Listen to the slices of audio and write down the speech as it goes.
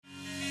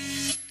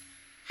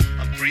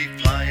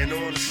And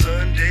on a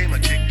Sunday, my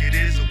ticket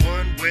is a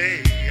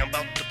one-way. I'm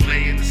about to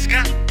play in the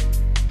sky.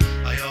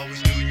 I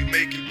always knew you'd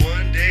make it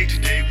one day.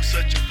 Today was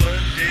such a fun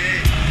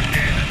day.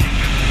 And I think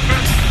I'm the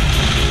first.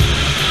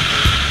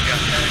 I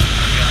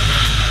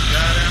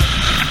got out,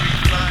 free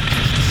fly,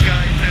 touched the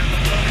sky and fell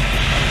in love.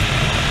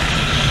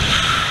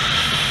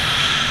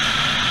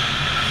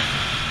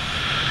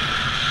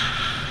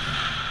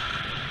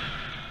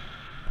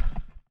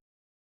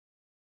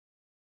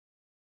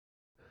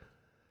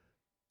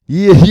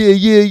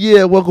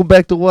 Yeah. Welcome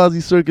back to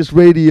Wazzy Circus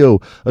Radio,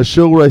 a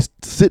show where I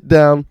sit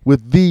down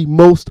with the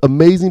most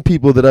amazing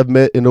people that I've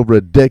met in over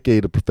a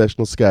decade of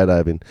professional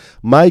skydiving.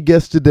 My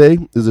guest today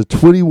is a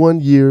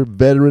 21-year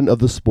veteran of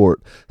the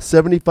sport,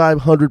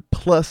 7,500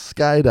 plus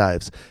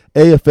skydives,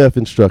 AFF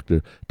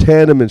instructor,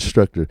 tandem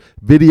instructor,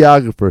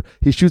 videographer.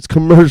 He shoots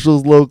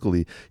commercials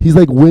locally. He's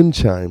like wind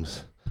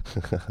chimes.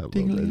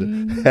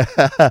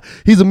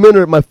 He's a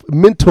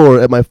mentor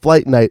at my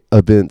flight night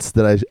events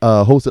that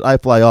I host at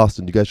iFly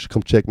Austin. You guys should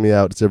come check me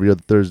out. It's every other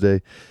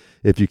Thursday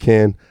if you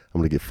can. I'm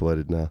going to get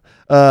flooded now.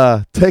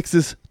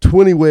 Texas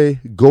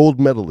 20-way gold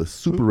medalist,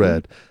 super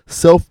rad,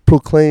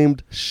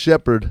 self-proclaimed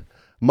shepherd,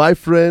 my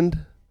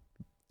friend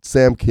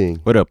Sam King.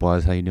 What up,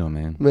 Waz? How you doing,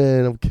 man?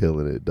 Man, I'm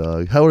killing it,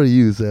 dog. How are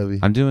you, Savvy?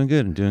 I'm doing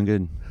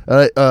good. All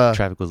right.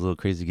 Traffic was a little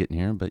crazy getting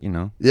here, but you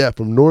know. Yeah,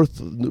 from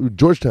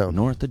Georgetown.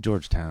 North of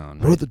Georgetown.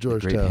 North of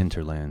Georgetown. The great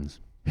hinterlands.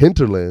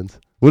 Hinterlands.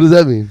 What does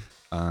that mean?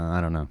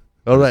 I don't know.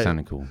 All right.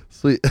 Sounded cool.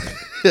 Sweet.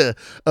 Yeah.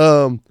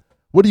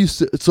 What do you?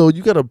 So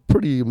you got a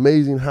pretty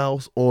amazing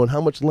house on how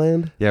much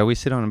land? Yeah, we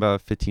sit on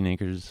about 15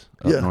 acres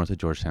up north of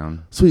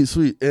Georgetown.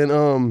 Sweet.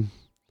 And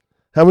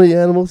how many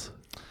animals?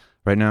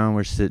 Right now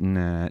we're sitting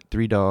at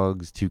 3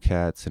 dogs, 2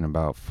 cats, and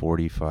about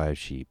 45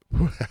 sheep.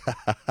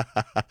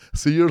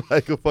 So you're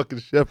like a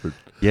fucking shepherd.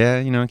 Yeah,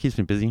 you know, it keeps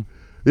me busy.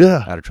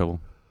 Yeah. Out of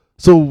trouble.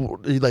 So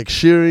you like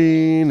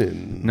shearing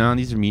and? No,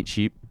 these are meat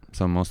sheep.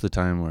 So most of the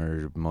time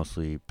we're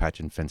mostly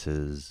patching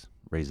fences,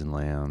 raising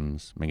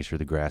lambs, making sure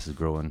the grass is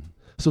growing.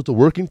 So it's a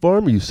working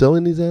farm? Are you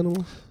selling these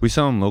animals? We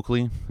sell them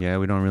locally. Yeah,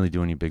 we don't really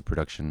do any big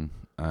production.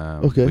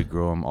 Okay. We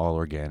grow them all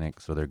organic,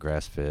 so they're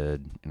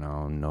grass-fed, you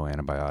know, no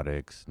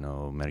antibiotics,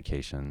 no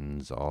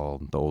medications,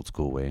 all the old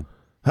school way.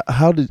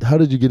 How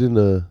did you get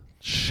into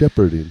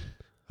shepherding?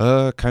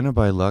 Kind of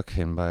by luck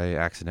and by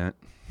accident.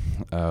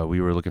 We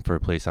were looking for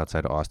a place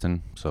outside of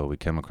Austin, so we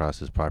came across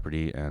this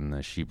property, and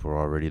the sheep were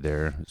already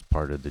there. It's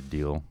part of the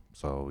deal,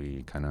 so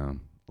we kind of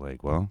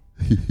like, well,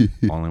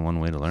 only one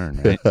way to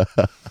learn, right?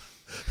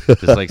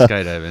 Just like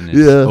skydiving,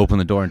 is open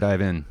the door and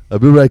dive in. I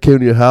remember I came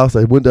to your house.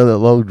 I went down that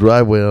long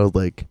driveway, and I was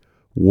like,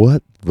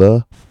 "What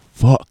the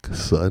fuck,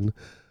 son?"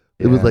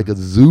 It was like a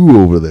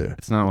zoo over there.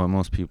 It's not what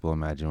most people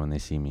imagine when they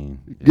see me.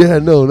 Yeah,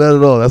 no, not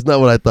at all. That's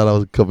not what I thought I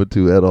was coming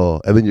to at all.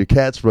 And then your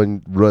cats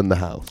run the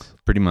house.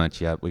 Pretty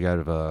much, yeah. We got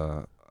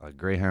a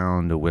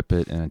greyhound, a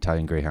whippet, and an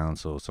Italian greyhound,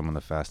 so some of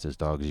the fastest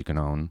dogs you can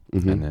own,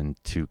 and then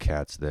 2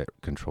 cats that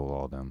control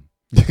all of them.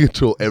 You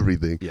control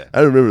everything. Yeah,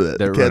 I remember that.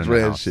 They're the cats running the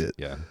ran house. shit.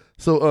 Yeah.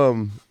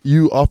 So,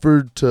 you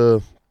offered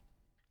to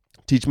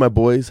teach my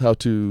boys how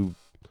to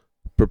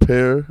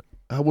prepare.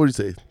 What do you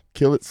say?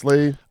 Kill it,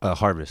 slay?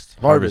 Harvest.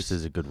 Harvest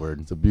is a good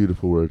word. It's a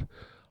beautiful word.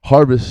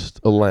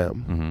 Harvest a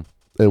lamb,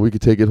 and we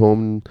could take it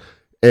home.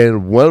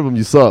 And one of them,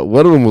 you saw it.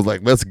 One of them was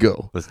like, "Let's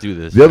go. Let's do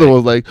this." The other one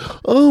was like,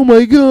 "Oh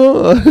my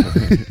god."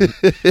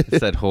 It's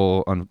that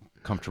whole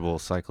uncomfortable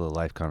cycle of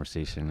life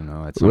conversation. You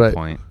know, at some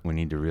point, we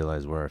need to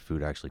realize where our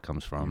food actually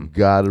comes from.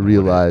 Gotta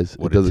realize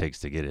what it takes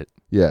to get it.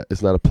 Yeah,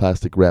 it's not a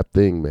plastic wrap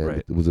thing, man. Right.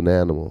 It was an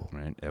animal.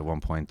 Right. At one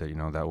point,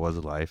 that was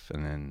a life,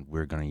 and then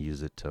we're gonna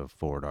use it to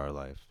forward our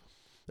life.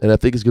 And I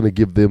think it's going to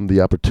give them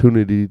the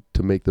opportunity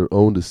to make their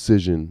own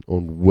decision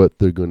on what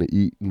they're going to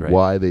eat and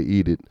why they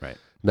eat it. Right.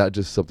 Not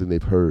just something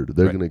they've heard.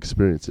 They're going to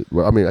experience it.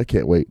 Well, I mean, I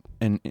can't wait.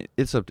 And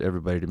it's up to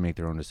everybody to make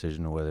their own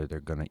decision on whether they're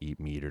going to eat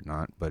meat or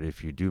not. But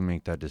if you do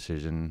make that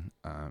decision,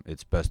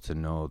 it's best to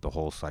know the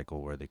whole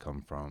cycle, where they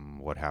come from,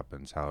 what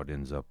happens, how it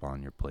ends up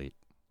on your plate.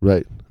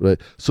 Right.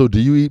 So do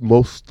you eat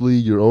mostly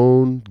your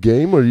own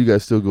game, or do you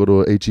guys still go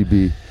to a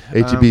H-E-B?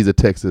 H-E-B is a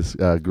Texas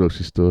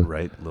grocery store.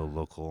 Right. A little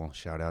local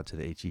shout out to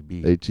the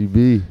H-E-B.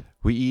 H-E-B.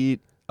 We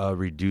eat a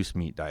reduced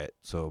meat diet.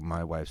 So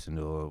my wife's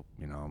into,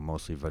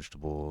 mostly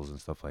vegetables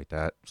and stuff like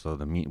that. So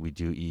the meat we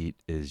do eat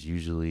is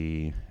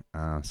usually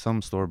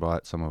some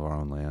store-bought, some of our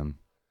own lamb,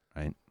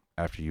 right?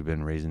 After you've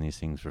been raising these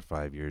things for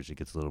 5 years, it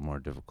gets a little more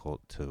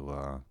difficult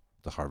to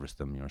harvest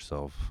them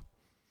yourself.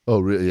 Oh,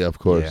 really? Yeah, of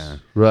course. Yeah.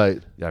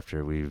 Right.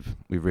 After we've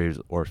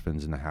raised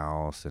orphans in the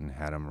house and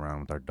had them around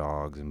with our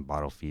dogs and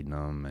bottle feeding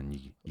them, and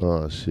you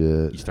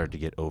start to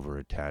get over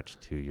attached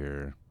to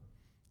your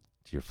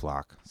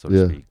flock, so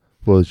to speak.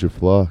 Well, it's your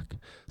flock.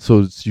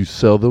 So you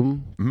sell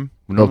them?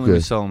 Mm-hmm. Normally we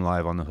sell them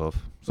live on the hoof.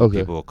 So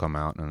people will come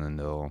out and then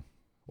they'll...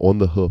 On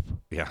the hoof?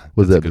 Yeah.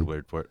 What's that's that a good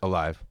word for it.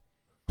 Alive.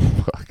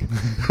 Fuck.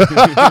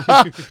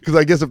 Because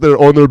I guess if they're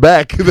on their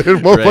back, they're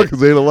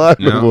motherfuckers ain't alive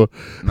anymore.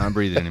 Not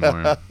breathing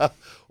anymore.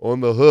 On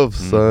the hoof,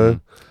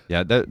 son.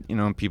 Yeah,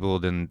 that people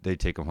then they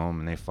take them home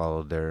and they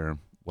follow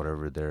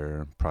whatever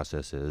their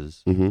process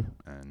is,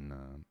 and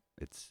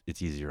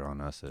it's easier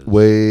on us.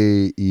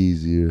 Way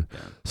easier. Yeah.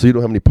 So you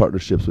don't have any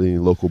partnerships with any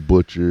local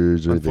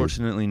butchers or anything?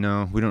 Unfortunately,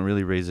 no. We don't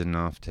really raise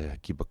enough to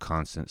keep a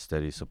constant,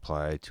 steady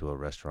supply to a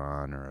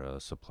restaurant or a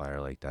supplier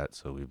like that.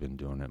 So we've been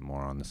doing it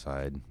more on the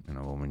side.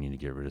 When we need to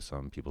get rid of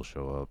some, people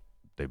show up.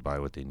 They buy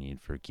what they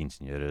need for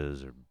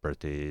quinceañeras or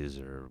birthdays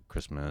or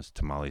Christmas.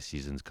 Tamale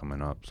season's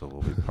coming up, so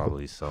we'll be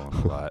probably selling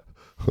a lot.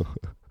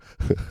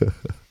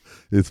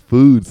 It's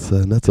food,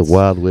 son. That's a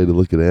wild way to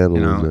look at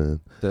animals, man.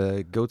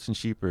 The goats and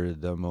sheep are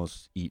the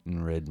most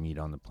eaten red meat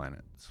on the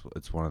planet.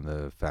 It's one of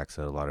the facts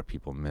that a lot of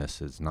people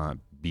miss.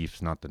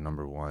 Beef's not the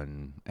number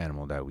one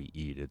animal that we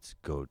eat. It's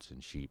goats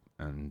and sheep.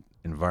 And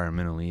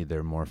environmentally,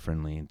 they're more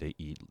friendly.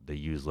 They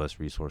use less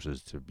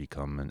resources to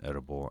become an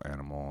edible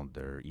animal.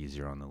 They're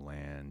easier on the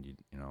land.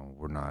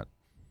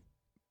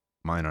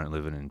 Mine aren't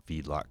living in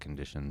feedlot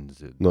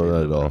conditions. No, they not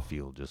live at in all. a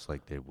field just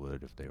like they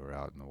would if they were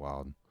out in the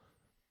wild.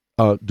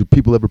 Do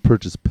people ever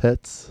purchase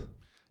pets?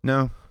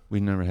 No, we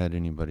never had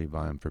anybody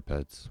buy them for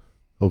pets.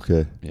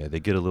 Okay. Yeah, they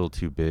get a little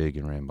too big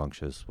and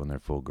rambunctious when they're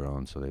full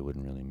grown, so they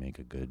wouldn't really make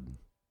a good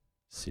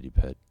city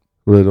pet.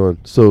 Right on.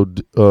 So,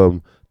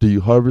 do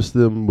you harvest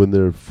them when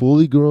they're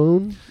fully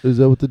grown? Is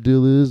that what the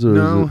deal is? Or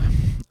No,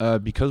 is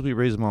because we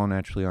raise them all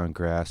naturally on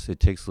grass, it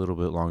takes a little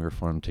bit longer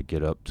for them to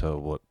get up to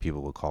what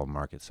people would call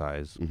market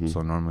size. Mhm.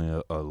 So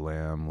normally a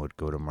lamb would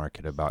go to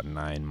market about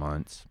 9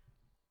 months,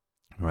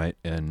 right?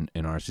 And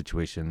in our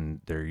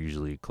situation, they're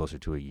usually closer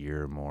to a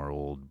year more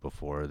old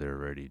before they're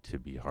ready to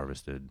be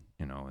harvested,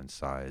 in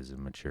size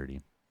and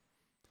maturity.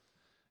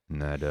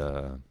 And that,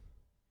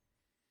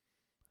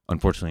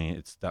 unfortunately,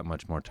 it's that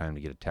much more time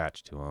to get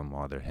attached to them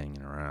while they're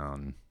hanging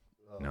around,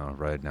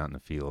 riding out in the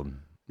field.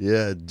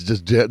 Yeah,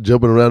 just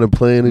jumping around and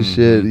playing and Mhm.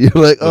 shit. You're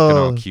like, Looking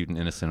oh. all cute and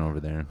innocent over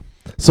there.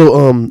 So,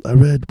 I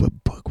read,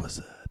 what book was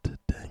that?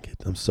 Dang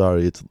it. I'm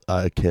sorry.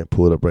 I can't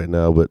pull it up right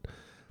now, but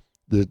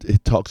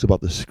it talks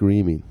about the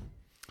screaming.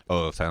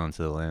 Oh, Silence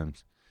of the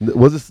Lambs. There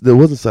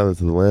wasn't Silence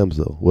of the Lambs,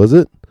 though, was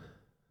it?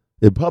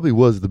 It probably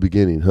was the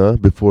beginning, huh?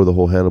 Before the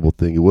whole Hannibal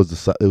thing. It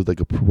was like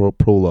a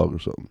prologue or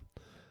something.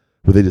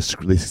 Where they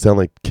sound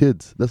like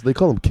kids. They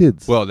call them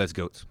kids. Well, that's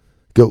goats.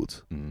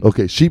 Goats. Mm.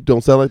 Okay, sheep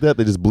don't sound like that.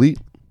 They just bleat.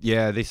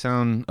 Yeah, they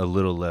sound a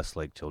little less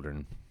like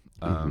children.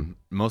 Mhm.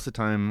 Most of the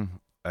time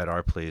at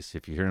our place,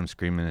 if you hear them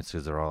screaming, it's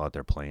because they're all out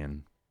there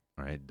playing,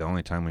 right? The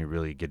only time we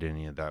really get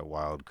any of that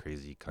wild,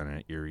 crazy, kind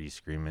of eerie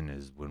screaming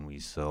is when we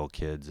sell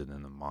kids and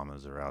then the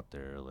mamas are out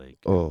there, like,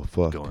 Oh,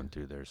 fuck. going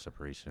through their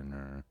separation,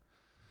 or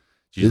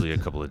it's usually a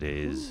couple of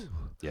days.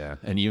 Yeah,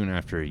 and even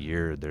after a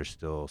year, there's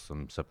still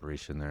some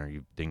separation there.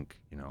 You think,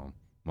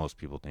 most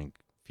people think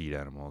feed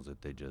animals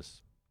that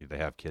they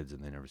have kids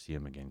and they never see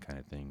them again kind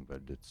of thing,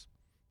 but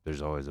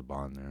there's always a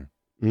bond there.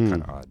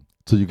 Kind of odd.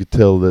 So you could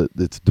tell that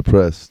it's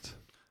depressed.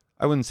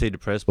 I wouldn't say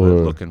depressed, but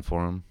Or- looking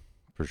for them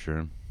for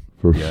sure.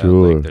 For Yeah,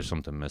 sure. like there's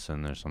something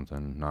missing, there's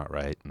something not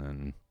right, and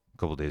then a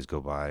couple days go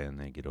by and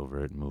they get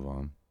over it and move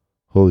on.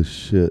 Holy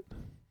shit.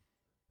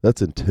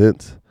 That's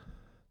intense.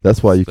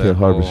 That's why you That can't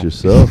harvest whole-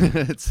 yourself.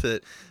 It's a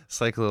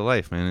cycle of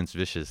life, man. It's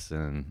vicious,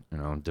 and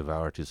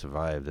devour to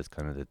survive. That's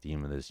kind of the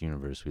theme of this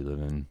universe we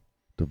live in.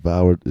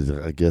 Devoured.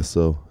 I guess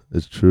so.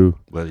 It's true.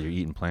 Whether you're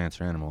eating plants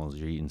or animals,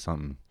 you're eating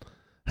something.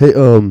 Hey,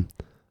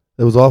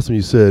 it was awesome.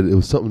 You said it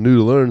was something new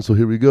to learn, so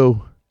here we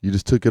go. You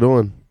just took it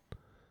on.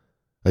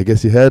 I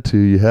guess you had to.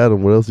 You had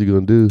them. What else are you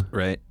going to do?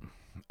 Right.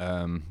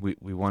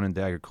 We wanted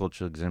the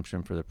agricultural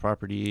exemption for the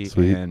property,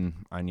 Sweet. and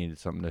I needed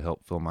something to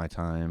help fill my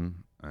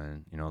time.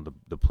 And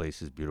the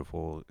place is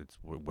beautiful. It's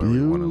where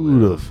we want to live,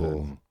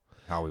 Beautiful. and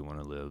how we want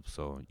to live.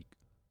 So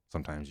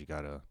sometimes you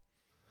gotta.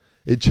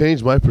 It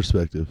changed my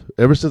perspective.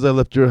 Ever since I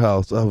left your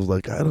house, I was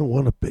like, I don't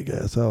want a big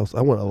ass house.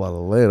 I want a lot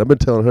of land. I've been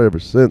telling her ever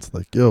since,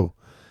 like, yo,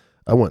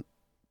 I want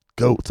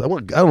goats. I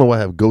don't know why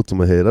I have goats in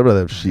my head. I'd rather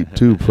have sheep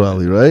too,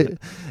 probably, right?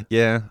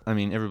 Yeah, I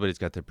mean everybody's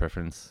got their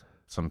preference.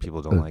 Some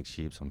people don't like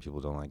sheep. Some people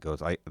don't like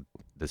goats.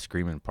 The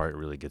screaming part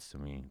really gets to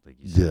me. Like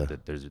you said, Yeah.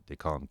 that they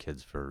call them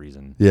kids for a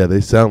reason. Yeah, they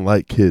sound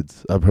like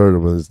kids. I've heard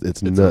them. It's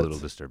It's nuts. a little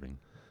disturbing.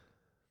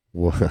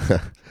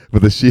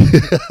 But the sheep,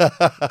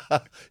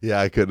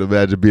 yeah, I couldn't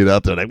imagine being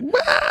out there like,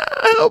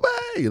 wow,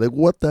 man. Like,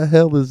 what the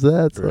hell is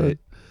that? Son? Right.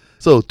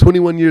 So,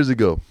 21 years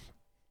ago,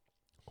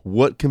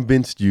 what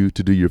convinced you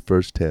to do your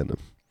first tandem?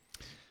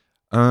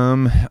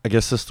 I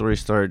guess the story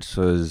starts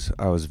was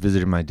I was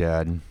visiting my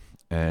dad,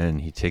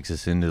 and he takes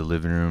us into the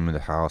living room of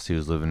the house he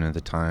was living in at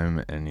the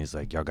time, and he's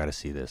like, "Y'all got to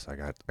see this. I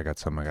got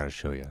something I got to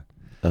show you."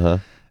 Uh-huh.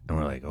 And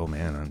we're like, "Oh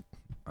man,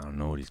 I don't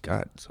know what he's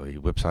got." So he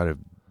whips out a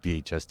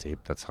VHS tape.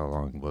 That's how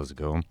long it was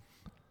ago.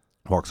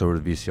 Walks over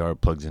to the VCR,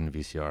 plugs in the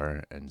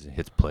VCR, and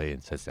hits play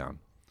and sits down.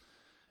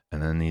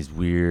 And then these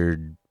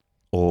weird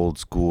old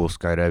school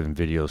skydiving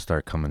videos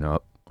start coming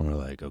up. And we're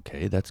like,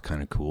 okay, that's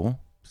kind of cool.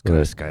 It's got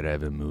a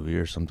skydiving movie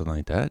or something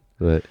like that.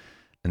 Right.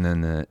 And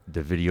then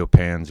the video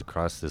pans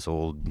across this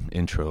old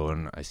intro,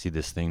 and I see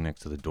this thing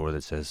next to the door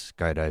that says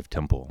Skydive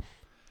Temple.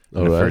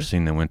 And the first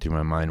thing that went through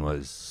my mind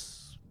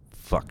was,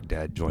 fuck,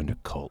 Dad joined a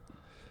cult.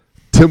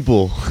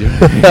 simple.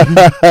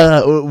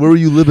 Where were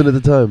you living at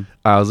the time?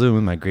 I was living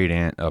with my great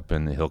aunt up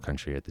in the hill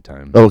country at the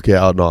time. Okay,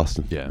 out in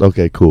Austin. Yeah.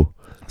 Okay, cool.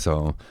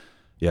 So,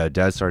 yeah,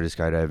 Dad started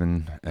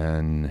skydiving,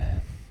 and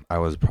I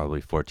was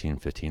probably 14,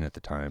 15 at the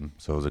time.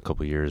 So it was a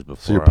couple years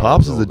before. So your I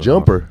pops was is a old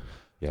jumper. enough.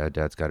 Yeah,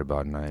 Dad's got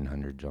about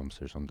 900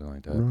 jumps or something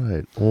like that.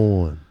 Right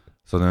on.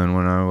 So then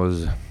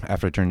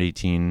after I turned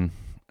 18,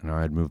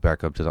 I'd moved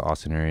back up to the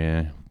Austin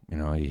area.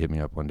 He hit me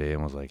up one day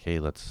and was like, hey,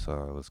 let's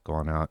go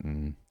on out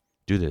and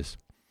do this.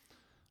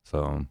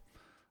 So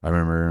I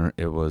remember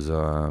it was,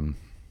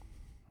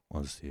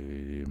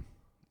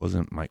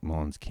 wasn't Mike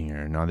Mullins King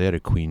Air. No, they had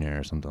a Queen Air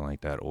or something like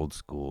that, old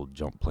school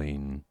jump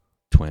plane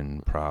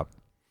twin prop.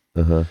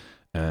 Uh-huh.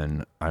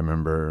 And I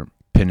remember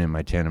pinning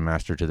my Tandem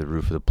Master to the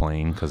roof of the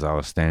plane because I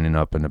was standing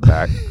up in the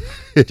back.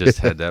 Just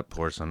had that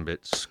poor son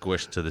bit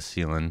squished to the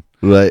ceiling.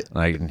 Right. And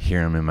I can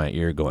hear him in my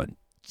ear going,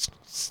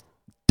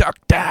 duck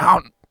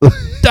down,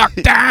 duck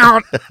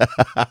down.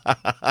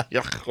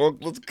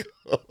 Let's go.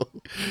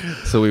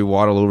 So we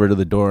waddle over to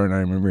the door, and I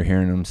remember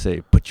hearing him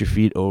say, put your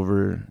feet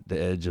over the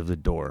edge of the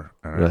door.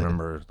 And I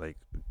remember, like,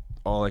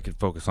 all I could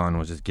focus on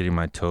was just getting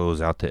my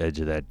toes out the edge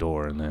of that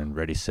door, and then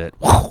ready, set,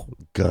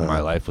 God. my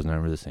life was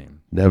never the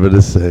same. Never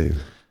the same.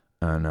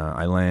 And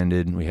I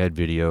landed, we had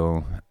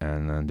video,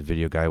 and then the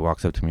video guy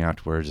walks up to me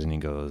afterwards, and he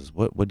goes,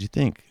 what'd you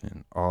think?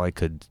 And all I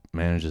could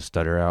manage to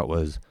stutter out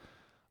was,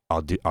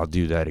 I'll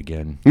do that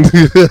again.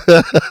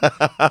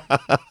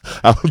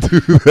 I'll do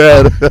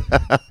that.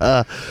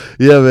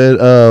 Yeah,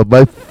 man.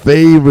 My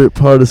favorite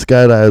part of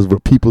skydive is where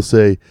people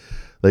say,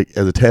 like,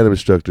 as a tandem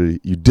instructor,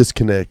 you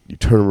disconnect, you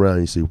turn around,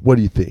 and you say, what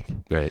do you think?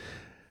 Right.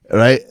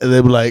 Right? And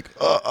they'll be like,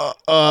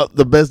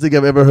 the best thing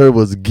I've ever heard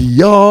was,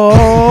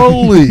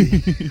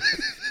 golly.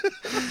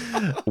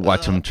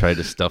 Watch them try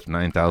to stuff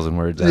 9,000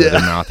 words out of their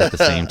mouth at the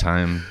same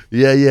time.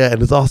 Yeah.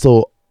 And it's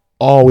also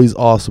always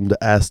awesome to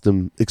ask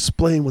them,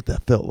 explain what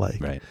that felt like.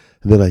 Right.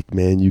 And they're like,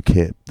 man, you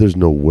can't. There's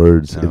no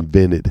words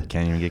invented.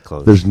 Can't even get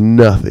close. There's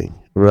nothing,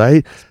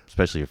 right?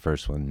 Especially your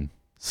first one.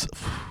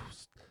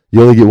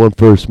 You only get one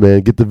first, man.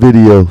 Get the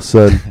video,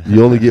 son.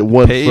 You only get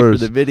one Pay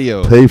first. for the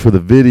video. Pay for the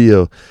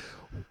video.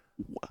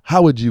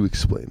 How would you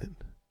explain it?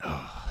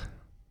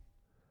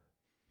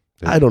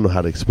 I don't know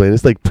how to explain it.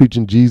 It's like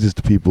preaching Jesus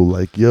to people,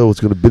 like, yo, it's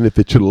going to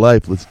benefit your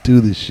life. Let's do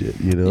this shit,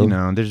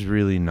 There's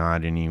really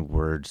not any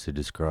words to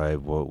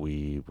describe what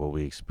we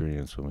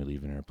experience when we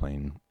leave an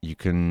airplane. You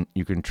can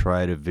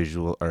try to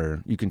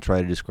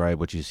describe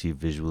what you see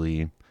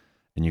visually,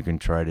 and you can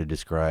try to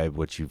describe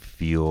what you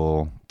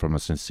feel from a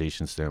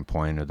sensation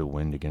standpoint of the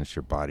wind against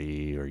your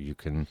body, or you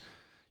can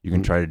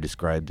try to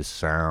describe the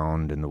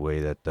sound and the way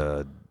that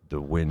the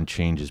wind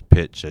changes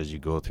pitch as you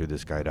go through the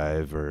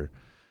skydive, or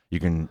you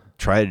can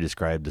try to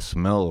describe the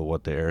smell of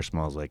what the air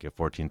smells like at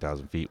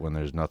 14,000 feet when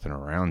there's nothing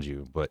around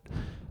you, but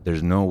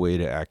there's no way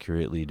to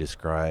accurately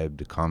describe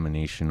the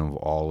combination of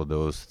all of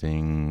those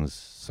things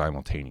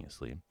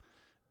simultaneously.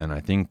 And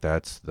I think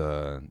that's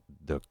the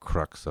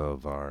crux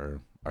of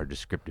our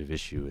descriptive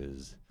issue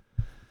is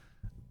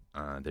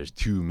there's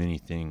too many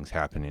things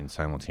happening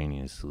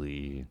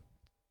simultaneously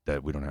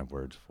that we don't have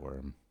words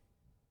for.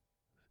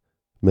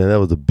 Man, that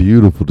was a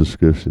beautiful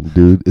description,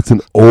 dude. It's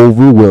an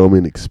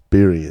overwhelming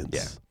experience.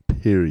 Yeah.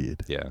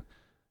 Period. Yeah.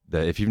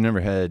 If you've never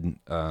had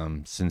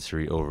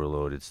sensory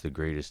overload, it's the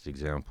greatest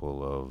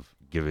example of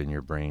giving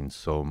your brain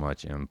so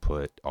much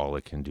input, all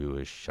it can do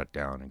is shut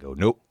down and go,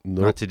 nope.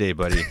 Not today,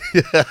 buddy.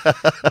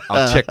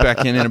 I'll check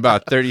back in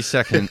about 30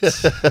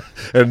 seconds.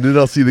 And then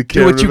I'll see the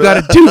camera. Do what you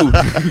got to do.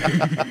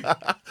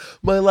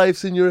 My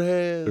life's in your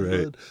hands.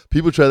 Right.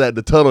 People try that in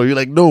the tunnel. You're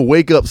like, no,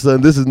 wake up, son.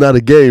 This is not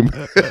a game.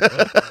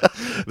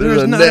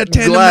 There's not a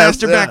Tandem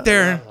Master back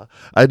there.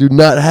 I do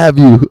not have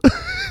you.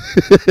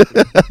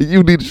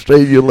 You need to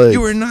straighten your legs.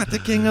 You are not the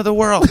king of the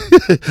world.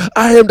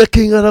 I am the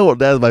king of the world.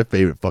 That's my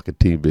favorite fucking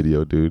team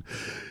video, dude.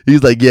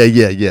 He's like,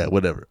 yeah,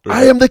 whatever. Right.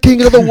 I am the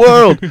king of the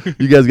world.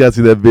 You guys got to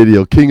see that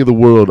video. King of the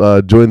world,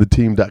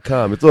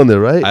 jointheteam.com. It's on there,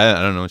 right?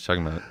 I don't know what you're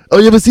talking about. Oh,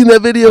 you haven't seen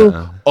that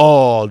video?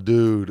 Oh,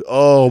 dude.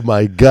 Oh,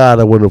 my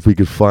God. I wonder if we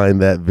could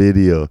find that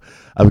video.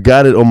 I've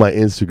got it on my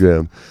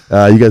Instagram.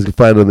 You guys can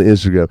find it on the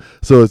Instagram.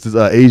 So it's this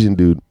Asian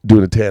dude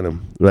doing a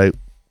tandem, right?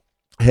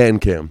 Hand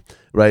cam.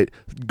 Right?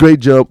 Great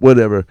jump,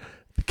 whatever.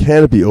 The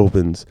canopy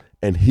opens,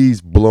 and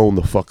he's blown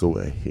the fuck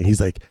away. And he's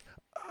like,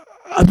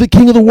 I'm the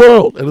king of the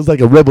world. And it's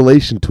like a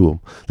revelation to him.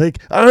 Like,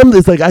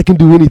 it's like, I can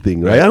do anything,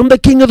 right? I'm the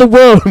king of the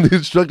world. And the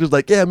instructor's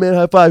like, yeah, man,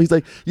 high five. He's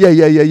like, yeah.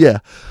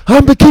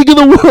 I'm the king of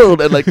the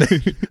world. And like,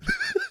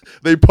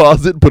 they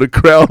pause it, put a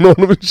crown on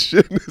him and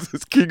shit. And this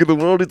is king of the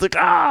world. He's like,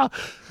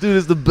 dude,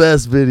 it's the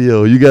best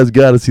video. You guys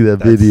got to see that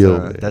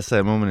video. That's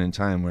that moment in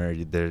time where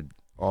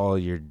all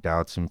your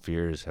doubts and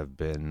fears have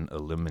been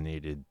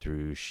eliminated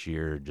through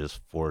sheer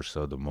just force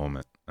of the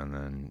moment. And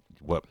then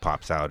what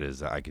pops out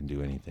is I can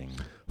do anything.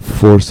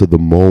 Force of the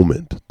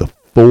moment. The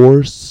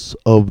force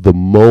of the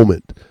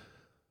moment.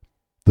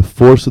 The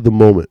force of the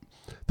moment.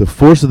 The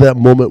force of that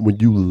moment when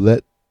you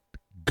let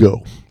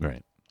go.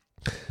 Right.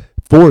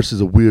 Force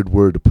is a weird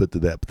word to put to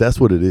that, but that's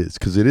what it is,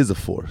 because it is a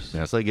force.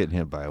 Yeah, it's like getting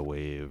hit by a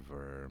wave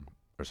or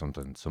or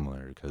something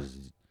similar,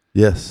 because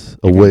Yes,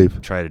 a you can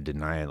wave. try to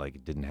deny it like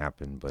it didn't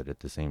happen, but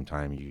at the same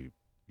time you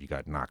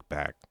got knocked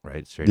back,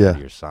 right? Straight Yeah. out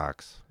of your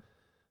socks.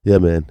 Yeah,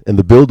 man. And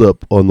the build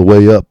up on the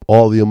way up,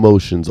 all the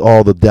emotions,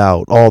 all the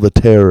doubt, all the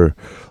terror,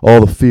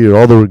 all the fear,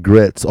 all the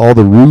regrets, all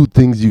the rude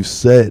things you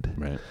said.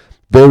 Right.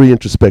 Very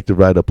introspective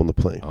ride up on the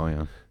plane. Oh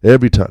yeah.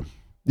 Every time.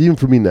 Even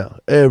for me now.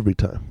 Every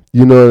time.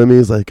 You know what I mean?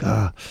 It's like,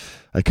 I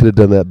could have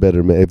done that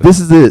better, man. If this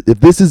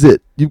is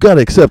it, you've got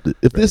to accept it.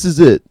 If this is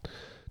it,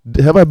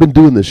 have I been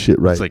doing this shit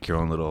right? It's like your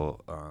own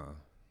little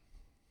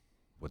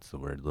what's the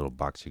word? Little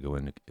box you go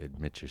in to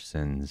admit your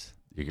sins.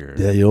 Your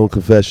own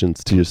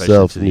confessions to confession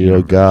yourself to and the your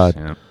universe, God.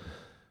 yeah.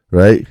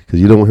 Right? Because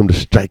you don't want him to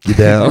strike you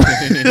down.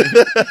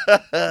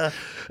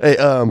 Hey,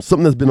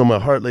 something that's been on my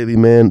heart lately,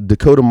 man.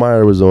 Dakota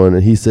Meyer was on,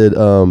 and he said,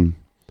 when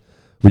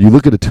you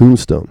look at a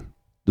tombstone,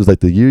 there's like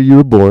the year you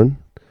were born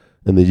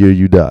and the year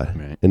you die.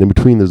 Right. And in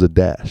between, there's a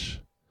dash.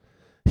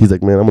 He's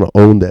like, man, I'm going to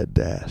own that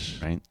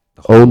dash. Right.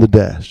 Own the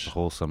dash. The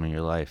whole sum of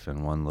your life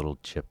in one little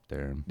chip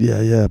there.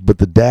 Yeah. But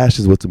the dash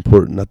is what's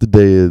important, not the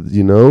day,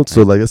 you know?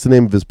 So, like, that's the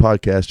name of his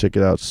podcast. Check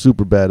it out.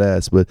 Super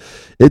badass. But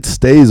it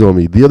stays on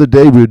me. The other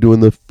day, we were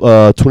doing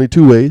the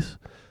 22 ways.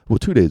 Well,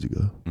 2 days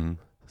ago. Mm-hmm.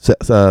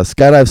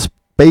 Skydive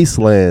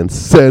Spaceland,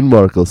 San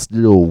Marcos.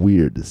 Still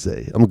weird to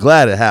say. I'm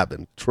glad it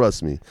happened.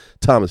 Trust me.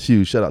 Thomas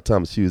Hughes. Shout out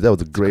Thomas Hughes. That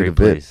was a great event.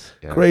 Place.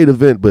 Yeah. Great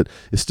event, but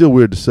it's still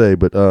weird to say.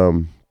 But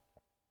it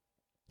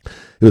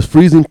was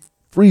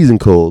freezing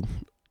cold.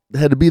 I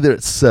had to be there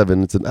at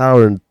 7. It's an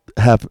hour and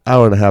a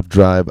half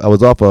drive. I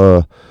was off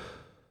a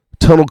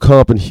tunnel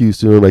comp in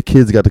Houston where my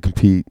kids got to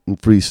compete in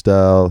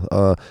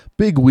freestyle.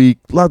 Big week,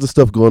 lots of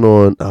stuff going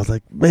on. I was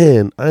like,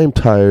 man, I am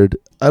tired.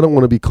 I don't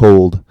want to be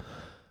cold,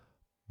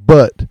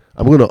 but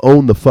I'm going to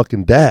own the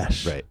fucking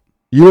dash. Right.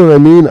 You know what I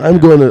mean? I've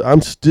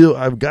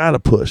got to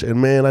push. And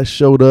man, I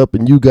showed up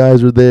and you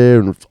guys were there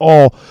and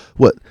all,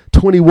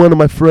 21 of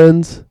my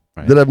friends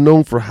that I've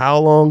known for how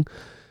long,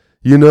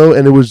 you know,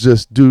 and it was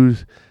just,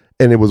 dude,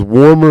 and it was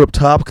warmer up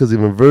top because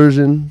of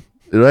inversion,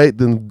 right?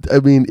 Then, I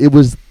mean, it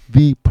was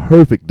the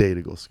perfect day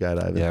to go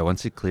skydiving. Yeah,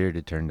 once it cleared,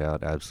 it turned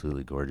out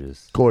absolutely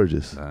gorgeous.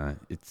 Gorgeous.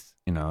 It's,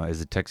 you know, as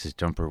a Texas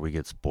jumper, we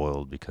get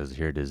spoiled because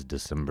here it is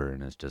December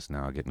and it's just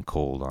now getting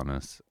cold on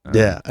us.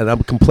 Yeah, and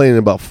I'm complaining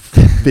about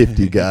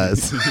 50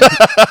 guys.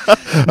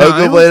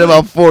 I'm complaining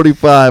about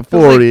 45,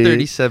 40. It was like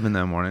 37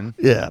 that morning.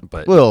 Yeah,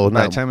 but well,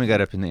 by the time we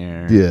got up in the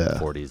air,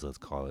 40s, let's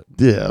call it.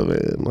 Yeah,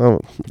 man, I'm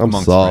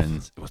Amongst soft.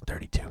 Friends, it was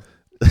 32.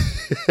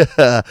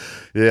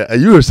 Yeah, and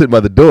you were sitting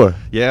by the door.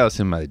 Yeah, I was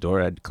sitting by the door.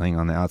 I had to cling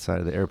on the outside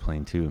of the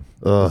airplane too.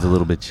 It was a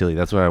little bit chilly.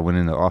 That's why I went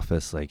in the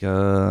office like,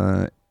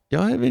 y'all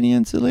have any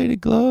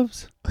insulated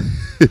gloves?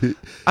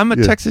 I'm a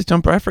Texas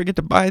jumper. I forget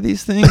to buy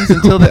these things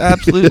until the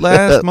absolute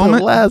last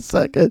moment. The last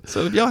second.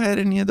 So if y'all had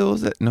any of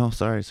those, no,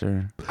 sorry,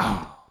 sir.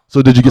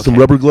 So did you get some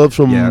rubber gloves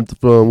from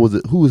was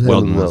it who was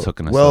Weldon having was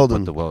hooking us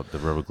Weldon. up with the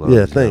rubber gloves.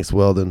 Yeah, thanks,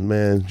 Weldon,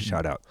 man.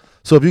 Shout out.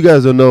 So if you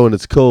guys don't know and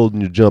it's cold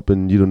and you're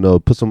jumping, you don't know,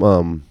 put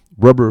some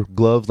rubber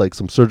gloves, like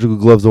some surgical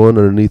gloves on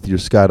underneath your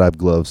skydive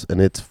gloves,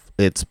 and it's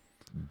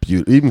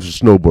beautiful. Even for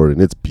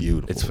snowboarding, it's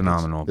beautiful. It's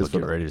phenomenal, It's but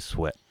you're ready to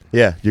sweat.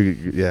 Yeah,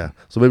 yeah.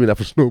 So maybe not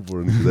for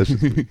snowboarding. 'Cause that's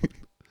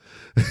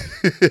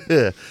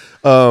just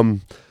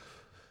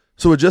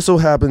so it just so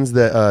happens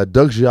that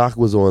Doug Jacques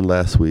was on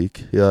last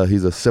week.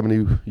 He's a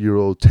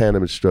 70-year-old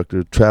tandem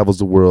instructor, travels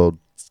the world,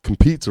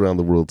 competes around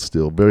the world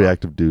still. Very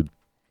active dude.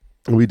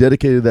 And we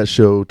dedicated that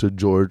show to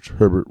George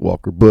Herbert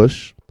Walker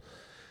Bush.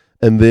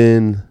 And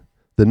then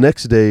the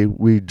next day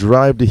we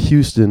drive to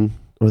Houston,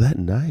 or that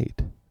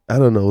night, I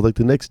don't know, like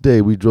the next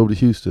day we drove to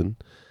Houston,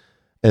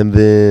 and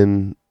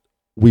then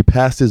we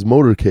passed his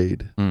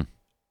motorcade,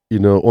 you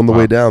know, on the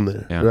way down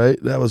there, right?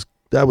 That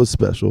was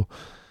special.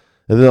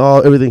 And then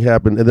everything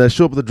happened, and then I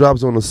show up at the drop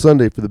zone on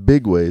Sunday for the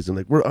big ways, and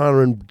like we're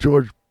honoring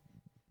George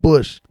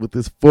Bush with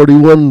this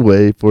 41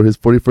 way for his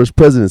 41st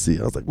presidency.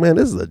 I was like, man,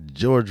 this is a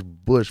George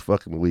Bush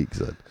fucking week,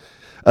 son.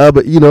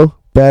 But you know,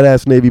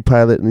 badass Navy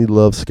pilot, and he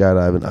loves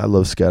skydiving. I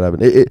love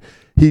skydiving.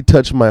 He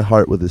touched my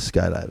heart with his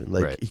skydiving.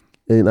 Like,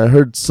 and I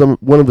heard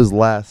one of his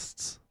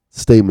last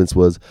statements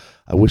was,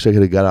 "I wish I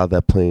could have got out of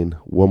that plane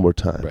one more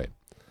time." Right.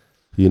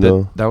 You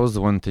know, that was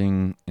the one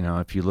thing. You know,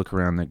 if you look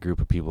around that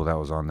group of people that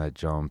was on that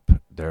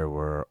jump, there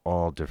were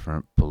all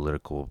different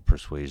political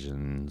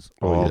persuasions,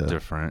 all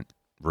different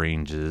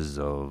ranges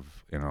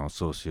of, you know,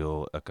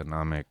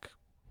 socioeconomic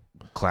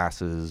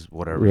classes,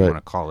 whatever you want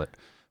to call it.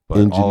 But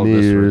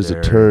engineers,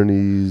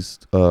 attorneys,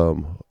 I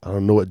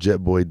don't know what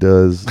JetBoy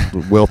does,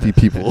 but wealthy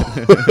people.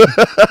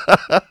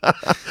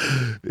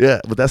 Yeah,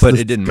 but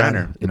it didn't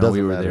matter. You know,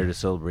 we were there to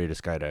celebrate a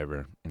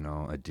skydiver. You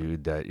know, a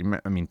dude that,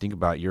 I mean, think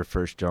about your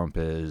first jump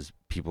is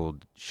people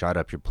shot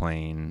up your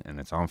plane and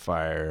it's on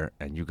fire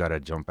and you got to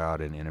jump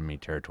out in enemy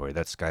territory.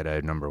 That's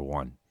skydive number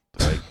 1.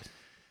 Like,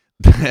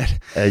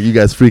 hey, you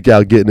guys freak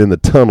out getting in the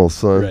tunnel,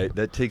 son. Right.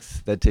 That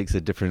takes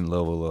a different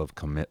level of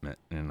commitment.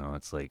 You know,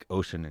 it's like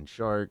ocean and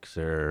sharks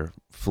or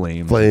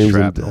flames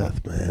and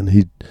death, man.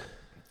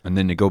 And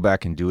then to go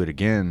back and do it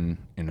again,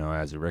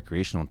 as a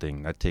recreational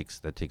thing, that takes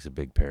a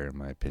big pair, in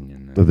my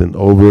opinion. But then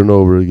over and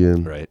over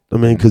again. Right. I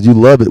mean, because you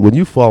love it. When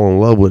you fall in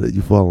love with it,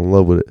 you fall in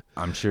love with it.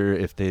 I'm sure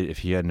if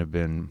he hadn't have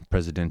been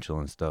presidential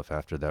and stuff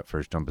after that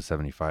first jump of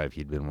 75,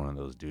 he'd been one of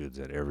those dudes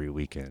that every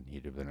weekend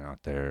he'd have been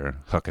out there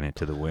hucking it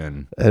to the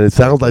wind. And it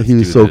sounds like he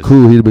was Let's so do this.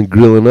 cool. He'd have been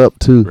grilling up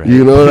too. Right.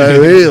 You know what I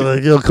mean?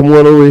 Like, yo, come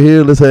on over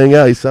here. Let's hang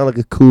out. He sounded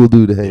like a cool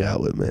dude to hang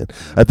out with, man.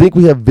 I think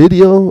we have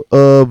video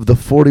of the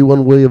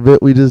 41-way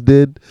event we just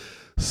did.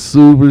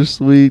 Super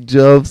sweet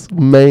jumps,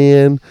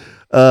 man.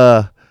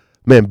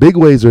 Man, big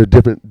waves are a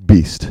different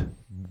beast.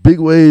 Big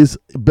waves,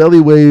 belly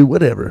wave,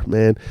 whatever,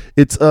 man.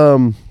 It's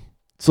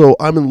so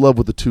I'm in love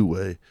with the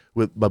 2-way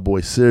with my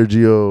boy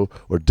Sergio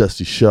or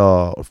Dusty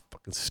Shaw or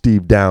fucking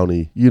Steve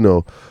Downey. Any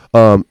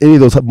of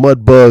those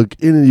Mudbug,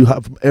 any of you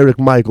from Eric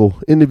Michael,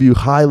 any of you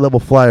high level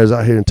flyers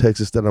out here in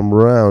Texas that I'm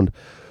around,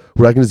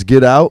 where I can just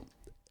get out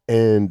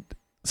and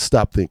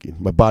stop thinking.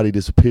 My body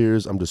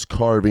disappears. I'm just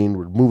carving.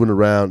 We're moving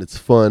around. It's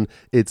fun.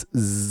 It's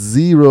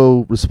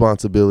zero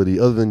responsibility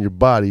other than your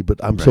body, but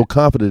I'm so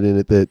confident in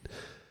it that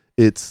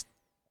it's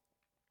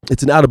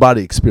an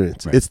out-of-body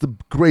experience. Right. It's the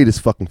greatest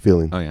fucking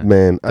feeling, man.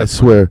 Definitely. I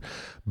swear.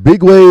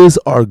 Big waves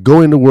are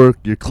going to work.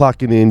 You're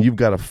clocking in. You've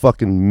got a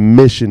fucking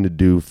mission to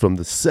do from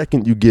the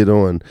second you get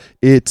on.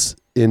 It's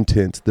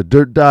intense. The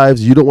dirt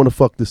dives, you don't want to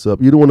fuck this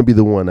up. You don't want to be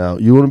the one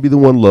out. You want to be the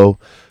one low,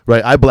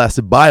 right? I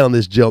blasted by on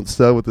this jump,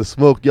 son, with the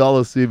smoke. Y'all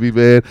don't see me,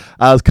 man.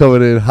 I was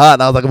coming in hot,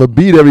 and I was like, I'm going to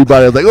beat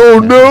everybody. I was like, oh,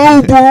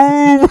 no,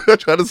 boom. I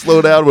tried to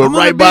slow down. Went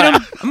right by.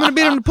 I'm going to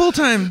beat him to pull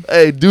time.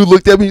 Hey, dude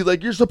looked at me. He's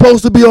like, you're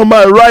supposed to be on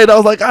my right. I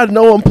was like, I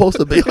know I'm supposed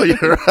to be on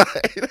your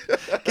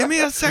right. Give me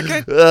a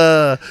second.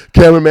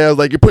 Cameraman was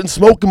like, you're putting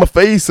smoke in my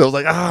face. I was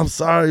like, I'm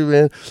sorry,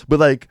 man.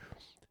 But, like,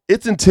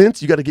 it's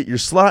intense. You got to get your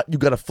slot. You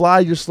got to fly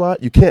your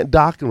slot. You can't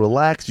dock and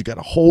relax. You got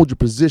to hold your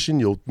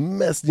position. You'll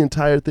mess the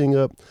entire thing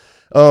up.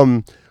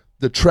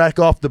 The track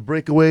off the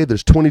breakaway,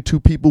 there's 22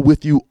 people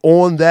with you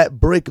on that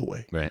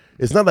breakaway. Right.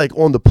 It's not like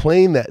on the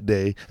plane that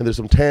day and there's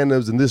some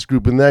tandems in this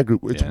group and that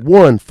group. It's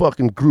one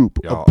fucking group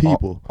of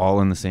people. All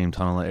in the same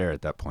tunnel of air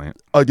at that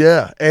point.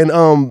 Yeah. And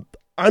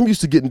I'm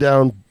used to getting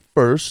down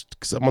first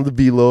because I'm on the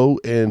velo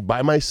and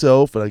by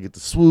myself and I get to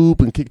swoop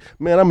and kick.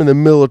 Man, I'm in the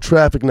middle of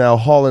traffic now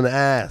hauling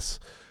ass.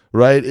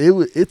 Right,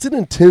 it's an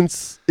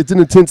intense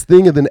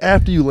thing, and then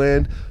after you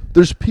land,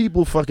 there's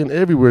people fucking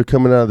everywhere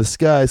coming out of the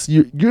sky. So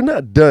you're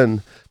not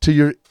done till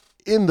you're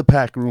in the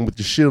pack room with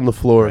your shit on the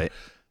floor. Right.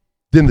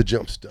 Then the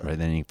jump's done. Right,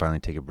 then you finally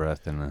take a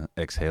breath and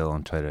exhale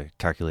and try to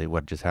calculate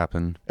what just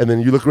happened. And then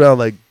you look around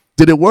like,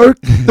 did it work?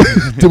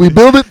 Did we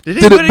build it? Did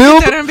it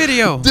build? Get that on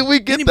video? Did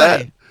we get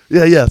that?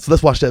 Yeah. So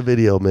let's watch that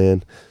video,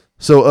 man.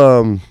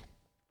 So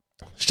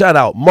shout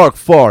out Mark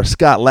Farr,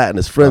 Scott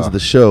Latness, friends of the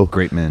show.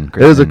 Great men.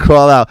 There's a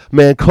crawl out.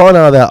 Man, crawling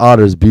out of that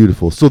otter is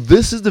beautiful. So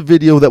this is the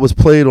video that was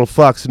played on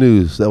Fox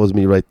News. That was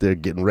me right there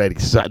getting ready.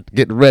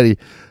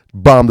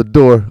 Bomb the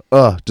door.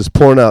 Just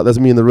pouring out. That's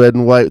me in the red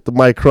and white with the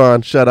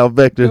Micron. Shout out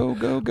Vector.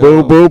 Go.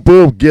 Boom, boom,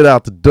 boom. Get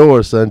out the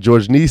door, son.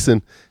 George Neeson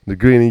in the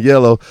green and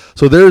yellow.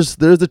 So there's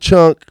the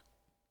chunk.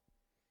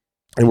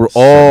 And we're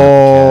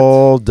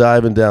all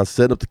diving down,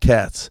 setting up the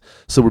cats.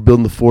 So we're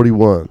building the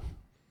 41.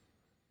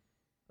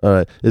 All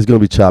right, it's going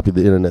to be choppy.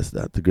 The internet's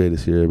not the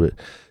greatest here, but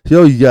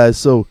yo, you guys,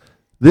 so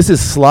this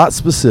is slot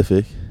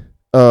specific.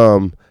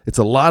 It's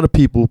a lot of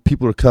people.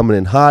 People are coming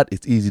in hot.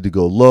 It's easy to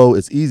go low.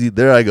 It's easy.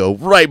 There I go,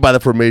 right by the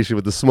formation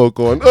with the smoke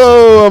on.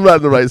 Oh, I'm not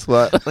in the right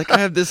spot. Like I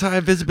have this high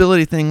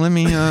visibility thing. Let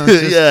me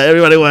yeah,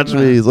 everybody watch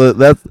me. So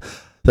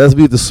that's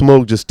me with the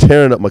smoke just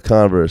tearing up my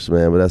Converse,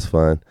 man, but that's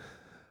fine.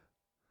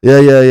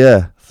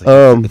 Yeah. It's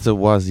a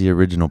Wazzy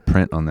original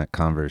print on that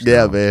Converse.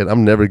 Yeah, now. man.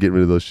 I'm never getting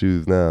rid of those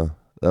shoes now.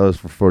 That was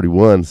for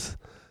 41s.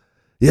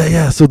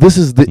 Yeah. So this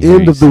is the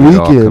end of the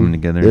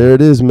weekend. There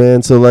it is,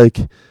 man. So like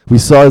we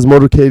saw his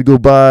motorcade go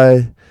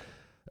by.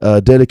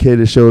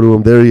 Dedicated show to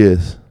him. There he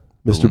is,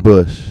 Mr.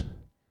 Bush.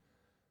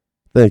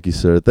 Thank you,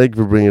 sir. Thank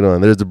you for bringing it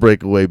on. There's the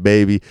breakaway,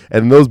 baby.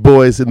 And those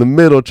boys in the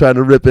middle trying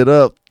to rip it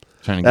up.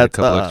 Trying to get a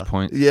couple extra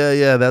points.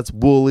 Yeah. That's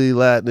Wooly,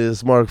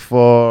 Latness, Mark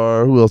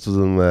Farr. Who else was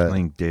in that? I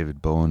think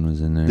David Bowen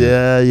was in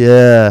there.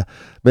 Yeah.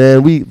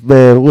 Man,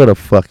 what a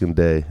fucking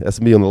day.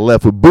 That's me on the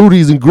left with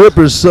booties and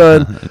grippers,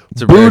 son.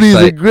 It's a booties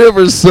and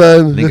grippers,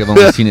 son. I think I've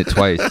only seen it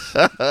twice.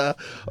 I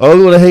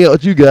only want to hang out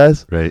with you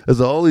guys. Right. That's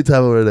the only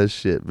time I wear that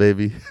shit,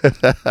 baby.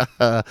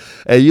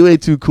 Hey, you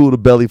ain't too cool to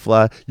belly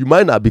fly. You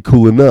might not be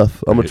cool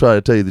enough. I'm going to try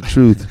to tell you the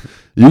truth.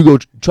 You go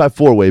try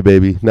 4-way,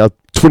 baby. Now,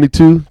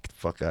 22, get the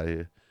fuck out of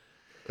here.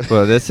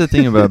 Well, that's the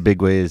thing about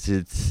big waves.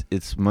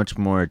 It's much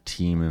more a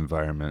team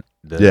environment.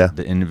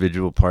 The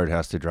individual part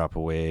has to drop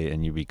away,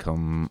 and you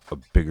become a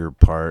bigger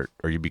part,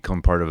 or you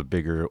become part of a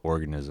bigger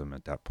organism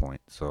at that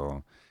point.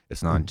 So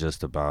it's not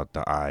just about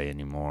the I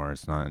anymore.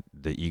 It's not,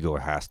 the ego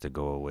has to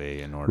go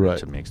away in order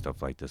to make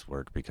stuff like this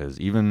work. Because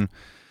even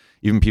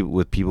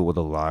people with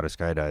a lot of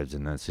skydives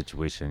in that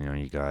situation,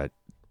 you got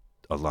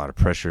a lot of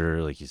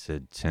pressure, like you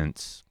said,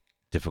 tense,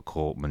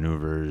 difficult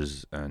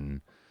maneuvers,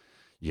 and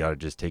you got to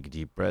just take a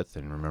deep breath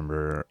and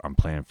remember, I'm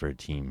playing for a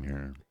team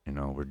here. You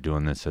know, we're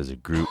doing this as a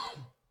group.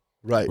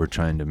 Right. We're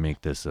trying to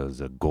make this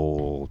as a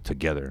goal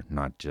together,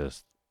 not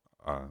just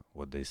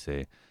what they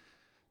say.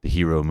 The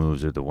hero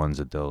moves are the ones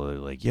that they'll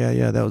like,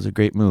 yeah, that was a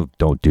great move.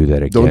 Don't do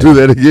that again. Don't do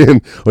that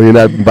again, or you're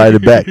not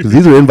invited back. Because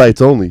these are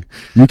invites only.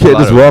 You can't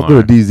just walk on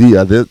a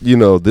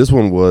DZ. This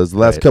one was the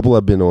last couple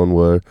I've been on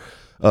were.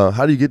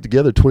 How do you get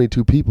together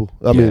 22 people?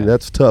 I mean,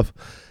 that's tough.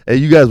 And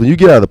you guys, when you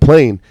get out of the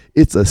plane,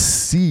 it's a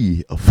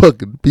sea of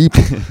fucking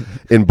people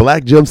in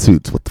black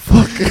jumpsuits. What the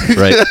fuck?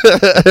 Right.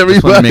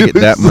 Just want to make it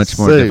that much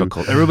more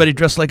difficult. Everybody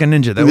dressed like a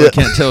ninja. That way we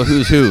can't tell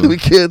who's who. We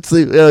can't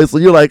see. So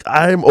you're like,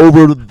 I'm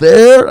over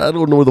there. I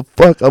don't know where the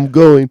fuck I'm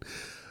going.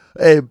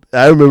 Hey,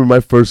 I remember my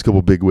first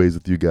couple big waves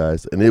with you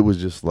guys, and it was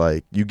just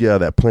like, you get out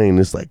of that plane,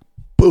 it's like,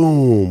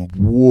 boom,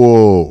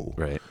 whoa.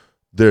 Right.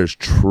 There's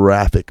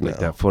traffic now. Like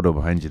that photo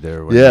behind you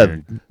there.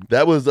 Where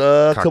that was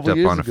a couple up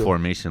years on ago. A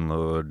formation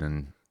load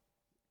and.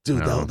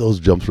 Dude,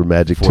 those jumps were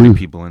magic 40 too.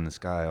 people in the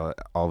sky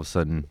all of a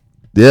sudden.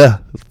 Yeah,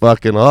 it's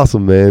fucking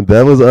awesome, man.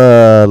 That was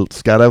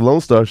Skydive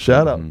Lone Star.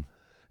 Shout out.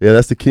 Yeah,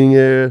 that's the King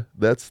Air.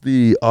 That's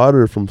the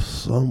Otter from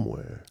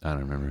somewhere. I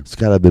don't remember.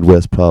 Skydive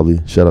Midwest probably.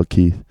 Shout out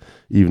Keith.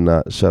 Even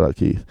not, shout out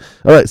Keith.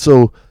 All right,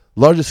 so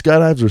largest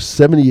skydives are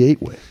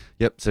 78 way.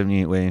 Yep,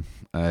 78 way.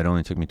 It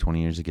only took me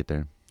 20 years to get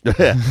there.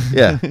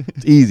 Yeah,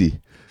 it's easy.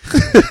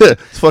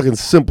 It's fucking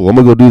simple. I'm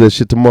going to go do that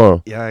shit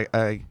tomorrow. Yeah,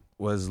 I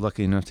was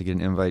lucky enough to get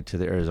an invite to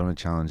the Arizona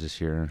Challenge this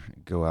year.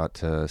 Go out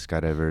to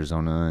Skydive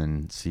Arizona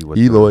and see what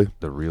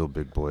the real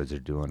big boys are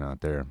doing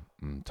out there.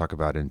 Talk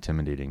about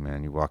intimidating,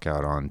 man. You walk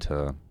out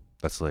onto,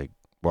 that's like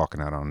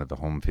walking out onto the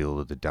home field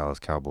of the Dallas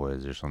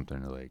Cowboys or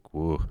something. You're like,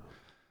 whoa.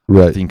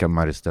 Right. I think I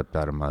might have stepped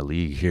out of my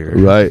league here.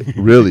 Right.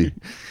 Really.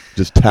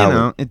 Just talent. You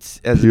know, it's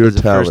as Pure a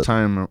talent. first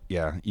time.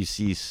 Yeah, you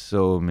see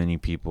so many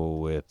people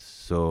with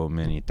so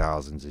many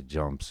thousands of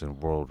jumps and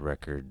world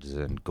records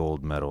and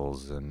gold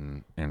medals,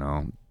 and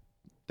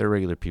they're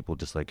regular people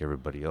just like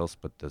everybody else,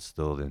 but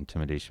still the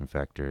intimidation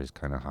factor is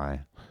kind of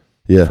high.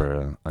 Yeah.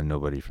 For a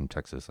nobody from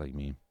Texas like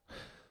me.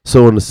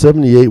 So in the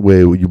 78 way,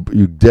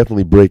 you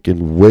definitely break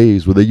in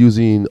waves. Were they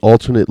using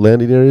alternate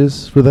landing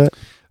areas for that?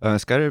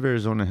 Skydive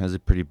Arizona has a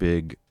pretty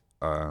big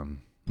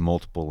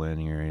multiple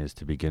landing areas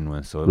to begin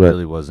with, so it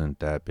really wasn't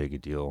that big a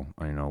deal.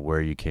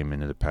 Where you came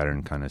into the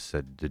pattern kind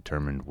of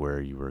determined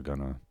where you were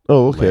gonna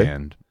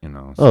land.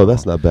 So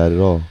that's not bad at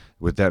all.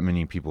 With that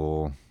many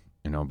people,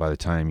 by the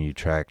time you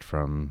tracked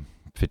from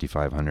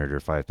 5,500 or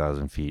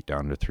 5,000 feet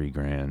down to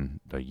 $3,000,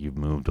 like you've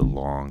moved a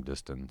long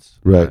distance.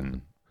 Right.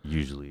 And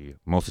usually,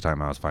 most of the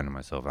time, I was finding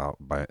myself out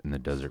in the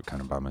desert,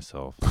 kind of by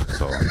myself.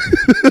 So,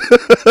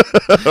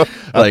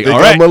 like, all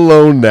right, I'm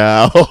alone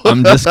now.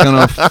 I'm just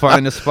gonna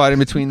find a spot in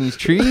between these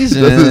trees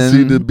and doesn't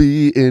seem to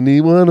be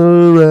anyone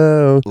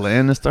around.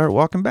 Land and start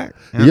walking back.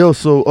 Yeah. Yo,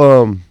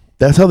 so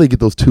that's how they get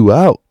those two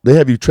out. They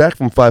have you track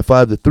from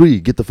 5.5 to 3.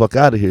 Get the fuck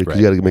out of here because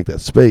you got to make that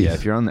space. Yeah,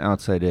 if you're on the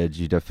outside edge,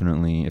 you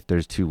definitely, if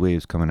there's two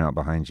waves coming out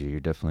behind you, you're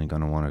definitely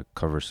gonna want to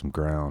cover some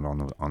ground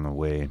on the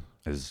way.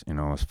 As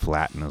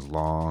flat and as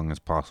long as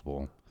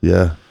possible.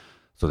 Yeah.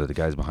 So that the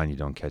guys behind you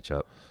don't catch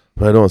up.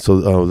 Right on. So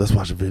let's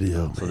watch a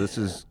video. So this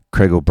is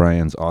Craig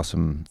O'Brien's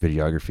awesome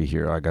videography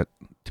here. I got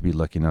to be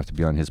lucky enough to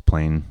be on his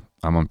plane.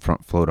 I'm on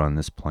front float on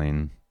this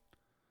plane.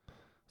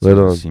 So right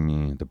on. You see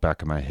me, the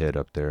back of my head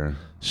up there.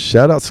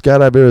 Shout out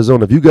Skydive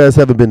Arizona. If you guys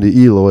haven't been to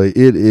Eloy,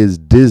 it is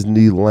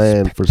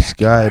Disneyland for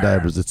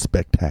skydivers. It's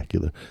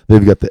spectacular.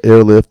 They've got the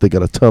airlift. They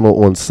got a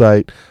tunnel on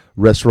site.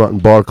 Restaurant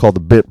and bar called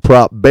the Bent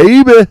Prop,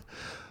 baby.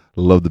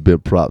 Love the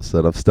Bent Prop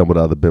set. I've stumbled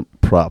out of the Bent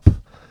Prop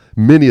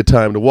many a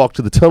time to walk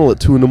to the tunnel at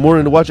 2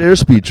 a.m. to watch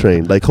Airspeed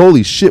Train. Like,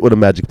 holy shit, what a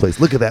magic place.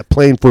 Look at that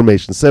plane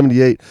formation.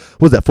 78.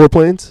 What was that, 4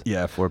 planes?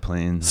 Yeah, 4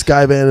 planes.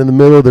 Skyvan in the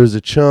middle. There's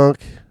a chunk.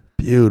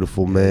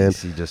 Beautiful, man. You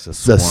see just a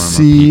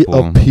sea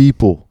of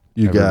people.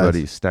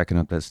 Everybody's stacking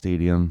up that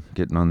stadium,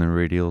 getting on their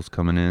radials,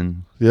 coming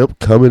in. Yep,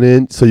 coming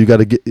in. So you got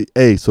to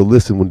get, so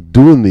listen, when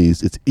doing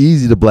these, it's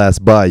easy to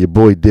blast by. Your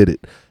boy did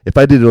it. If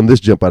I did it on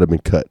this jump, I'd have been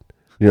cut.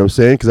 You know what I'm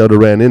saying? Because I would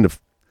have ran into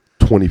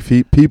 20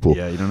 feet people.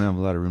 Yeah, you don't have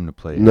a lot of room to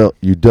play. No,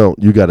 you don't.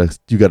 You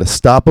gotta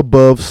stop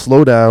above,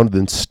 slow down,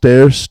 then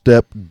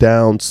step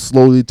down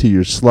slowly to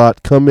your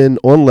slot, come in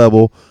on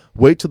level,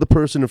 wait till the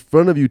person in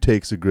front of you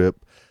takes a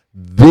grip,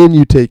 then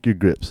you take your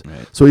grips.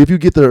 Right. So if you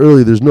get there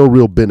early, there's no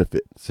real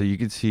benefit. So you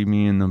can see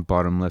me in the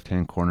bottom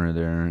left-hand corner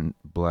there in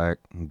black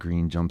and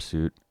green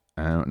jumpsuit.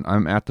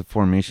 I'm at the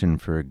formation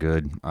for a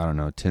good,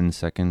 10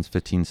 seconds,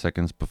 15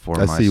 seconds before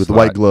my with the slot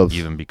white gloves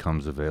even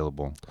becomes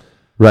available.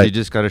 Right. So you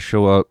just got to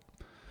show up,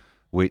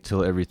 wait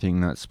till everything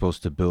that's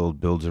supposed to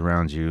builds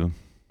around you.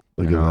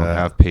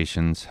 Have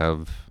patience,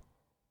 and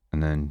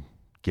then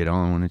get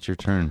on when it's your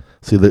turn.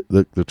 See,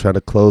 they're trying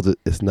to close it.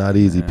 It's not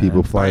easy.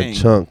 People flying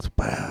chunks.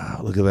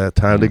 Wow, look at that.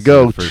 Time to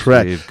go.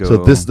 Track. So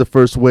this is the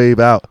first wave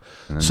out.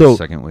 And then so the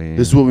second wave.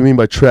 This is what we mean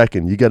by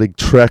tracking. You got to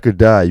track or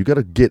die. You got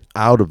to get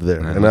out of there.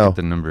 And look at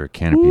the number of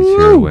canopies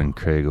here when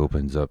Craig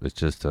opens up. It's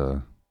just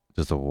a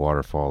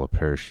waterfall of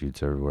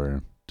parachutes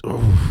everywhere.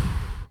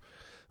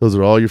 Those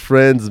are all your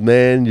friends,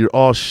 man. You're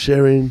all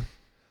sharing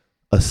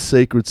a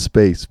sacred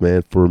space,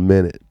 man, for a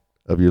minute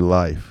of your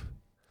life.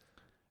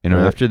 You know,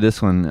 Right. after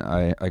this one,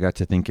 I got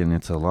to thinking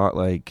it's a lot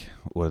like,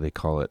 what do they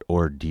call it,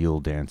 ordeal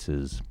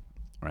dances,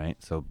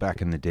 right? So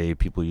back in the day,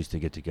 people used to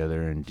get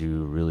together and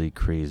do really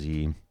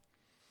crazy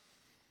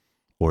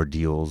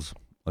ordeals,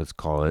 let's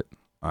call it,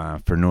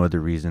 for no other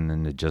reason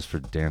than to just for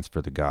dance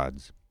for the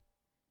gods,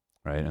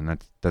 right? And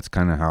that's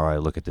kind of how I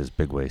look at this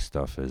big way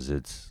stuff. Is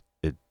it's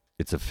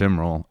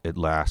ephemeral. It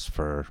lasts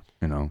for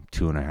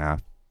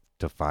 2.5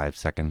 to 5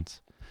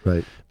 seconds,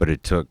 Right. but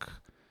it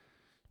took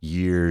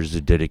years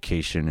of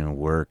dedication and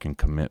work and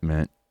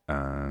commitment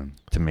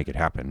to make it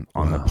happen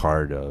on the Wow.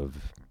 part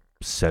of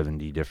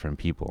 70 different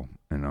people,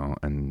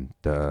 and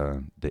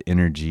the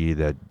energy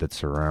that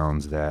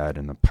surrounds that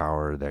and the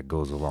power that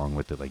goes along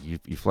with it. Like you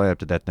fly up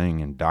to that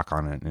thing and dock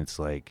on it, and it's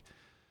like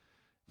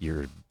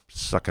you're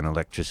sucking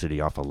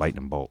electricity off a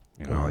lightning bolt.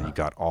 You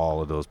got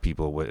all of those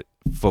people with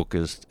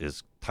focused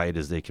as tight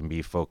as they can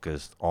be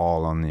focused,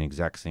 all on the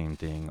exact same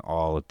thing,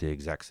 all at the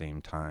exact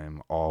same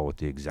time, all with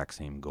the exact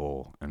same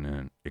goal. And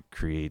then it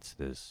creates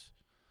this,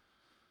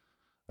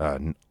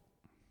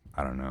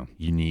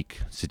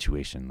 unique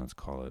situation, let's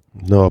call it.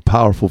 No, a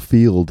powerful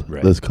field,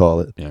 Right. let's call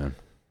it. Yeah.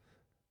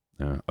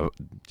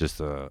 Just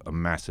a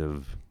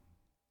massive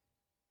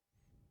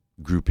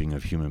grouping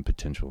of human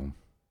potential.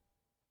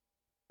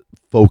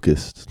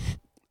 Focused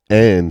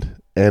and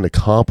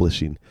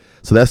accomplishing.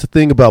 So that's the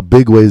thing about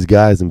big ways,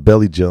 guys, and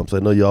belly jumps. I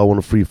know y'all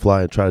want to free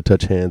fly and try to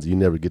touch hands. You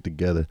never get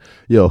together.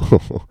 Yo,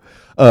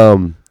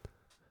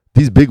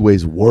 these big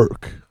ways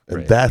work. And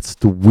Right. that's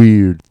the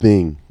weird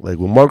thing. Like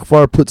when Mark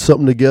Farr puts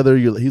something together,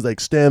 he's like,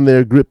 stand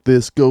there, grip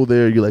this, go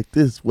there. You're like,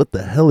 this, what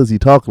the hell is he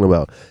talking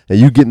about? And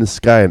you get in the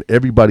sky and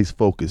everybody's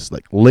focused,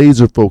 like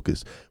laser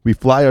focused. We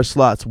fly our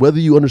slots, whether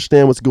you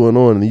understand what's going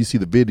on and then you see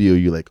the video,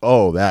 you're like,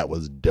 oh, that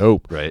was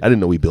dope. Right. I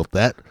didn't know we built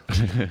that.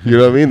 You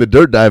know what I mean? The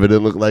dirt diver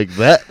didn't look like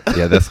that.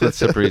 Yeah, that's what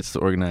separates the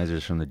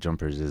organizers from the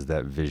jumpers, is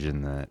that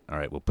vision that, all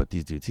right, we'll put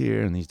these dudes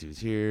here and these dudes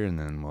here, and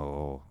then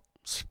we'll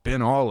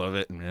spin all of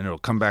it, and then it'll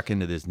come back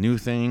into this new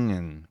thing.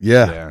 And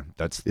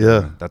that's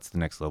the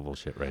next level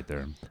shit right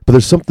there. But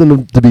there's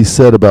something to be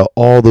said about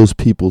all those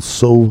people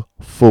so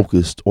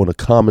focused on a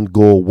common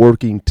goal,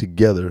 working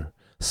together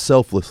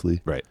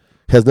selflessly. Right.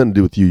 Has nothing to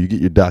do with you. You get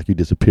your dock, you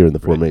disappear in the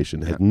Right.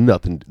 formation. It has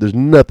nothing. There's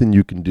nothing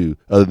you can do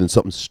other than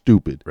something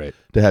stupid Right.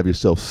 to have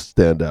yourself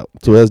stand out.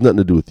 So it has nothing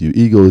to do with you.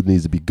 Ego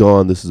needs to be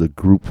gone. This is a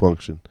group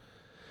function.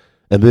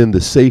 And then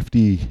the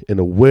safety and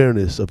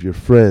awareness of your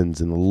friends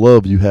and the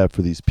love you have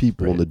for these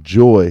people and the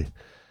joy,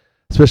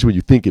 especially when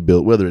you think it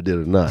built, whether it did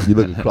or not. You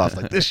look across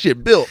like, this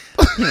shit built.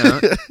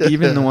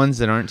 Even the ones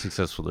that aren't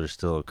successful, they're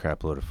still a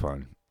crap load of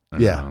fun.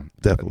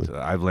 Definitely.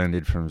 I've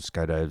landed from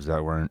skydives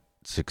that weren't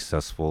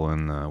successful,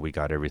 and we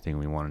got everything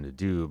we wanted to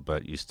do,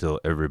 but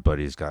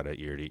everybody's got an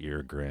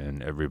ear-to-ear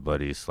grin.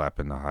 Everybody's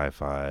slapping the high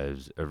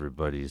fives.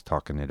 Everybody's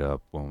talking it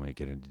up when we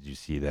get in. Did you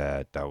see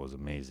that? That was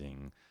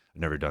amazing.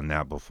 I've never done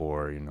that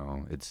before.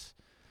 It's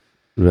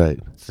Right.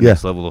 the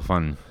next level of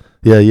fun.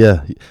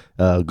 Yeah.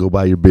 Go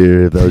buy your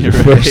beer if that was your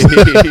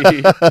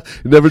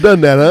first. Never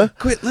done that, huh?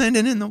 Quit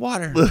landing in the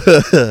water.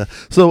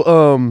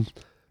 So,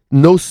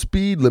 no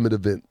speed limit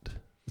event.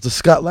 It's a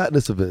Scott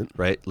Latness event.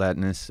 Right,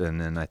 Latness, and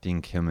then I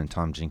think him and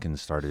Tom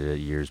Jenkins started it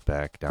years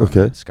back down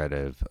Okay. at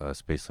Skydive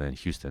Spaceland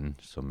Houston.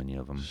 So many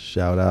of them.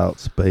 Shout out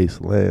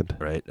Spaceland.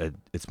 Right,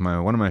 it's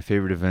one of my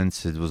favorite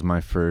events. It was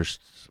my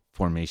first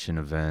formation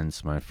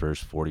events. My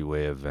first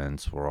 40-way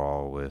events were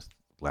all with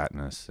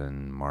Latness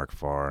and Mark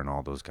Farr and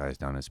all those guys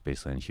down at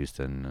Spaceland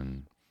Houston,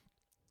 and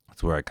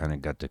that's where I kind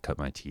of got to cut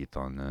my teeth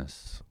on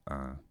this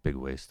big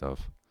way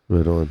stuff.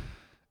 Right on.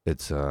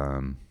 It's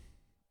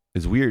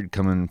weird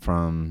coming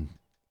from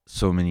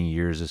so many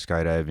years of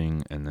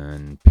skydiving and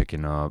then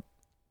picking up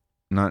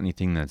not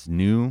anything that's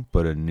new,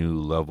 but a new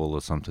level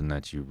of something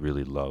that you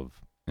really love.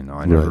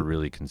 I never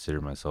really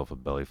considered myself a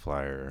belly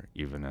flyer,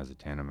 even as a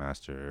tandem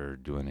master or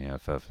doing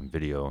AFF and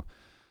video.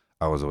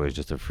 I was always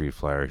just a free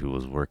flyer who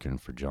was working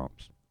for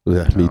jumps.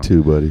 Yeah, me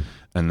too, buddy.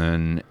 And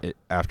then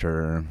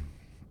after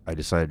I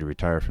decided to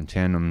retire from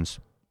tandems,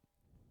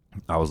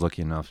 I was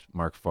lucky enough,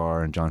 Mark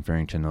Farr and John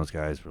Farrington, those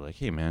guys were like,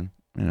 hey, man,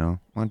 why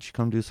don't you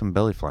come do some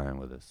belly flying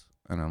with us?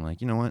 And I'm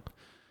like, you know what?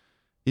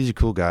 These are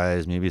cool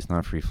guys. Maybe it's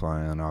not free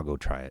flying. I'll go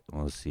try it.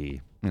 We'll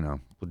see. We'll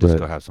just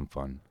go have some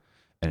fun.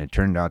 And it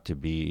turned out to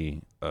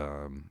be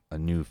a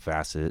new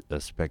facet,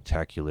 a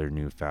spectacular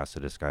new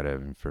facet of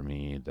skydiving for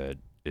me, that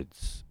it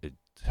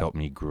helped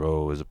me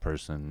grow as a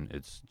person.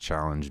 It's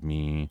challenged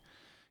me,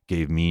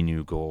 gave me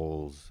new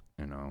goals.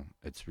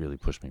 It's really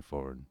pushed me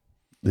forward.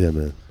 Yeah,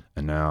 man.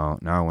 And now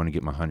I want to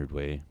get my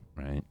 100-way,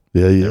 right?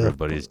 Yeah.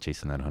 Everybody's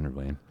chasing that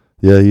 100-way.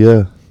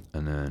 Yeah.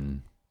 And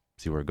then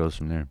see where it goes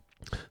from there.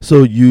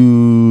 So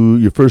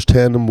your first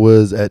tandem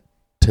was at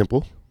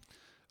Temple?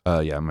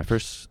 My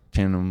first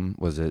tandem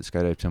was at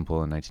Skydive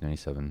Temple in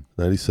 1997.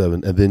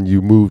 97. And then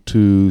you moved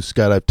to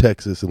Skydive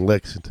Texas in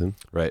Lexington.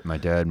 Right. My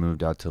dad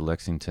moved out to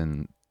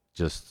Lexington,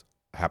 just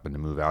happened to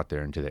move out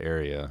there into the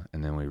area,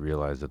 and then we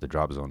realized that the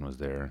drop zone was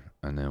there,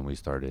 and then we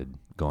started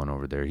going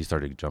over there. He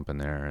started jumping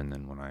there, and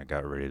then when I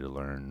got ready to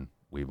learn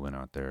we went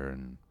out there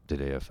and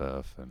did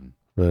AFF. And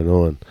Right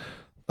on.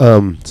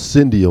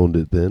 Cindy owned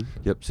it then.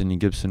 yep, Cindy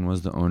Gibson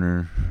was the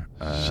owner.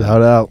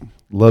 Shout out.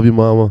 Love you,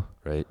 mama.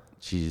 Right.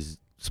 She's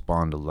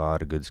spawned a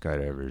lot of good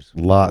skydivers.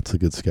 Lots of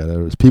good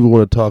skydivers. People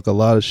want to talk a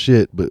lot of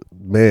shit, but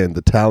man,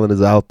 the talent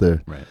is out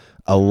there. Right.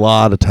 A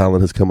lot of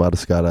talent has come out of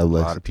Skydive A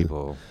Lexington. lot of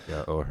people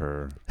owe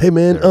her. Hey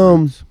man, their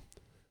roots.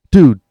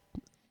 dude,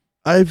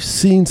 I've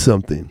seen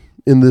something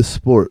in this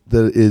sport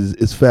that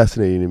is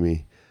fascinating to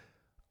me.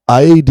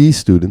 IAD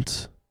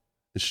students,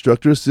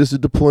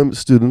 instructor-assisted deployment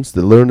students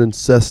that learn in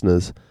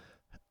Cessnas,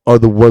 are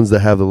the ones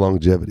that have the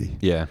longevity.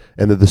 Yeah.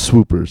 And they're the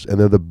swoopers, and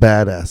they're the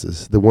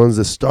badasses, the ones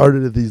that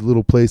started at these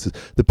little places.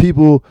 The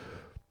people,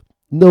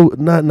 no,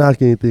 not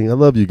knocking anything. I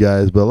love you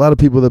guys, but a lot of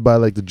people that buy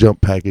like the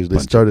jump package, they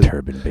Bunch started. of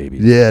turban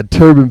babies. Yeah,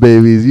 turban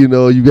babies. You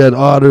know, you got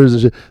otters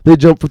and shit. They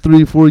jump for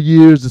 3-4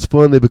 years. It's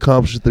fun. They've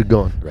accomplished it. They're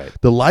gone. Right.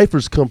 The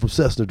lifers come from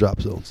Cessna drop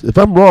zones. If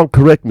I'm wrong,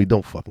 correct me.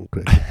 Don't fucking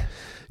correct me.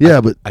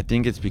 Yeah, but I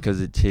think it's because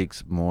it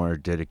takes more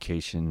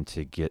dedication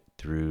to get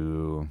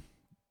through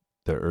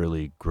the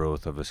early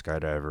growth of a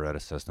skydiver at a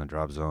Cessna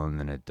drop zone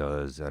than it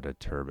does at a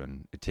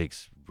turbine. It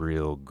takes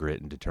real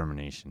grit and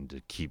determination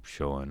to keep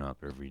showing up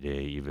every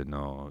day, even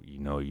though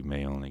you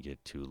may only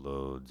get 2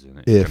 loads and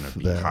it's If going to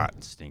be that. hot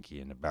and stinky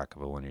in the back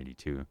of a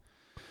 182.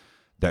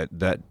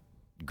 That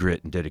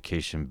grit and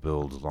dedication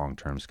builds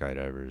long-term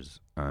skydivers,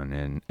 and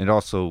then it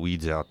also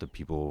weeds out the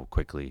people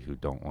quickly who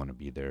don't want to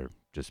be there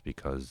just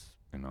because,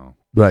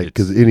 right,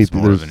 because it's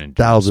more of there's an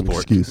endurance 1,000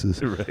 sport.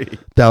 excuses. Right.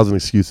 1,000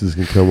 excuses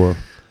can come up.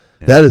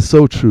 Yeah. That is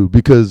so true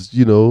because,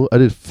 I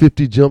did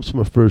 50 jumps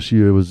my first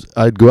year.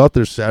 I'd go out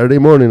there Saturday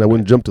morning. I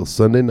wouldn't jump till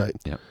Sunday night.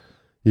 Yep.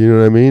 You know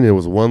what I mean? It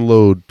was one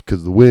load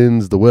because the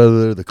winds, the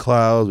weather, the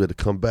clouds. We had to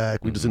come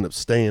back. We just Mhm. ended up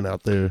staying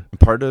out there.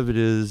 Part of it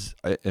is,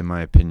 in my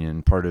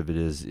opinion,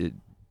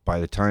 by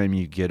the time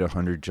you get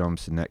 100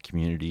 jumps in that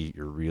community,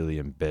 you're really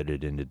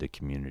embedded into the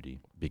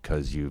community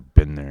because you've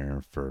been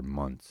there for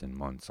months and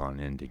months on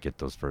end to get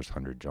those first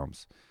 100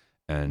 jumps.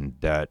 And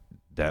that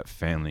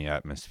family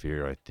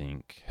atmosphere, I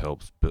think,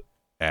 helps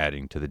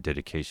adding to the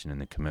dedication and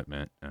the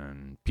commitment.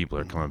 And people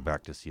are coming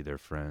back to see their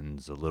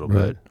friends a little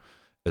Right. bit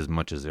as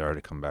much as they are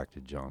to come back to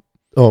jump.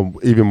 Oh,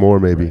 even more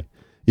maybe. Right.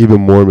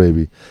 Even more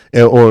maybe.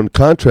 And on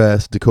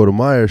contrast, Dakota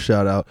Meyer,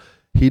 shout out,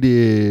 he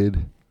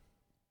did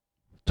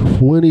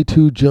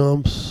 22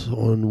 jumps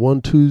on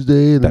one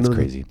Tuesday. And That's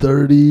another crazy.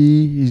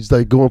 30. He's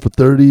like going for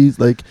 30s.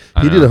 Like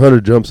I he did know.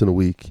 100 jumps in a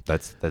week.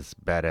 That's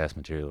badass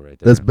material right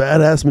there. That's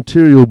badass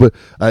material, but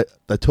I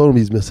told him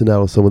he's missing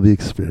out on some of the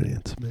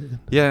experience, man.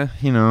 Yeah,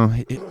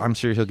 I'm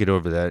sure he'll get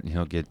over that and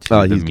he'll get to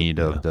Oh, the he's- meat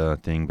yeah. of the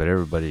thing. But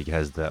everybody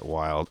has that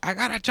wild, I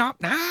gotta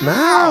jump now.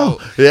 Now,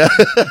 yeah,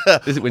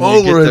 When you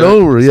over get and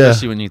over, yeah,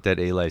 Especially when you get that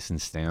A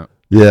license stamp.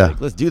 yeah.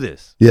 Like, let's do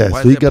this. Yeah, Why so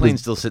is he that got plane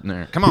his- still sitting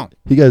there? Come on.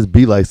 He got his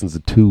B license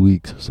in 2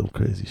 weeks or some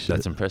crazy shit.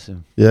 That's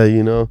impressive. Yeah,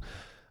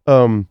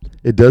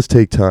 it does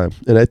take time,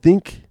 and I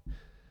think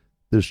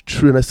there's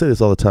true. And I say this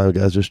all the time,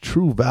 guys. There's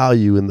true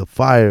value in the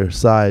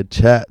fireside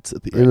chats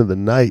at the end of the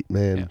night,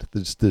 man.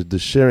 Yeah. The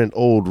sharing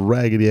old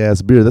raggedy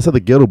ass beer. That's how the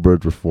Ghetto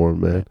Birds were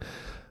formed,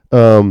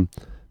 man.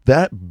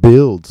 That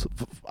builds.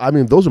 I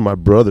mean, those are my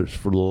brothers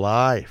for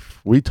life.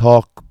 We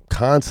talk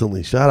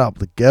constantly. Shout out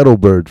the Ghetto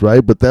Birds,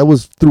 right? But that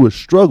was through a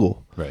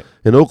struggle. Right.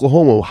 In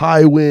Oklahoma,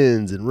 high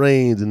winds and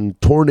rains and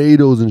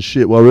tornadoes and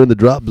shit while we're in the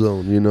drop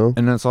zone,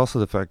 And that's also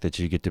the fact that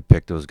you get to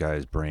pick those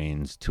guys'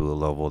 brains to a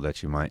level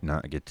that you might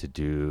not get to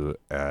do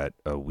at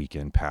a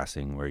weekend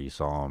passing where you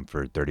saw them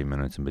for 30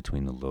 minutes in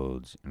between the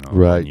loads.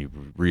 Right. When you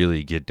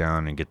really get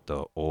down and get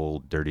the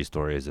old dirty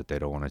stories that they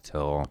don't want to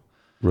tell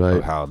Right.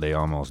 of how they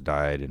almost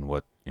died and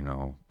what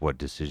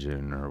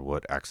decision or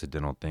what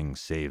accidental thing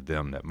saved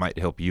them that might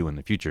help you in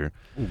the future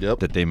Yep.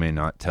 that they may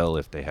not tell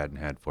if they hadn't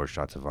had 4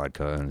 shots of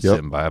vodka and Yep.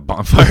 sitting by a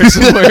bonfire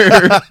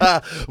somewhere.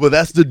 Well,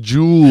 that's the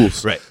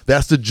jewels. Right.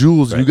 That's the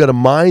jewels. You Right. got to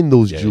mine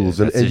those Yeah, jewels,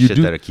 that's and the you shit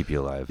do. that'll keep you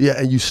alive. Yeah,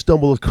 and you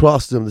stumble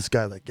across them. This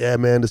guy, like, yeah,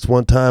 man, this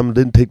one time I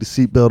didn't take the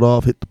seatbelt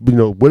off, hit,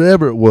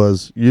 whatever it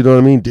was. You know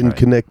what I mean? Didn't Right.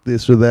 connect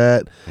this or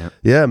that. Yep.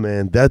 Yeah,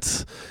 man,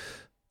 that's.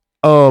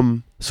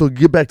 So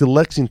get back to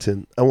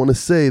Lexington. I want to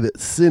say that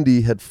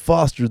Cindy had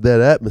fostered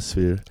that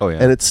atmosphere, Oh yeah.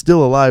 and it's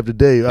still alive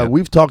today. Yep.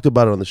 We've talked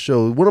about it on the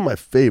show. One of my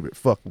favorite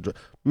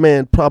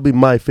probably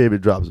my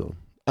favorite drop zone.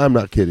 I'm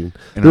not kidding.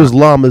 And There's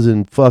llamas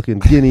and fucking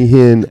guinea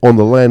hen on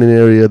the landing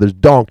area. There's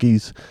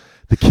donkeys.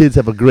 The kids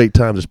have a great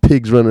time. There's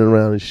pigs running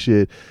around and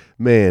shit.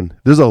 Man,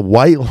 there's a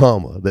white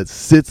llama that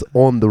sits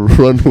on the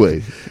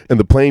runway, and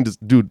the plane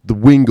the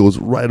wing goes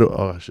right.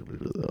 Oh shit!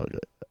 Okay.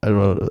 I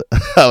don't know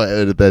how I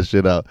edit that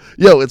shit out.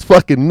 Yo, it's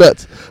fucking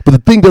nuts. But the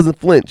thing doesn't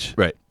flinch.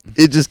 Right.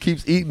 It just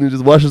keeps eating and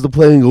just watches the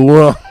plane go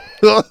wrong.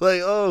 I was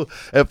like, oh.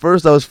 At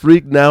first I was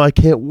freaked. Now I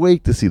can't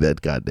wait to see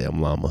that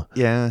goddamn llama.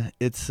 Yeah,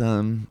 it's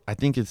I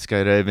think it's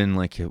skydiving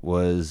like it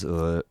was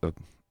a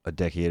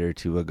decade or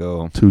 2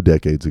 ago, 2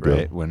 decades ago.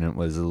 right? When it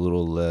was a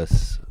little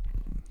less,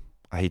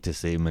 I hate to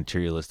say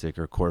materialistic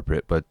or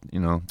corporate, but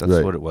that's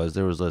Right. what it was.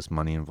 There was less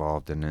money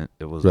involved in it.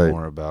 It was Right.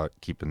 more about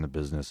keeping the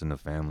business and the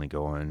family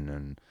going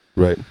and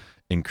Right.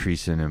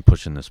 increasing and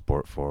pushing the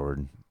sport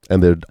forward.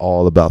 and they're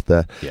all about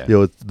that. Yeah. You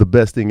know, it's the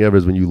best thing ever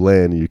is when you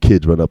land and your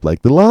kids run up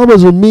like, the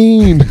llamas are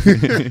mean.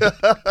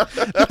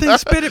 That thing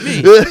spit at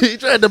me. He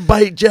tried to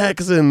bite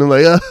Jackson. I'm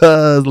like,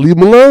 leave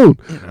him alone.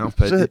 You know,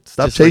 but Shit, it's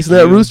stop just like chasing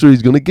that you. rooster.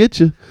 He's going to get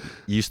you.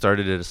 You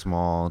started at a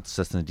small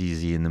Cessna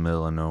DZ in the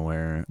middle of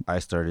nowhere. I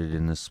started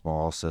in a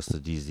small Cessna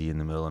DZ in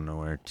the middle of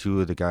nowhere.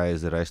 Two of the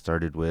guys that I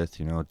started with,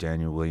 you know,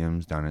 Daniel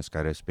Williams down at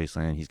Skydive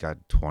Spaceland, he's got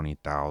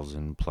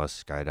 20,000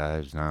 plus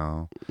skydives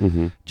now.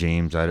 Mm-hmm.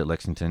 James out at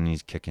Lexington,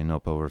 he's kicking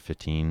up over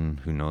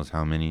 15, who knows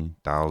how many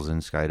thousand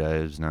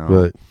skydives now.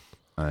 Right.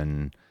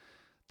 And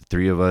the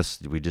three of us,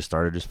 we just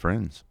started as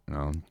friends, you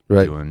know,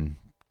 Right. doing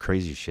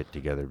crazy shit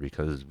together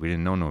because we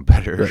didn't know no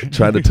better. Right.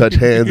 Trying to touch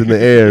hands in the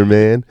air,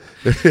 man.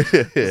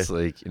 It's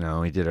like, you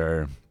know, I did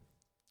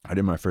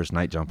my first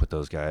night jump with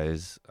those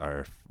guys.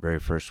 Our very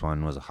first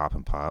one was a hop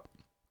and pop.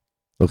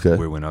 Okay.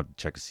 We went up to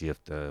check to see if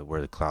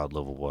where the cloud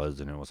level was,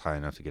 and it was high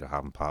enough to get a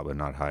hop and pop, but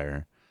not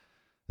higher.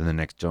 Then the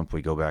next jump,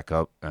 we go back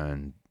up,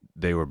 and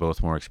they were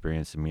both more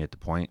experienced than me at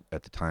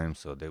the time,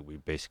 so that we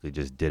basically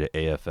just did an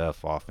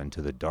AFF off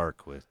into the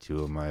dark with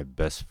two of my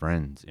best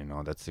friends. You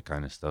know, that's the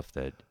kind of stuff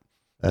that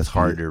That's it's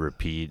hard to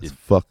repeat. It's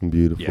fucking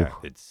beautiful. Yeah,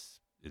 it's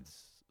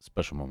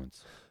special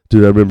moments.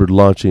 Dude, I remember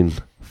launching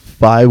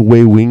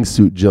 5-way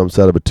wingsuit jumps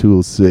out of a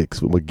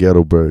 206 with my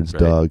ghetto birds, Right.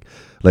 dog.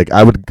 Like,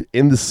 I would,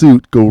 in the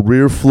suit, go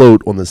rear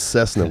float on the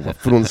Cessna, my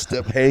foot on the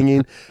step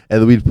hanging,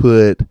 and then we'd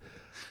put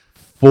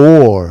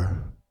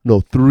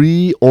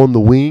 3 on the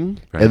wing,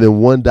 Right. and then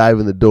 1 dive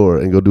in the door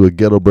and go do a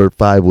ghetto bird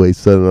 5-way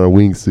set on our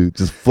wingsuit,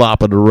 just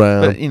flopping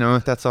around. But, you know,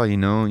 if that's all you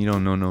know, you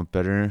don't know no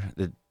better,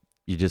 that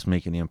you're just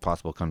making the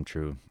impossible come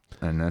true.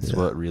 And that's Yeah.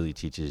 what really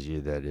teaches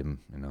you that, you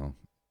know,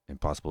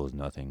 impossible is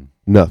nothing.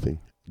 Nothing.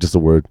 Just a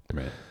word.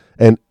 Right.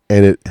 And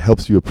it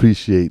helps you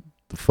appreciate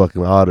the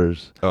fucking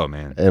otters. Oh,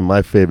 man. And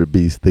my favorite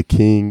beast, the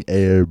King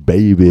Air,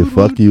 baby.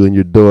 Fuck you in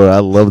your door. I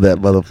love that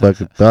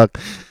motherfucking duck.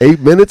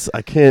 8 minutes?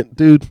 I can't,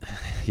 dude.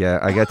 Yeah,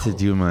 I got to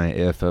do my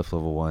AFF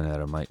level 1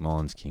 at a Mike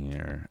Mullins King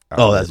Air.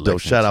 Oh, that's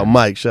dope. Shout out Lexington.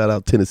 Mike. Shout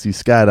out Tennessee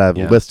Skydiving.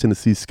 Yeah. West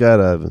Tennessee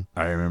Skydiving.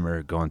 I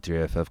remember going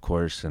through AFF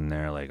course, and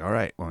they're like, all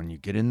right, when you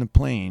get in the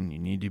plane, you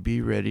need to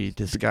be ready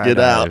to skydive. Get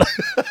out.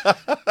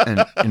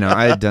 And, you know,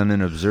 I had done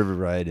an observer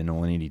ride in a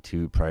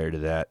 182 prior to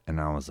that, and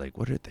I was like,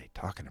 what are they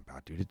talking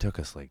about, dude? It took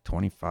us like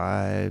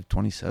 25,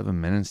 27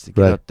 minutes to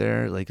get Right. up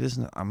there. Like,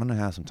 I'm going to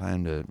have some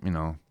time to, you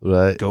know,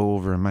 Right. go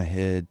over in my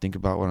head, think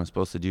about what I'm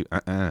supposed to do.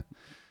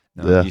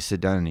 No, Yeah. you sit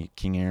down in the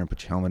King Air and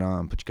put your helmet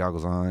on, put your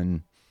goggles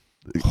on.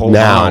 Hold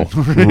now. on.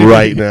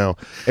 Right now.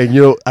 And,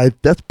 you know,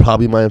 that's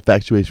probably my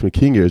infatuation with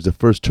King Airs. The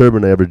first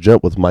turbine I ever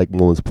jumped with Mike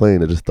Mullins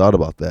plane. I just thought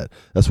about that.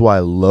 That's why I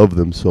love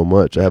them so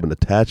much. I have an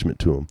attachment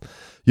to them.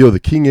 Yo, the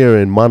King Air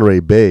in Monterey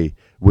Bay,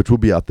 which will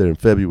be out there in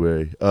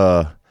February,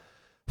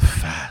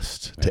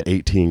 fast to Right.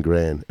 18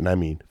 grand. And I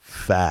mean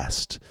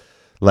fast.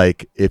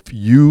 Like, if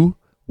you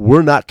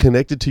were not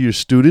connected to your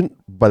student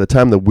by the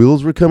time the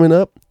wheels were coming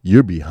up,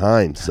 you're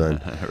behind,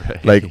 son.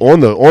 Right. Like on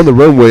the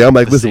runway, I'm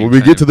like, the listen, same when we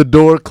time. get to the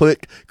door,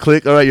 click. All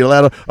right, you're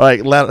ladder. All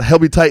right, ladder,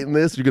 help me tighten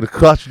this. You're gonna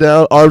crouch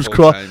down, arms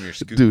crossed. You're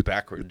scooting Dude,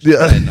 backwards,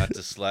 yeah. trying not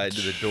to slide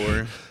to the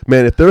door.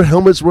 Man, if their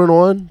helmets weren't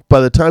on, by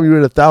the time you're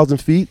at 1,000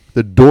 feet,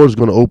 the door's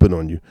gonna open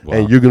on you, Wow.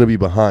 and you're gonna be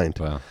behind.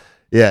 Wow.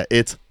 Yeah,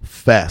 it's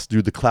fast,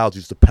 dude. The clouds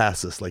used to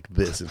pass us like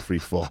this in free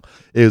fall.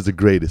 It was the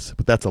greatest,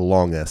 but that's a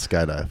long ass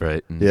skydive.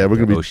 Right. And Yeah, we're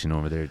the gonna be- ocean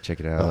over there.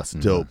 Check it out. That's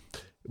And, dope.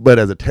 But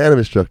as a tandem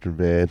instructor,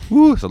 man,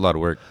 Woo, it's a lot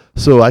of work.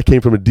 so I came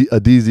from a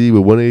DZ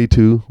with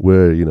 182,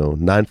 where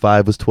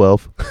 9.5 was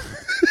 12.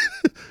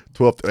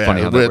 12.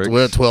 Funny how that we're, works.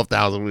 we're at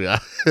 12,000. We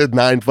got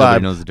Nobody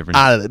 9.5. knows the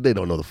difference. They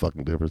don't know the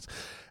fucking difference.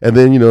 And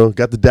then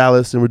got to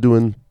Dallas, and we're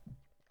doing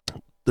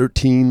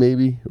 13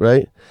 maybe,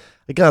 right?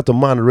 I got out to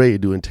Monterey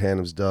doing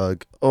tandems,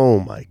 dog. Oh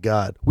my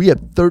God, we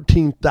had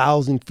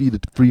 13,000 feet of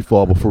free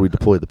fall before we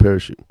deployed the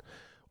parachute.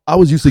 I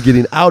was used to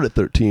getting out at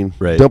 13,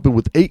 Right. dumping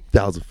with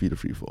 8,000 feet of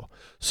free fall.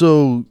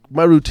 So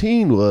my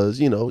routine was,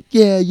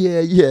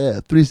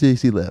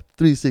 360 left,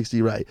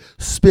 360 right,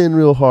 spin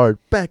real hard,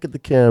 back at the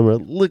camera,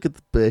 look at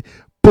the bay,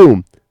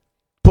 boom,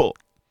 pull.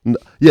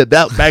 Yeah,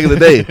 that back in the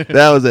day,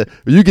 that was it.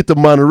 When you get to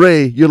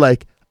Monterey, you're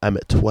like, I'm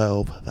at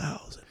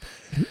 12,000.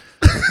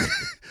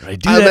 I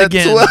do I'm that at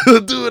again.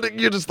 12, do it again.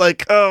 You're just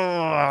like,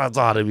 oh, it's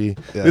ought to be.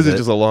 Yeah, This is that-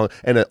 just a long,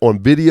 and on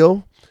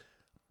video,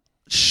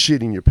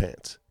 shitting your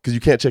pants. Because you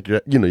can't check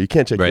your, you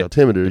can't check Right. your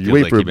altimeter. It You feels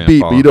wait like for a you've been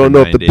beep, but you falling don't for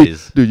know if the 9 beep.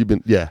 days.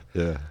 Dude, Yeah.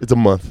 it's a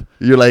month.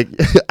 You're like,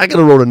 I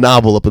gotta roll a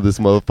novel up of this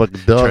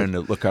motherfucking dog. Trying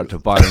to look out the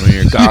bottom of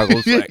your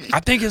goggles. Like,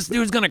 I think this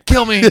dude's going to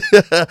kill me.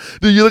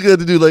 Dude, you're looking at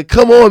the dude like,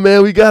 come on,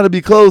 man, we gotta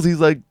be close. He's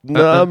like,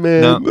 nah,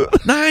 man. No.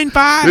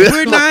 9.5.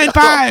 We're 9.5.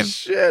 Oh,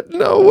 shit,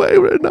 no way,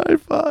 we're at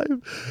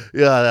 9.5.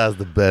 Yeah, that was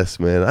the best,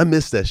 man. I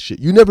miss that shit.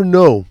 You never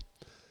know.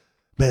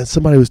 Man,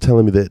 somebody was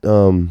telling me that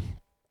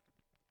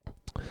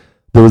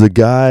there was a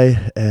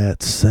guy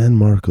at San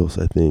Marcos,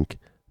 I think,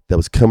 that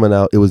was coming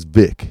out. It was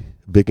Vic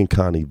and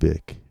Connie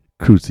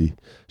Cruzy.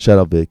 Shout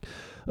out Vic.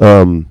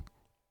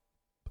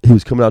 He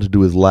was coming out to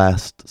do his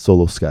last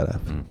solo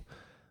skydive.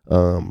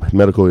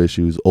 Medical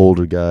issues,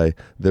 older guy.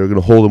 They were going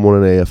to hold him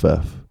on an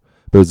AFF.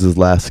 But it was his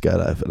last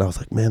skydive, and I was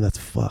like, man, that's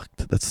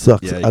fucked. That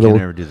sucks. Yeah, you I can don't.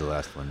 never do the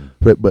last one.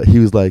 But he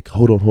was like,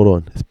 hold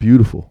on. It's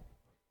beautiful.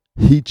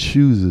 He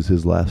chooses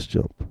his last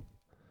jump,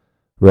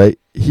 right?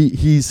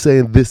 He's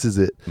saying this is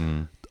it.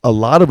 Mm. A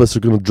lot of us are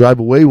going to drive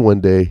away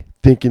one day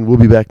thinking we'll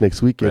be back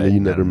next weekend, Right, and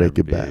you that'll never make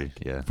it be- back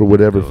Yeah, for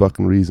whatever go.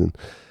 fucking reason.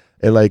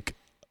 And like,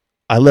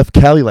 I left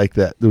Cali like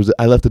that.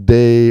 I left a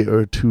day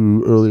or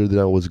two earlier than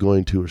I was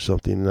going to or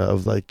something. And I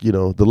was like,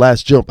 the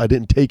last jump, I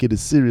didn't take it as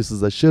serious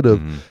as I should have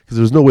Mhm. because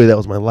there was no way that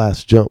was my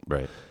last jump.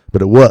 Right.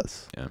 But it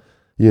was. Yeah.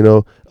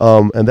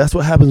 And that's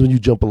what happens when you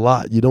jump a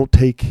lot. You don't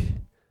take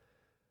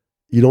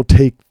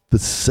the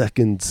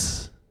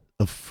seconds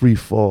of free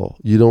fall.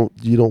 You don't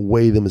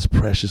weigh them as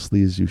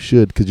preciously as you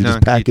should because you're No,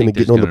 just 'cause you packing and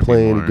think getting on the there's gonna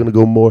be plane. You're more. gonna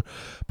go more.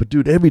 But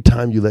dude, every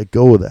time you let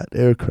go of that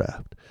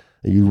aircraft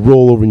and you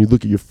roll over and you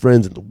look at your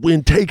friends and the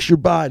wind takes your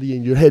body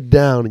and your head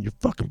down and you're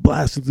fucking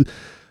blasting through,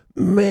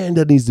 man,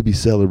 that needs to be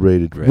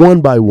celebrated Right. one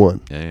by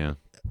one, Yeah.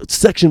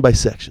 section by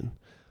section.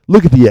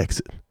 Look at the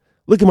exit.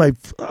 Look at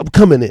I'm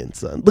coming in,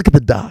 son. Look at the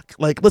dock.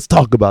 Like, let's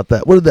talk about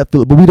that. What did that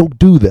feel? But we don't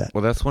do that.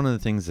 Well, that's one of the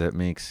things that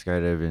makes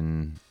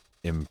skydiving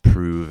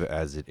improve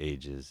as it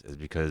ages, is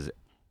because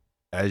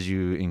as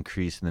you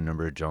increase in the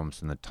number of jumps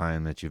and the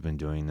time that you've been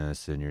doing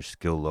this and your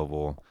skill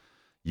level,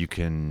 you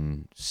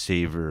can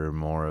savor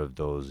more of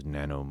those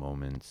nano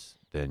moments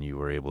than you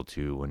were able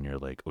to when you're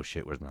like, oh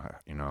shit, where's my,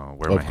 where are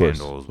Of my course,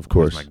 handles? of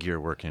course. Where's my gear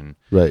working?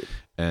 Right.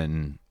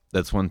 And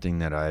that's one thing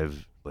that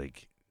I've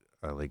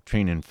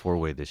training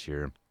 4-way this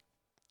year.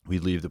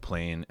 We'd leave the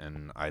plane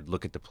and I'd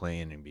look at the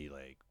plane and be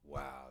like,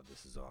 wow,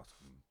 this is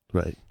awesome.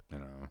 Right.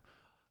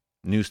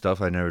 New stuff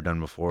I'd never done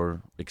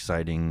before,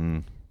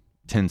 exciting,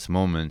 tense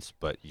moments,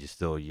 but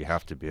you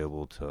have to be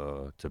able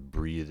to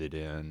breathe it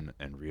in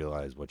and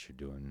realize what you're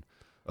doing.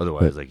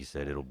 Otherwise, Right. like you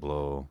said, it'll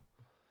blow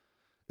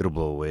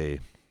away.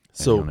 And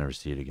So you'll never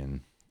see it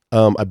again.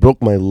 I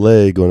broke my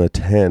leg on a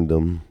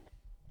tandem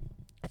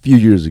a few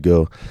years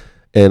ago,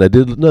 and I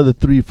did another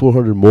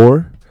 300-400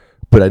 more,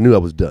 but I knew I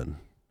was done.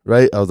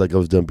 Right? I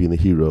was done being the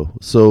hero.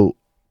 So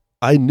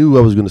I knew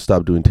I was going to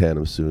stop doing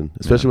tandems soon,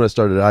 especially when I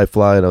started at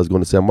iFly and I was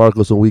going to San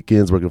Marcos on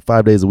weekends, working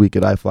 5 days a week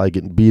at iFly,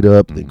 getting beat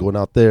up, then going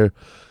out there.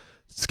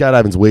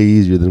 Skydiving's way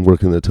easier than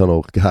working in the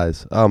tunnel.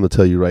 Guys, I'm going to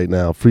tell you right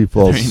now, free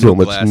fall There is ain't so no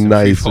much glass in free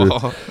nicer.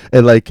 fall.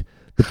 And like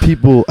the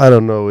people, I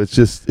don't know, it's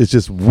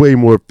just way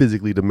more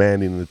physically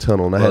demanding in the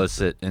tunnel. And Well, it's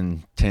it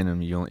in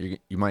tandem. You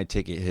might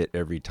take a hit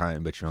every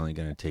time, but you're only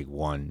going to take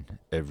one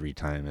every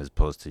time, as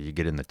opposed to you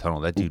get in the tunnel.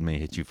 That dude may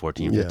hit you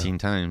 14, 15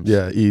 times.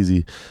 Yeah,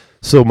 easy.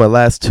 So my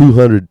last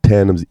 200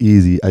 tandems,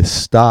 easy. I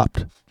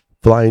stopped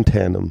flying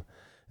tandem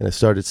and I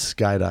started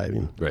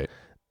skydiving. Right.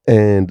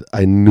 And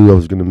I knew I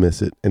was going to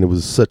miss it. And it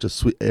was such a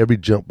sweet, every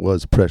jump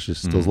was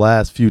precious. Those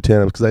last few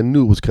tandems, because I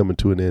knew it was coming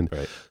to an end.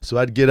 Right. So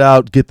I'd get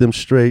out, get them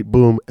straight,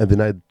 boom, and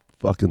then I'd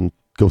fucking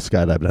go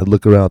skydiving. I'd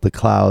look around at the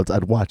clouds.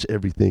 I'd watch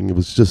everything.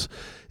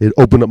 It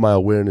opened up my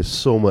awareness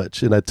so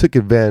much. And I took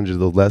advantage of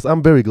those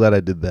I'm very glad I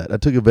did that. I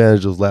took advantage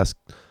of those last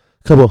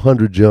couple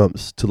hundred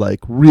jumps to like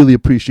really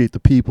appreciate the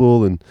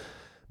people. And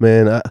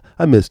man,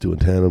 I miss doing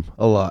tandem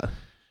a lot.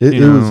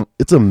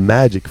 It's a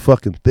magic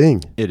fucking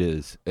thing. It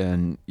is,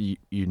 and you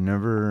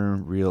never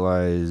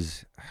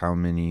realize how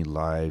many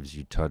lives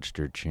you touched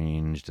or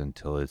changed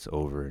until it's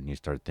over, and you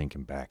start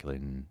thinking back,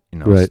 and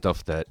Right.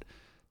 stuff that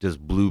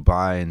just blew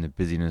by in the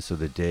busyness of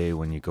the day.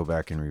 When you go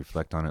back and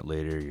reflect on it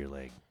later, you're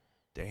like,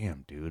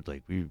 "Damn, dude!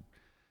 Like we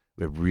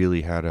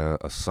really had a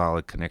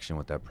solid connection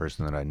with that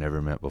person that I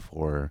never met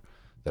before,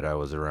 that I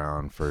was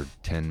around for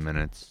 10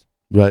 minutes."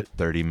 Right.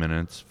 30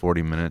 minutes,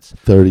 40 minutes.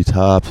 30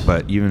 tops.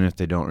 But even if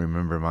they don't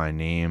remember my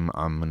name,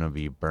 I'm going to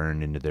be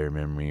burned into their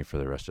memory for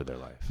the rest of their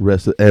life.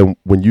 And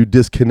when you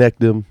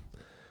disconnect them,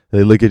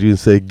 they look at you and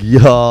say,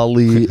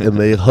 golly, and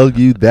they hug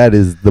you, that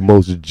is the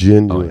most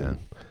genuine.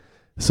 Oh, yeah.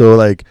 So,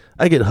 like,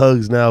 I get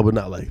hugs now, but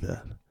not like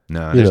that.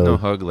 No, You there's know. no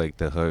hug like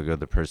the hug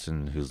of the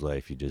person whose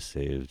life you just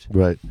saved.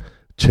 Right.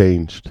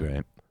 Changed.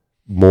 Right.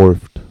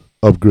 Morphed.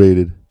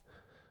 Upgraded.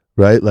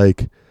 Right?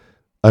 Like,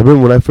 I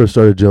remember when I first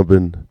started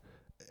jumping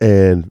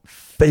and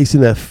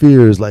facing that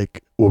fear is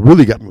like, what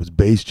really got me was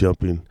base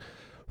jumping.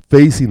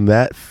 Facing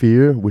that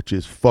fear, which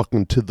is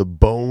fucking to the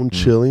bone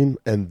chilling,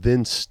 and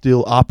then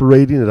still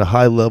operating at a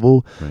high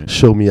level, Right.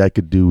 showed me I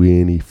could do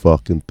any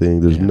fucking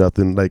thing. There's Yeah.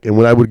 nothing like, and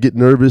when I would get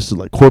nervous in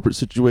like corporate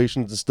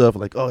situations and stuff,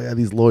 like, oh yeah,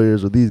 these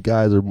lawyers or these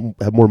guys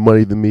have more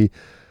money than me.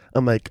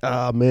 I'm like,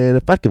 man,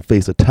 if I can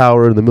face a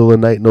tower in the middle of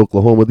the night in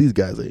Oklahoma, these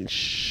guys ain't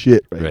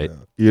shit right now.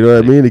 You know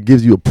what I mean? It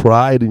gives you a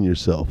pride in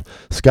yourself.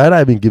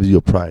 Skydiving gives you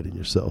a pride in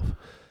yourself.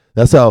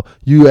 That's how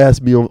you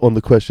asked me on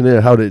the questionnaire,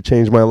 how did it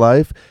change my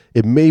life?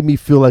 It made me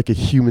feel like a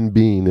human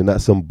being and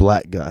not some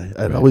black guy.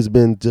 I'd always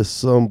been just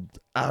some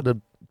out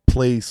of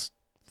place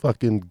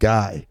fucking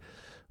guy,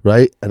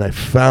 right? And I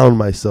found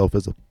myself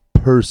as a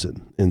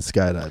person in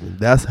skydiving.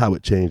 That's how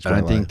it changed my And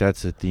I life. think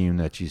that's a theme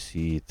that you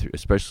see,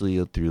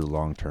 especially through the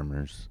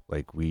long-termers.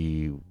 Like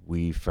we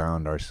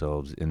found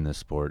ourselves in this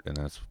sport, and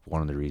that's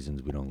one of the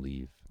reasons we don't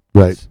leave.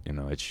 Right.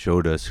 It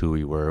showed us who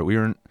we were. We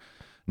weren't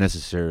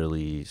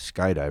necessarily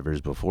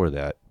skydivers before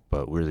that,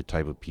 but we're the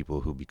type of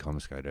people who become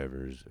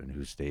skydivers and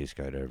who stay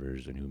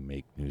skydivers and who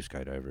make new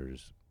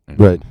skydivers. And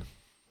Right.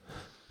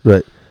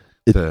 Right.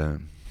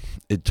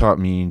 It taught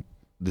me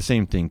the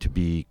same thing, to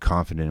be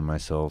confident in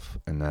myself,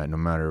 and that no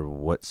matter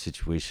what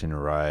situation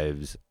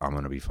arrives, I'm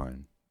going to be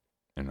fine.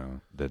 You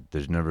know, that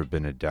there's never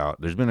been a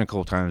doubt. There's been a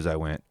couple times I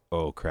went,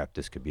 oh crap,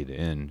 this could be the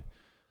end.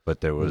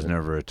 But there was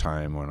never a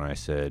time when I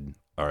said,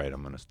 all right,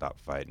 I'm going to stop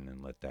fighting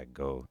and let that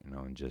go, you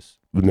know, and just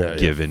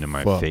give into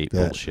my fate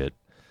bullshit.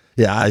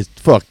 Yeah,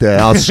 fuck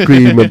that. I'll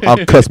scream.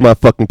 I'll cuss my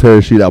fucking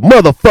parachute out.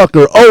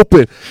 Motherfucker,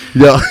 open.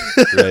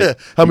 Right.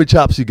 How many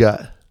chops you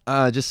got?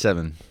 Just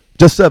 7.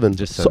 Just 7?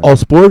 Just 7. So all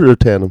sport or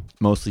tandem?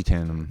 Mostly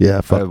tandem.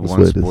 Yeah, I have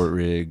one sport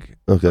rig.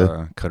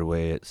 Okay. Cut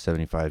away at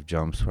 75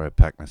 jumps where I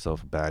packed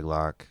myself a bag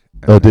lock.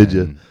 Oh, did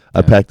you?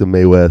 I packed the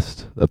Mae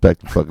West. I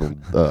packed the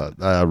fucking,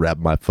 I wrapped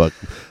my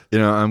fucking. You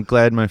know, I'm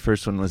glad my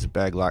first one was a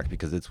bag lock,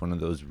 because it's one of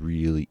those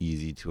really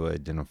easy to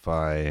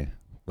identify,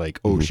 like,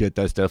 oh shit,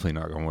 that's definitely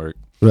not going to work.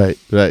 Right,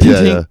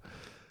 yeah.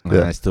 And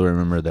I still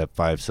remember that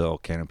 5-cell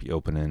canopy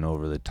opening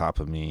over the top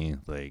of me,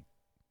 like,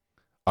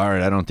 all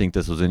right, I don't think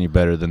this was any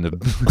better than the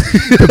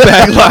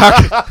bag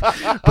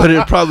lock, but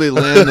it probably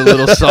landed a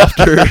little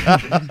softer.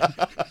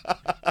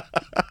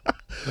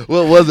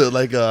 What was it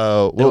like? It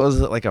was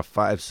like a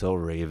 5-cell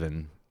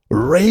Raven.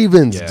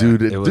 Ravens, dude.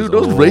 Dude,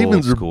 those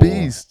Ravens are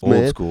beasts,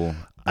 man. Old school.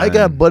 I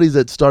got buddies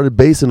that started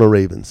basing on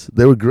Ravens.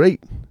 They were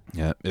great.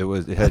 Yeah, it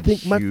was. It had, I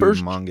think my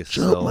first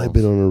jump might have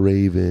been on a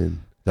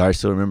Raven. I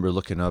still remember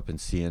looking up and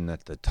seeing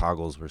that the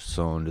toggles were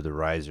sewn to the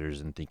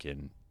risers and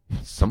thinking,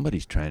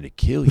 somebody's trying to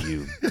kill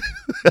you.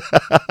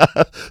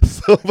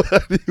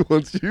 Somebody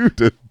wants you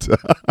to die.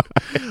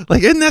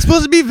 Like, isn't that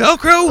supposed to be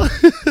Velcro?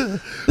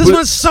 This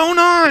one's sewn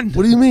on.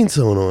 What do you mean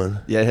sewn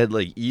on? Yeah, it had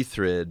like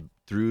E-thread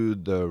through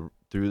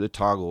the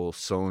toggle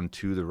sewn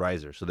to the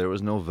riser. So there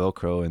was no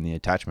Velcro in the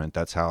attachment.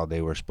 That's how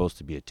they were supposed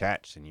to be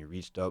attached. And you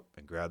reached up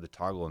and grabbed the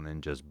toggle and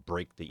then just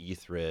break the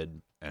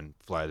E-thread and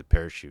fly the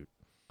parachute.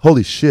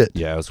 Holy shit.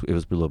 Yeah, it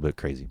was a little bit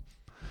crazy.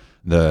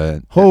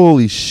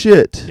 Holy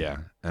shit. Yeah.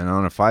 And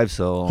on a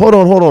 5-cell. Hold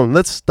on.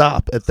 Let's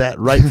stop at that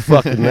right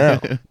fucking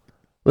now.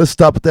 Let's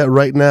stop at that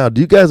right now.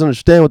 Do you guys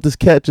understand what this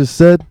cat just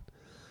said?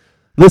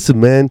 Listen,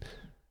 man.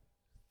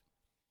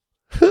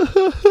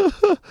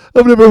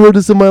 I've never heard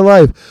this in my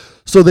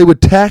life. So they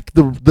would tack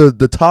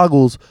the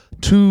toggles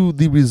to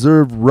the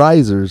reserve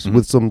risers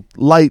with some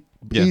light,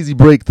 easy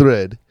break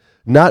thread.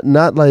 Not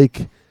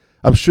like,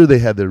 I'm sure they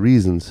had their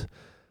reasons.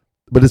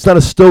 But it's not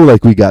a stow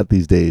like we got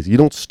these days. You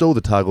don't stow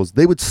the toggles.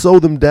 They would sew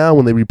them down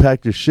when they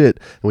repacked your shit.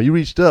 And when you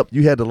reached up,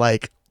 you had to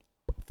like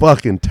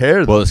fucking tear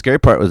them. Well, the scary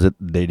part was that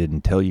they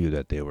didn't tell you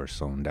that they were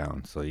sewn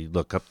down. So you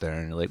look up there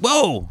and you're like,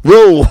 whoa.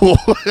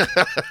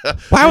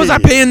 Why was I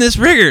paying this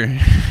rigger?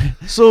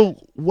 So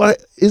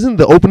what isn't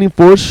the opening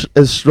force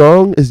as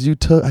strong as you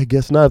I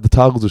guess not. If the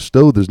toggles are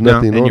stowed, there's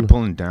nothing on. And you're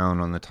pulling down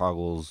on the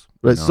toggles.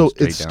 Right, so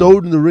it's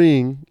stowed in the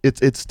ring.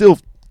 It's still,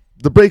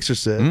 the brakes are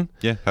set. Mm-hmm.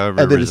 Yeah,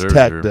 however, and then it's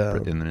tacked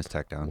down. And then it's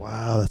tacked down.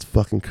 Wow, that's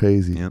fucking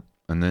crazy. Yep.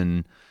 And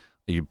then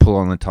you pull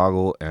on the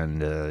toggle,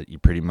 and you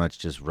pretty much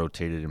just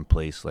rotate it in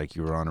place like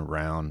you were on a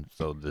round.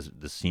 So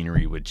the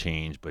scenery would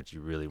change, but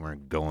you really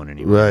weren't going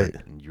anywhere. Right.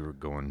 And you were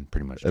going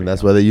pretty much. And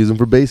that's why they use them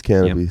for base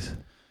canopies. Yep.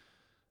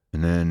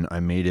 And then I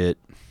made it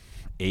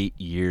 8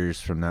 years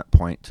from that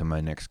point to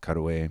my next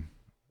cutaway.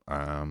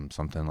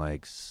 Something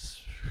like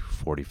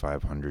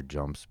 4,500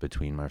 jumps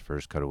between my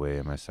first cutaway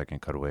and my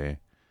second cutaway.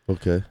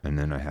 Okay. And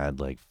then I had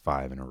like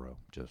 5 in a row.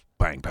 Just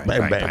bang, bang, bang,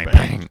 bang, bang, bang,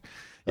 bang. bang.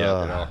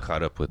 Yeah, it all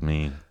caught up with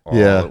me all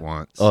Yeah. at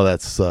once. Oh,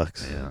 that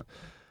sucks. Yeah.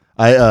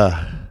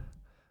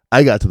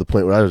 I got to the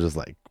point where I was just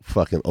like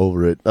fucking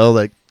over it. I was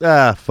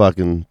like,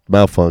 fucking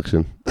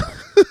malfunction.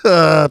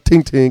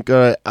 Tink tink. All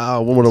right.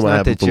 What am I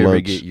having for lunch? Not that you ever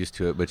get used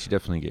to it, but you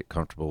definitely get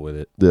comfortable with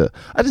it. Yeah.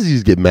 I just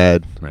used to get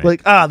mad. Right.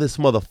 Like, this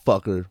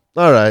motherfucker.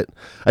 All right.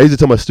 I used to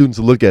tell my students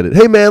to look at it.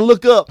 Hey man,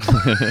 look up.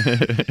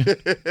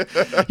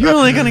 You're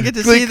only gonna get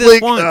to click, see this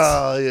click. once.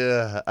 Oh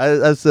yeah.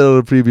 I said on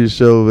a previous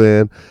show,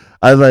 man.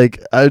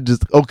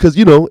 Because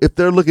if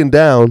they're looking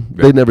down,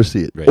 they never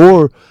see it. Right.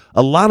 Or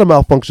a lot of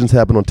malfunctions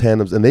happen on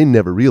tandems and they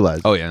never realize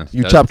it. Oh yeah.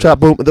 You chop,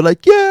 boom, and they're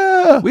like,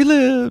 yeah, we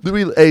live.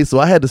 Hey, so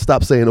I had to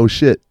stop saying, oh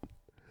shit.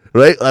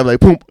 Right? I'm like,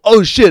 boom,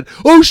 oh shit,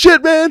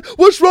 man,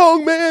 what's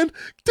wrong, man?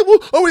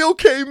 Are we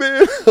okay,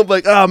 man? I'm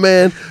like,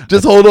 man,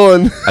 just hold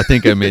on. I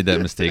think I made that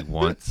mistake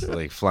once,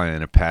 like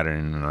flying a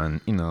pattern on,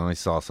 I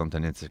saw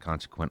something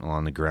inconsequential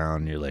on the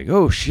ground. And you're like,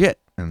 oh shit.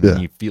 And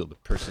then you feel the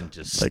person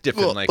just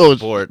stiffen like a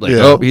board.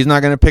 Like, he's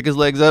not going to pick his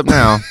legs up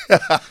now.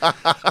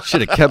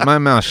 Should have kept my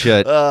mouth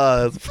shut.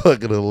 That's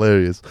fucking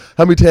hilarious.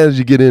 How many tandems did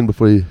you get in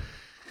before you?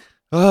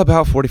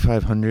 About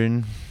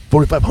 4,500.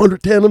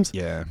 4,500 tandems?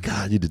 Yeah.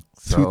 God, you did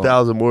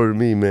 2,000 more than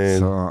me, man.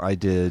 So I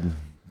did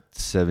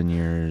 7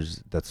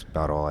 years. That's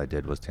about all I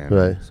did was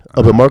tandems. Right.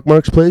 Up at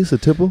Mark's place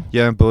at Temple?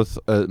 Yeah, both.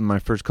 My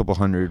first couple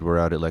hundred were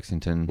out at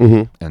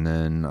Lexington. And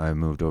then I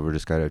moved over to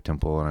Skydive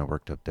Temple, and I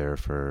worked up there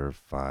for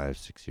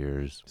 5-6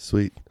 years.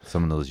 Sweet.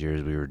 Some of those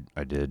years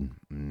I did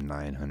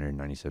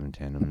 997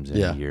 tandems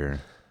in a year.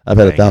 I've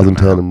had banging 1,000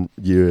 them out. tandem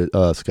year at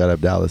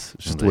Skydive Dallas.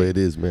 It's just the way it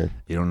is, man.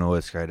 You don't know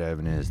what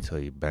skydiving is till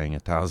you bang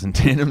 1,000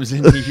 tandems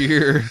in a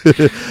year.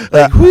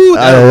 Like, whoo,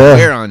 I don't know. that'll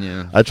wear on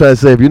you. I try to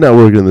say, if you're not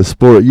working in the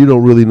sport, you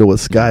don't really know what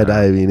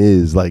skydiving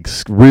is. Like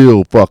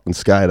real fucking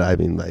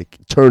skydiving, like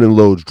turning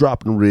loads,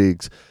 dropping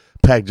rigs,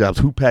 pack jobs.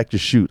 Who packed your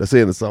chute? I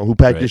say in the song, who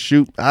packed your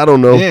chute? I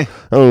don't know. Yeah.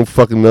 I don't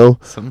fucking know.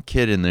 Some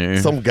kid in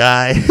there. Some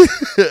guy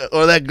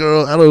or that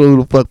girl. I don't know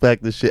who the fuck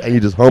packed this shit. And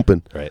you're just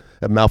humping. Right.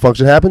 If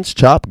malfunction happens,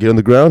 chop, get on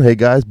the ground. Hey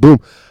guys, boom.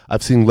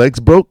 I've seen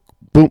legs broke.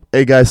 Boom.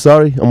 Hey guys,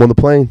 sorry, I'm on the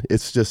plane.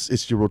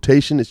 It's your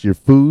rotation. It's your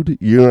food.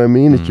 You know what I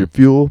mean? It's your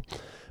fuel.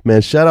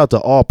 Man, shout out to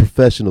all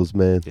professionals,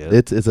 man. Yeah.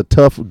 It's a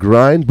tough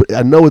grind, but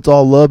I know it's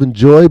all love and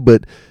joy,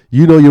 but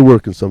you know you're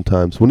working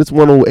sometimes. When it's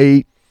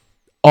 108,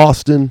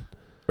 Austin,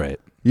 Right.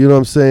 you know what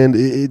I'm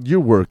saying? You're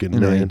working, You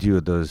know, you man. do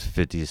those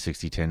 50,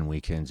 60, 10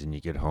 weekends, and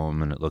you get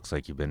home, and it looks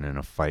like you've been in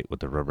a fight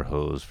with a rubber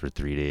hose for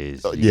 3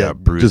 days. You yeah,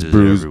 got bruises just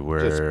bruised,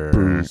 everywhere.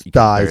 bruised, You can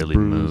thighs barely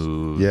bruised.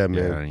 move. Yeah,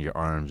 man. and your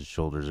arms and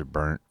shoulders are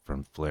burnt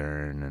from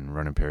flaring and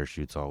running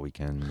parachutes all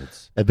weekend.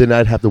 It's And then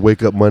I'd have to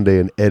wake up Monday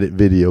and edit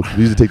video.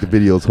 We used to take the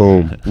videos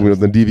home with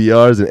the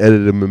DVRs and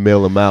edit them and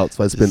mail them out.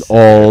 So I spent Just sit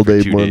there all for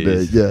day 2 Monday.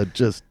 days. Yeah,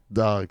 just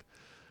dog.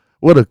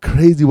 What a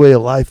crazy way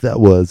of life that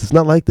was. It's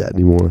not like that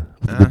anymore.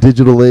 With the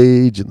digital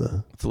age and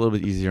the It's a little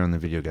bit easier on the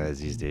video guys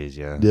these days,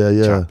 yeah.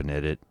 Yeah. Chop and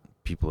edit.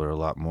 People are a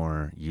lot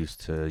more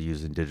used to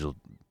using digital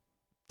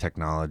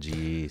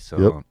technology,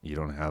 so you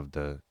don't have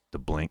the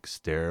blank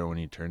stare when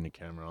you turn the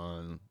camera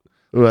on.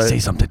 right. Say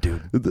something,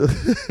 dude. Is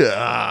Is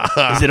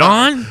it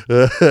on?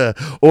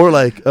 Or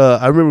like,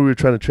 I remember we were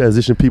trying to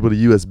transition people to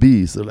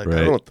USBs. So like, I don't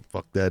Right. know what the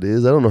fuck that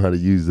is. I don't know how to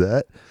use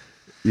that.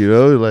 You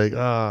know, like,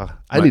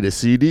 I need a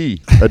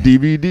CD, a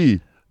DVD.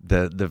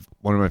 The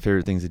one of my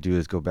favorite things to do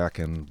is go back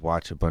and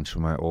watch a bunch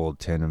of my old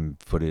tandem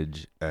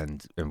footage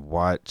and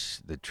watch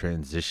the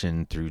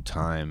transition through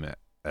time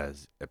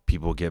as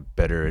people get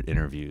better at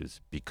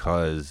interviews,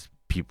 because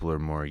people are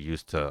more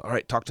used to, all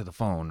right, talk to the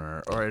phone,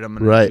 or all right, I'm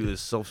gonna Right. do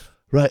this self.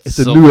 Right. It's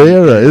a self new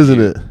era, interview.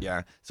 isn't it?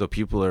 Yeah. So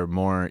people are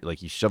more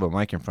like, you shove a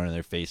mic in front of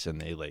their face and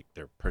they like,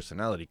 their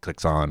personality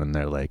clicks on and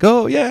they're like,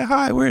 oh yeah,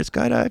 hi, we're at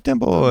Skydive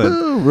Temple. And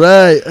Oh,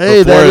 right.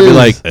 Hey, before that it'd is be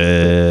like,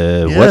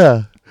 what?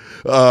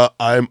 yeah.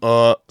 I'm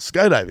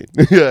skydiving.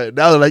 Yeah.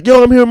 Now they're like,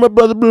 yo, I'm here with my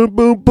brother. Boom,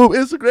 boom, boom.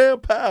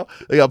 Instagram, pow.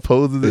 They got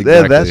poses. And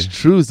Exactly. that's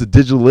true. It's the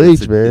digital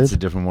age, man. It's a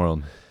different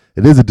world.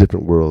 It is a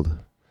different world.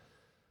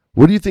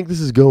 Where do you think this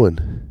is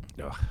going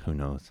Ugh, who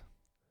knows?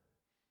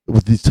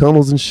 with these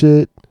tunnels and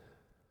shit?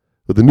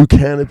 With the new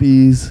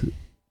canopies,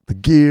 the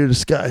gear, the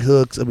sky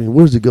hooks. I mean,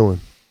 where's it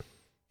going?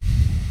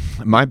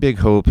 My big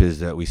hope is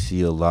that we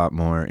see a lot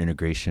more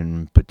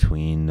integration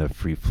between the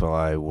free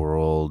fly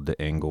world, the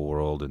angle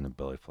world, and the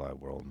belly fly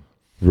world.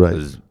 Right.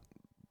 Because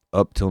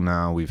up till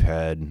now, we've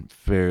had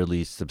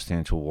fairly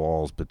substantial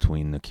walls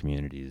between the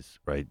communities,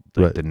 right?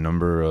 Like Right. the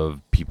number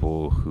of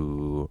people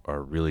who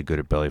are really good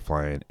at belly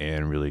flying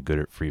and really good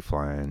at free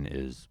flying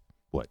is,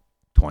 what,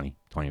 20,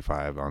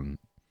 25 on,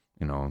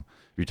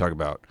 you talk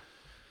about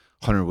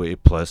 100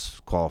 weight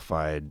plus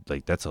qualified,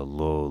 like that's a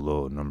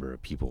low number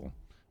of people.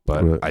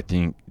 But Right. I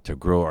think to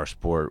grow our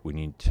sport, we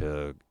need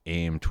to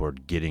aim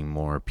toward getting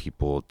more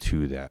people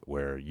to that,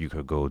 where you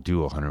could go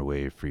do 100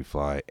 weight free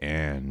fly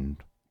and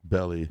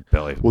Belly.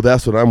 belly. Well,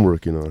 that's what I'm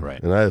working on.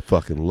 Right. And I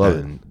fucking love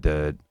it.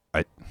 And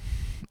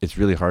it's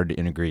really hard to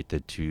integrate the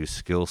two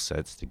skill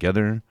sets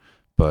together,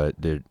 but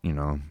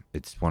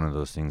it's one of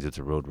those things. It's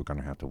a road we're going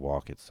to have to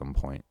walk at some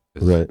point.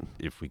 Right.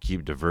 If we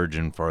keep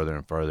diverging farther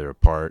and farther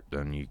apart,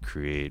 then you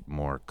create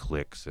more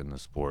cliques in the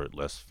sport,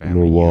 less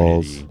family More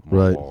walls, unity,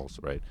 more right. walls,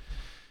 right?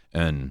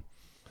 And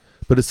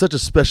But it's such a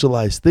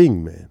specialized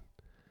thing, man.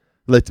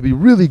 Like, to be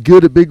really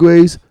good at big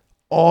ways,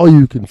 all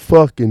you can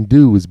fucking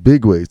do is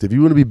big ways. If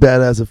you want to be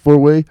badass at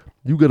 4-way,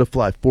 you got to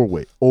fly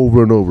 4-way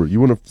over and over. You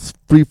want to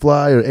free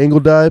fly or angle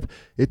dive,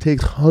 it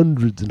takes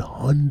hundreds and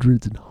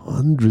hundreds and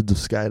hundreds of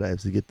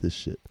skydives to get this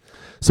shit.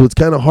 So it's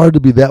kind of hard to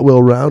be that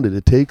well-rounded.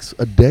 It takes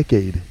a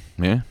decade.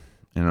 yeah,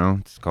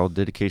 it's called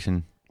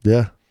dedication.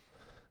 Yeah.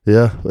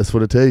 Yeah, that's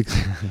what it takes.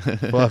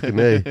 Fucking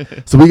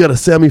A. So we got a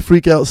Sammy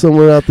freak out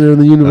somewhere out there in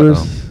the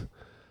universe.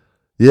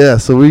 Yeah,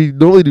 so we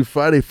normally do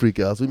Friday freak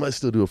outs. We might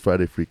still do a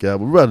Friday freak out,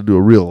 but we're about to do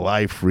a real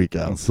life freak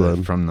out,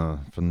 son. From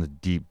the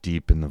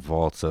deep in the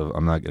vaults of,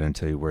 I'm not going to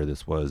tell you where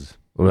this was.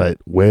 Right.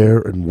 Where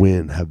and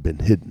when have been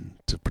hidden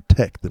to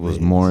protect the It was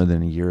names. more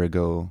than a year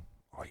ago.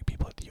 All you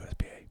people at the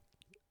USPA.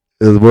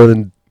 It was more than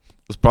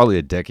It was probably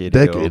a decade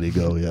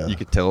ago, yeah. You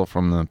could tell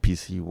from the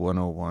PC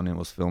 101 it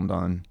was filmed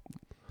on.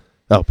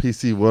 Oh,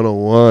 PC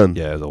 101.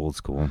 Yeah, the old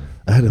school.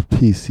 I had a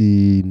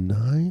PC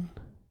 9.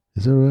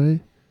 Is that right?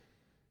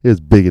 It was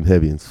big and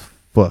heavy as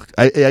fuck.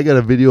 I got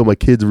a video in my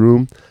kid's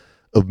room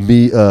of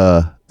me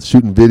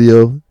shooting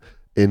video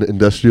in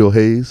industrial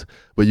haze,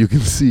 but you can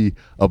see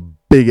a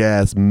big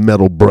ass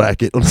metal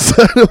bracket on the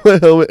side of my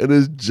helmet and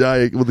this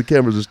giant. Well, the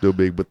cameras are still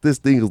big, but this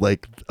thing is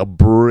like a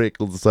brick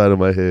on the side of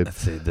my head.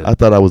 That's it. I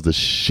thought I was the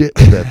shit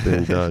with that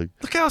thing, dog.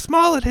 Look how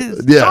small it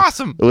is. Yeah. It's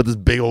awesome. With this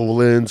big old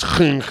lens,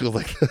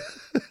 like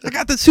I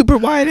got the super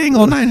wide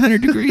angle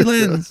 900-degree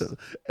lens. And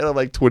I'm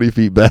like 20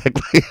 feet back.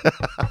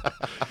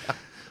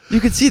 You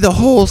could see the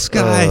whole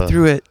sky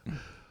through it.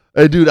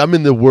 Hey, dude, I'm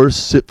in the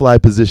worst sit fly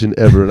position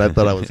ever, and I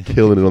thought I was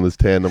killing it on this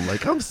tandem.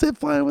 Like, I'm sit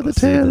flying with a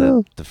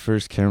tandem. The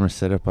first camera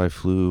setup I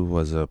flew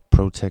was a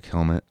ProTech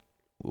helmet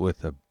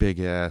with a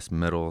big-ass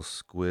metal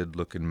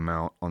squid-looking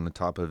mount on the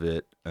top of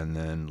it, and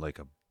then, like,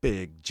 a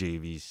big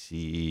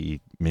JVC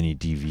mini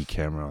DV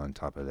camera on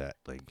top of that.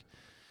 Like,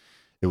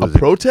 it was a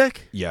ProTech?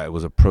 Yeah, it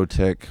was a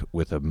ProTech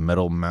with a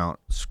metal mount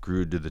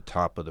screwed to the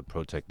top of the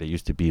ProTech. That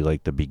used to be,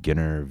 like, the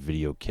beginner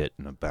video kit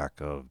in the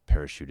back of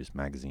Parachutist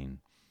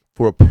magazine.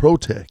 For a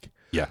ProTech?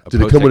 Yeah.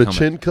 Did it come with a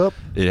chin cup?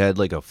 It had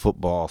like a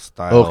football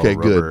style. Okay,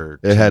 good.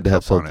 It had to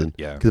have something.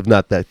 Yeah. Because if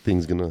not, that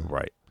thing's going to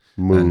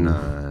move.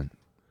 And,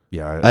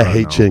 yeah. I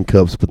hate chin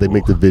cups, but they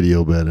make the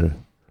video better.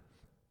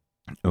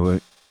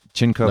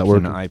 Chin cups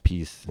and an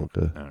eyepiece.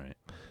 Okay. All right.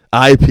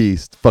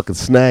 Eyepiece. Fucking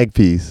snag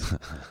piece.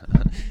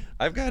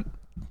 I've got,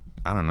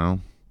 I don't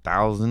know,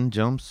 1,000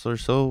 jumps or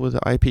so with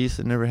the eyepiece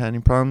and never had any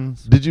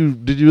problems. Did you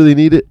really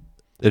need it?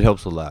 It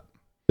helps a lot.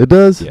 It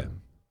does? Yeah.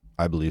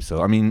 I believe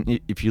so. I mean,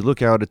 if you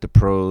look out at the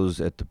pros,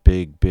 at the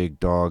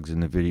big dogs in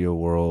the video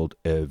world,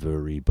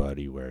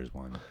 everybody wears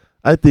one.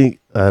 I don't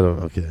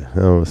want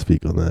to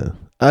speak on that.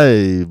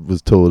 I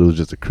was told it was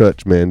just a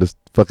crutch, man. Just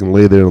fucking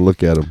lay there and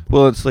look at them.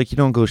 Well, it's like you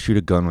don't go shoot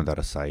a gun without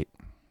a sight,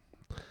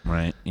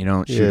 right? You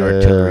don't shoot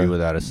artillery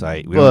without a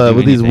sight. Well,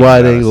 with these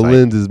wide-angle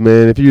lenses,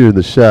 man, if you're in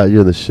the shot,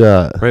 you're in the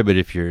shot. Right, but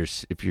if your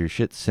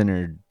shit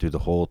centered through the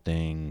whole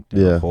thing,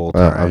 the whole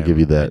time, I'll give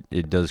you that.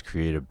 It does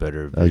create a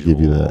better visual. I'll give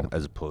you that.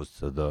 As opposed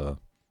to the...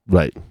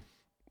 Right.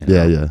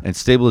 know? Yeah. And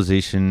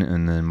stabilization,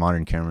 and then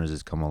modern cameras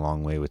has come a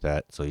long way with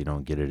that, so you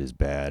don't get it as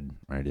bad,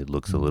 right? It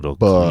looks a little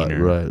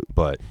cleaner. Right.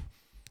 But,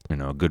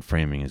 good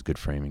framing is good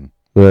framing.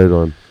 Right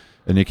on.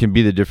 And it can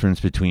be the difference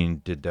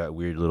between did that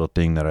weird little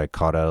thing that I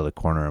caught out of the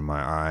corner of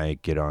my eye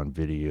get on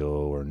video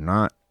or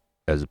not,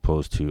 as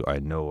opposed to I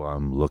know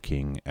I'm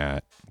looking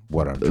at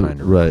what I'm trying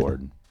to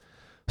record.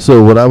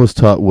 So what I was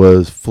taught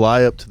was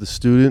fly up to the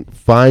student,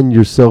 find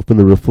yourself in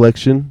the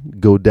reflection,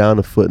 go down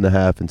 1.5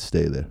 feet and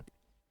stay there.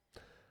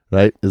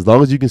 Right? As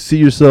long as you can see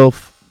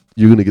yourself,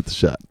 you're going to get the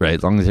shot. Right,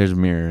 as long as there's a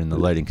mirror and the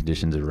lighting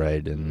conditions are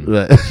right and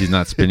she's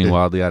not spinning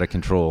wildly out of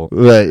control.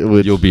 Right,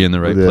 you'll be in the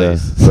right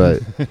place.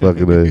 Right,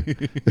 fucking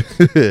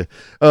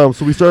A.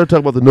 So we started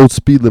talking about the no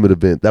speed limit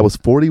event. That was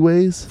 40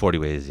 ways? 40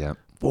 ways, yeah.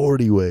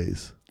 40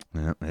 ways.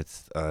 Yeah,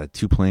 it's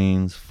 2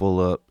 planes,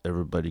 full up,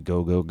 everybody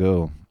go, go,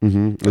 go. Mm-hmm.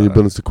 And you've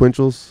done the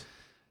sequentials?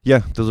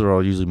 Yeah, those are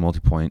all usually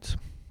multi-points.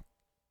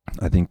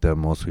 I think the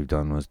most we've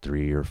done was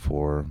 3 or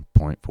 4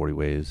 point 40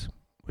 ways,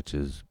 which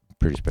is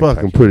pretty spectacular.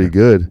 Fucking pretty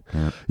good.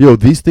 Yeah. Yo,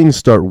 these things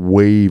start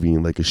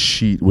waving like a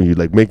sheet when you're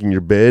like making your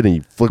bed and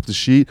you flip the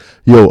sheet.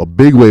 Yo, a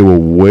big wave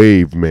will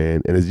wave,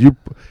 man. And if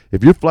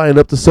you're flying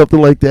up to something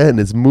like that and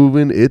it's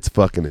moving, it's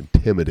fucking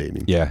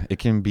intimidating. Yeah, it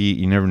can be.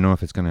 You never know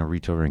if it's gonna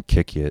reach over and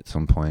kick you at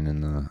some point.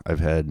 And I've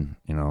had,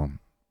 or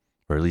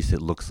at least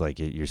it looks like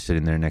it. You're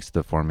sitting there next to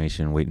the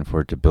formation waiting for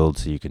it to build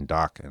so you can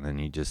dock, and then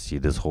you just see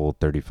this whole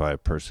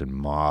 35-person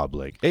mob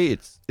like, hey,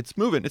 it's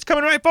moving. It's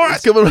coming right for us.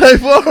 It's coming right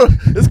for us.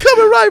 It's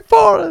coming right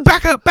for us.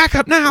 Back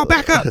up now,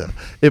 back up.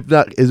 If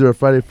not, is there a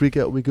Friday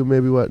freakout we could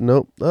maybe what?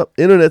 Nope. Oh,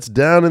 internet's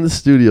down in the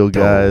studio,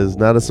 guys.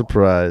 Not a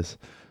surprise.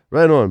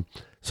 Right on.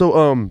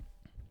 So,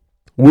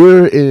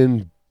 we're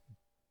in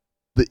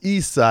the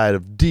east side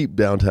of deep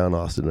downtown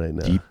Austin right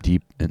now.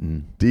 Deep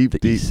in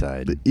deep east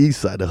side. The east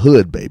side, the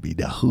hood, baby.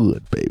 The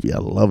hood, baby. I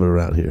love it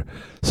around here.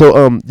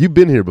 So, you've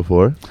been here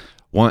before.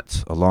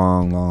 Once, a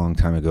long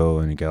time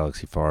ago in a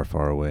galaxy far,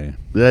 far away.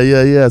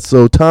 Yeah.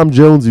 So Tom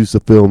Jones used to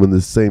film in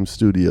this same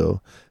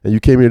studio, and you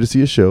came here to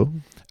see a show.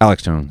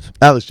 Alex Jones.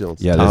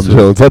 Yeah, Tom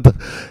Jones. I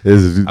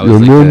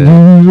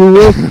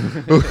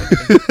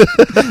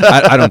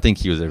don't think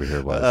he was ever here.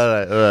 All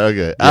right,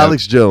 okay. Yeah.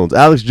 Alex Jones,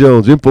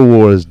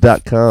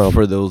 Infowars.com.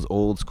 For those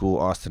old school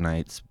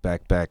Austinites,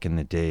 back in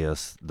the day,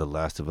 the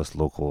Last of Us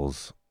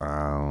locals,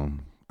 I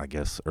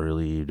guess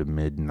early to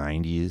mid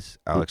 90s,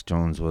 Alex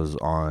Jones was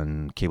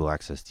on cable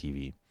access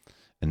TV,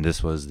 and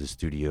this was the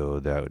studio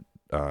that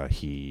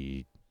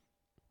he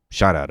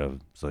shot out of.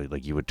 So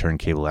like you would turn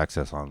cable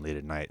access on late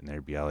at night and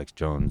there'd be Alex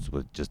Jones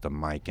with just a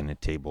mic and a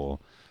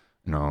table,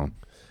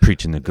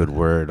 preaching the good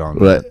word on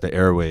the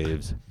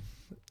airwaves.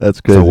 That's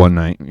crazy. So one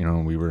night,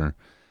 we were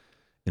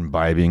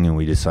imbibing and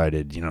we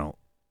decided,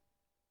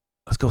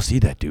 let's go see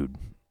that dude.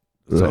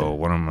 So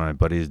one of my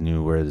buddies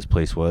knew where this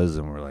place was,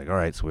 and we're like, all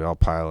right. So we all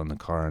pile in the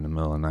car in the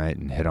middle of the night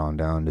and head on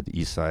down to the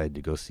east side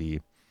to go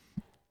see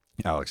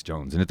Alex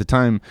Jones. And at the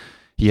time,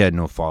 he had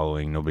no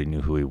following. Nobody knew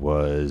who he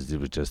was.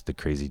 It was just the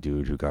crazy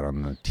dude who got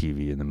on the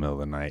TV in the middle of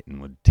the night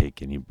and would take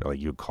you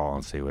would call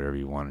and say whatever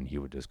you want, and he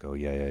would just go,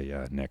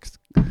 yeah, next.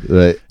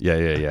 Right.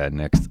 Yeah,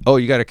 next. Oh,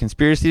 you got a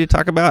conspiracy to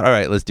talk about? All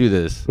right, let's do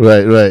this.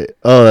 Right.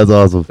 Oh, that's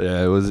awesome.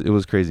 Yeah, it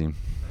was crazy.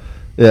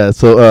 Yeah,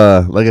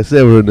 so like I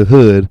said, we're in the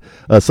hood.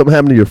 Something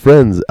happened to your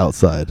friends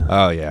outside.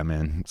 Oh, yeah,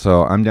 man.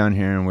 So I'm down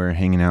here, and we're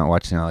hanging out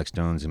watching Alex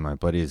Jones, and my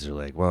buddies are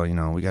like, well,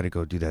 we got to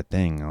go do that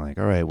thing. I'm like,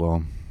 all right,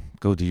 well,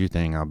 go do your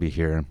thing. I'll be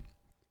here.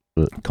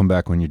 Right. Come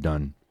back when you're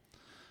done.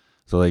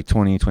 So like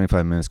 20,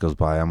 25 minutes goes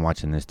by. I'm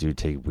watching this dude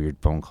take weird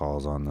phone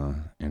calls on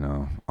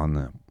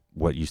the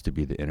what used to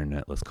be the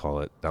internet, let's call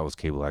it. That was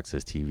cable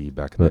access TV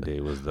back in the day.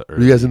 Was the Were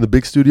you guys in the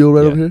big studio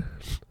right over here?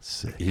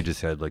 Sick. He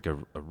just had like a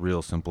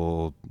real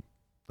simple,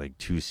 like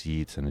 2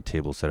 seats and a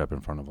table set up in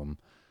front of him.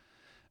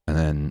 And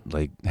then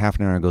like half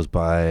an hour goes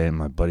by and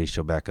my buddies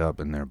show back up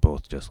and they're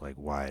both just like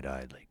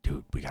wide-eyed, like,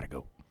 dude, we gotta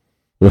go.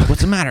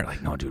 What's the matter?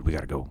 Like, no, dude, we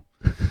gotta go.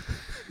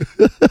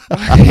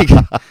 Like,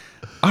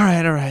 all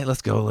right,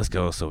 let's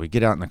go. So we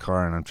get out in the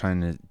car and I'm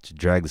trying to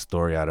drag the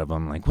story out of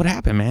them. Like, what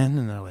happened, man?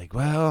 And they're like,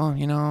 well,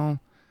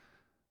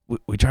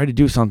 we tried to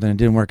do something. It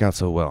didn't work out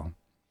so well.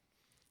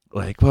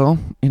 Like, well,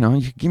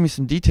 you give me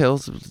some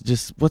details.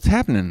 Just what's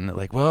happening? And they're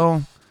like,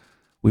 well,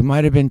 we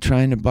might have been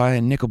trying to buy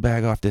a nickel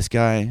bag off this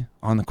guy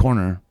on the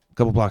corner a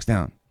couple blocks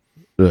down.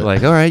 Right.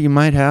 Like, all right, you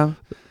might have.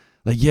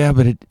 Like, yeah,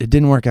 but it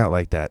didn't work out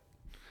like that.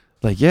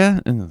 Like, yeah.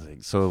 And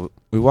like, so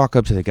we walk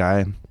up to the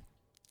guy.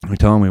 We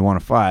tell him we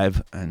want a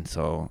 5. And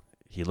so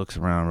he looks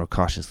around real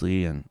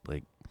cautiously and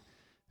like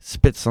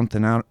spits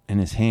something out in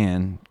his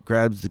hand,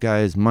 grabs the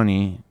guy's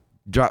money,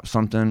 drops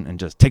something, and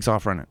just takes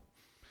off running.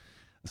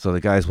 So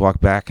the guys walk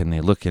back and they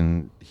look,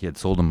 and he had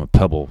sold them a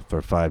pebble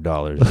for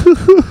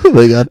 $5.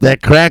 They got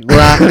that crack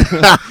rock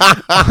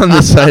on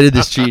the side of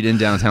the street in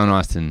downtown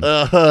Austin.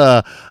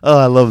 Oh,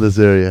 I love this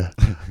area.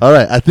 All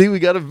right, I think we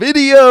got a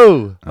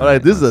video. All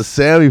right, this is a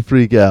Sammy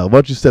freak out. Why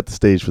don't you set the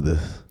stage for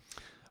this?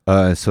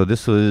 So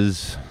this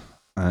was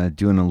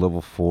doing a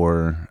level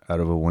 4 out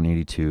of a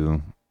 182,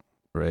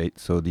 right?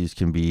 So these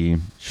can be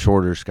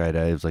shorter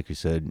skydives, like you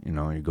said.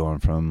 You're going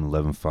from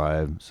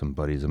 11.5. Some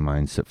buddies of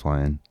mine sit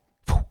flying.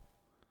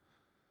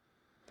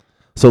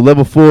 So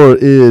level 4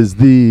 is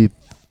the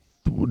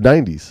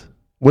 90s,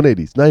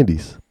 180s,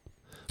 90s,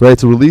 right?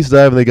 So release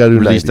dive and they got to do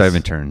release 90s. dive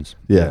and turns.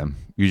 Yeah.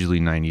 Usually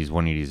 90s,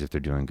 180s if they're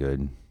doing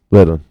good.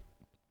 Right on.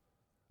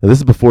 And this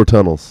is before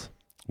tunnels.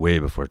 Way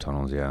before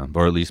tunnels, yeah.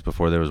 Or at least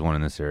before there was one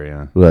in this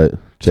area. Right.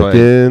 So Check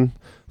in,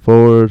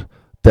 forward,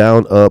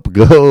 down, up,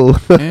 go.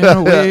 And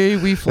away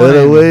we fly. And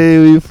away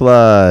we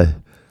fly.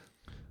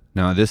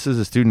 Now, this is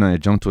a student I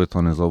jumped with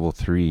on his level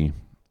 3.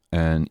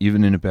 And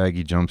even in a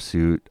baggy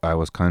jumpsuit, I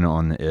was kind of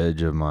on the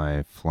edge of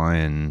my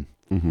flying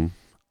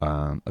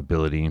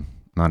ability.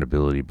 Not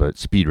ability, but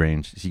speed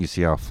range. So you can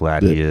see how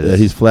flat he is. Yeah,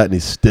 he's flat and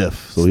he's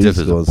stiff. So Stiff he's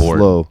as a going board.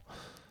 slow.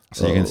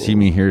 So you can see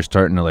me here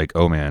starting to like,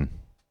 oh, man.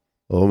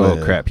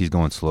 Oh, crap, he's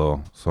going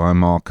slow. So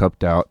I'm all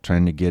cupped out,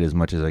 trying to get as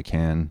much as I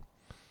can.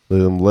 Look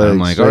at them legs. I'm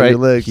like, all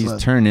right, he's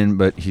turning,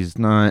 but he's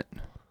not.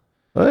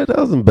 All right, that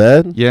wasn't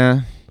bad.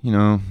 Yeah,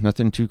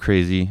 nothing too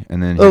crazy.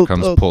 And then here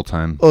comes pull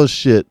time. Oh,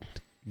 shit.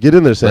 Get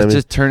in there, Sammy. Let's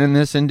just turning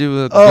this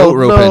into a goat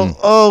roping.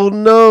 Oh,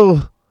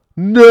 no.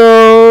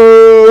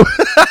 No.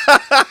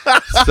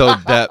 So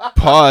that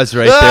pause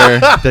right there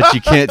that you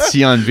can't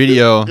see on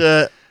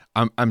video,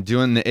 I'm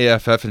doing the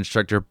AFF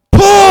instructor.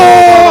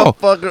 Pull!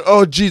 Fucker.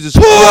 Oh, Jesus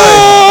Christ.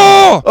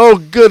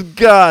 Oh, good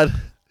God.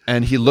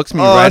 And he looks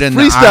me right in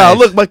the eyes. Freestyle.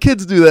 Look, my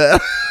kids do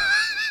that.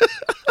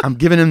 I'm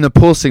giving him the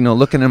pull signal,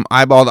 looking at him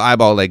eyeball to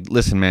eyeball, like,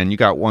 listen, man, you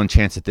got one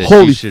chance at this.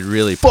 Holy you should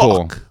really fuck.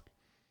 pull.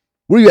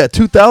 Where you at,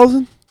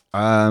 2,000?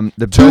 The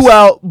 2 best,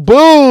 out.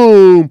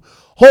 Boom.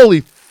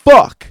 Holy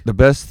fuck. The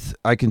best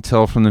I can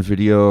tell from the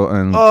video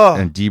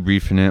and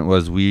debriefing it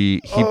was he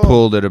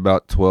pulled at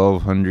about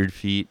 1,200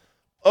 feet.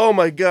 Oh,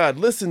 my God.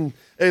 Listen.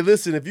 Hey,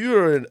 listen, if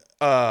you're an...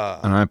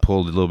 and I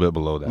pulled a little bit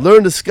below that.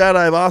 Learn to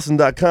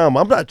skydiveaustin.com.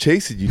 I'm not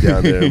chasing you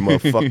down there,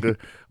 motherfucker.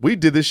 We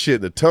did this shit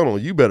in the tunnel.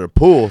 You better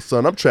pull,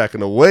 son. I'm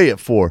tracking away at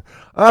 4.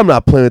 I'm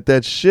not playing with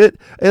that shit.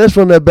 Hey, let's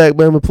run that back,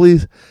 man,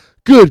 please.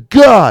 Good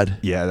God.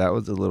 Yeah, that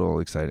was a little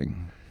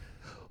exciting.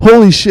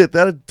 Holy shit.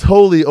 That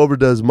totally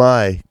overdoes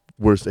my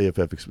worst AFF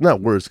experience.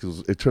 Not worst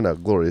because it turned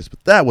out glorious,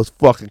 but that was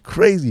fucking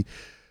crazy.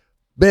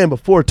 Man,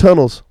 before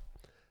tunnels.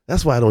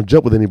 That's why I don't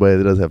jump with anybody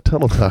that doesn't have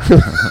tunnel time.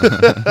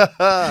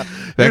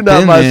 You're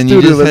not my student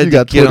you just unless had you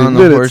got to get 20 on the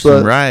minutes, horse son.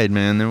 and ride,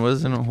 man. There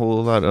wasn't a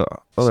whole lot of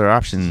other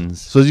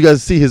options. So as you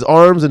guys see, his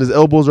arms and his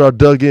elbows are all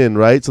dug in,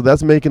 right? So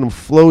that's making him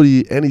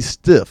floaty and he's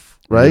stiff,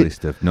 right? Really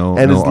stiff. No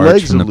and his arch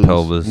legs from are the loose.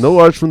 pelvis. No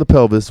arch from the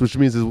pelvis, which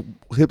means his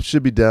hips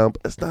should be down.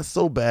 But it's not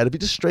so bad. If he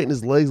just straightened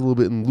his legs a little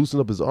bit and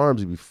loosened up his arms,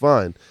 he'd be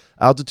fine.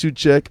 Altitude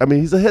check. I mean,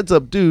 he's a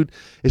heads-up dude.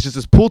 It's just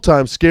his pull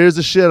time scares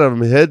the shit out of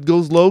him. His head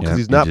goes low because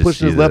he's not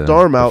pushing his left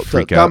arm out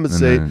to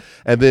compensate.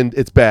 And then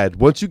it's bad.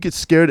 Once you get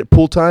scared at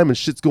pull time and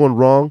shit's going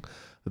wrong,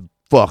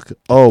 fuck.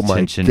 Oh, my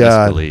Tension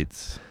God.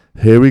 escalates.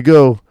 Here we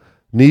go.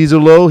 Knees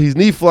are low. He's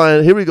knee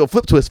flying. Here we go.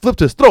 Flip twist. Throw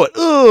it.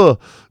 Ugh.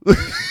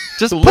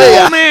 Just pull, Lay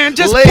out. man.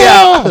 Just Lay pull.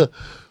 out.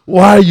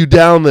 Why are you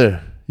down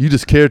there? You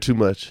just care too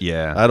much.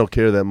 Yeah. I don't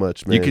care that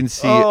much, man. You can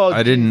see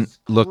I didn't Jesus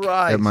look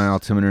Christ. at my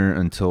altimeter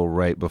until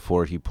right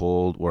before he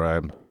pulled, where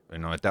I'm,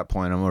 at that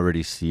point I'm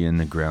already seeing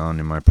the ground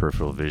in my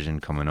peripheral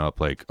vision coming up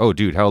like, oh,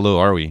 dude, how low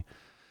are we?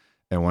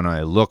 And when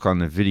I look on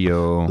the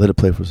video, Let it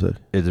play for a sec.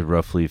 it's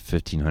roughly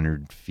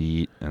 1,500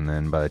 feet. And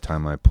then by the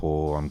time I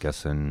pull, I'm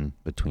guessing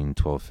between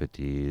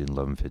 1,250 and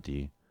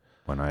 1,150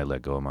 when I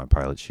let go of my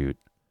pilot chute.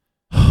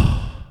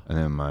 and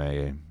then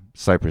my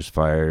Cypress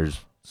fires.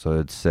 So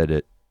it's set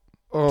at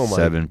Oh my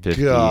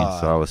 750.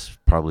 God. So I was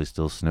probably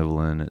still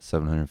sniveling at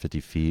 750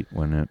 feet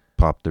when it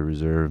popped the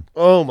reserve.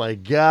 Oh my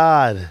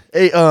God.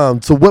 Hey,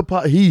 so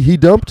what he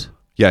dumped?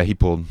 Yeah, he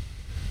pulled.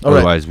 All right.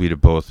 Otherwise, we'd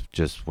have both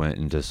just went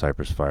into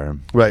Cypress fire.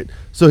 Right.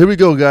 So here we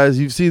go, guys.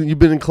 You've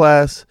been in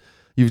class.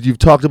 You've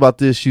talked about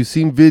this. You've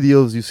seen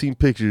videos. You've seen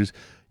pictures.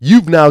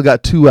 You've now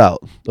got 2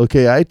 out.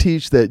 Okay, I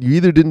teach that you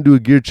either didn't do a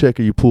gear check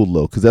or you pulled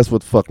low because that's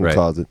what fucking Right.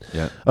 caused it.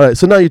 Yeah. All right,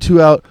 so now you're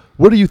 2 out.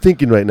 What are you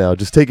thinking right now?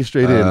 Just take it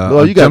straight in.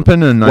 I'm You got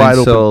jumping a wide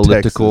 9-cell open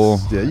elliptical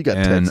Texas. Yeah, you got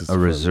and Texas a in front of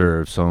you.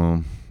 reserve.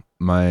 So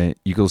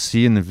you can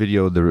see in the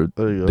video There you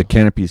go. the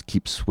canopies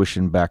keep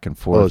swishing back and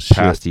forth shit.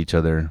 past each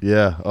other.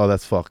 Yeah. Oh,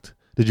 that's fucked.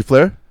 Did you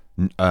flare?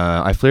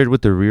 I flared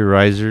with the rear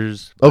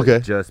risers. But Okay.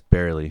 just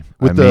barely.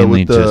 With I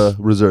the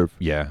reserve.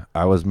 Yeah,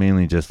 I was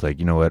mainly just like,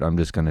 you know what? I'm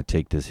just gonna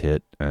take this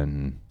hit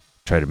and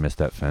try to miss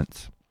that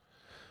fence.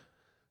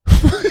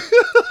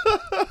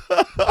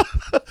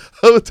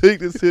 I would take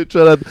this hit.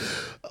 Try not.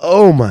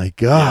 Oh my Yeah,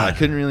 God. I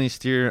couldn't really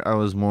steer. I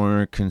was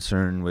more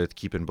concerned with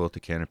keeping both the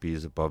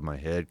canopies above my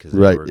head because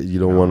Right. You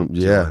don't want.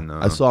 Yeah.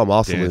 I saw him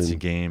dancing oscillating.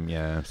 game.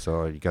 Yeah,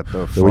 so you got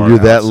the So when far you're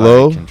that outside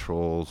low?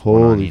 controls,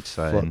 one on Holy each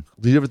side. fuck.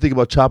 Did you ever think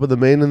about chopping the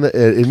main at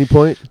any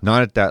point?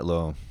 Not at that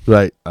low.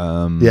 Right.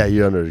 Yeah,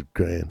 you're under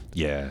 $1,000.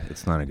 Yeah,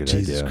 it's not a good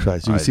Jesus idea.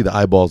 Christ. You can see the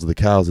eyeballs of the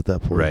cows at that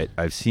point. Right.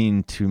 I've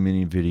seen too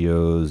many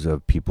videos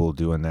of people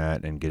doing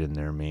that and getting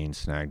their main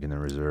snagged in the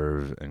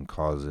reserve and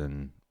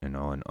causing,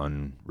 an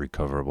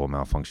unrecoverable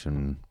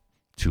malfunction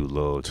too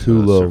low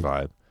to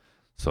survive.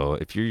 So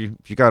if you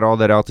got all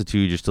that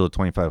altitude, you're still at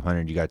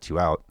 2,500, you got 2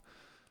 out,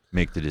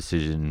 make the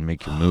decision,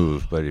 make your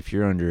move. But if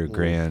you're under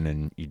 $1,000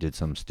 and you did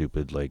something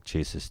stupid like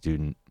chase a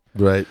student,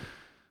 Right.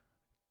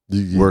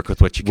 work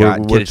with what you got,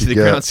 with get what it to you the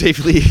got. ground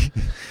safely.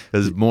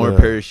 Because more Yeah.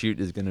 parachute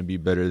is going to be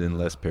better than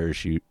less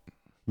parachute.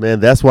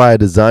 Man, that's why I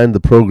designed the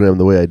program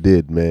the way I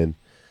did, man.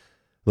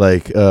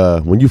 Like,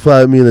 when you fly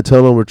with me in the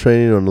tunnel and we're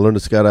training on Learn to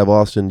Skydive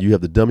Austin, you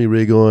have the dummy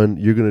rig on.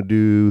 You're going to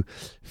do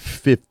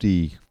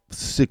 50,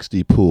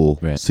 60 pull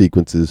Right.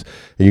 sequences.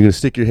 And you're going to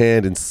stick your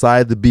hand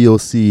inside the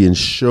BOC and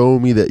show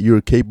me that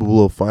you're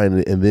capable of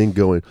finding it and then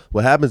going.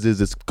 What happens is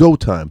it's go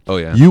time. Oh,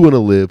 yeah. You want to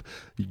live.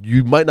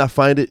 You might not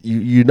find it.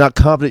 You're not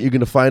confident you're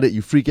going to find it.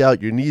 You freak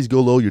out. Your knees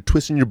go low. You're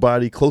twisting your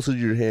body closer to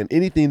your hand.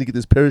 Anything to get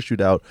this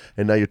parachute out.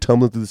 And now you're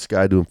tumbling through the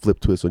sky doing flip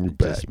twists on your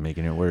back. Just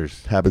making it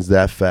worse. Happens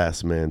that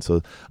fast, man.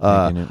 So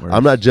Making it worse.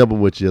 I'm not jumping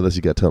with you unless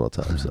you got tunnel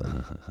time,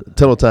 son.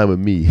 Tunnel time with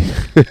me.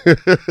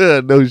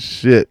 No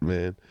shit,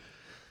 man.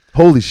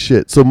 Holy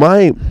shit. So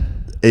my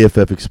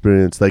AFF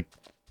experience, like,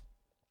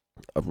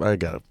 I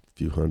got a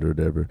few hundred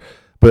ever,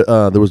 but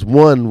there was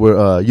one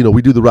where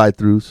we do the ride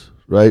throughs,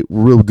 right?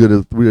 We're real good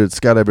we're at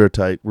Skydive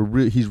Airtight.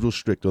 He's real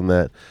strict on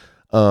that,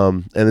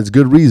 and it's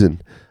good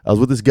reason. I was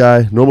with this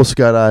guy, normal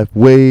skydive,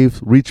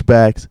 wave, reach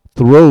backs,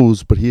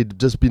 throws, but he had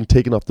just been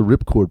taken off the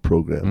ripcord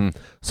program,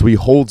 so he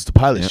holds the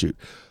pilot chute.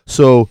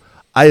 So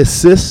I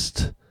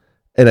assist,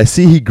 and I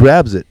see he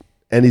grabs it.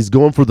 And he's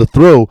going for the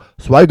throw,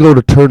 so I go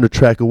to turn the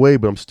track away,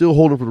 but I'm still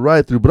holding for the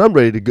ride through, but I'm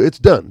ready to go. It's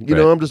done. You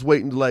know, I'm just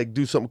waiting to, like,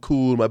 do something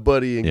cool with my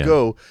buddy and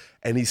go,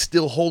 and he's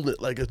still holding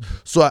it.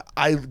 So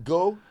I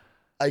go,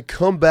 I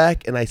come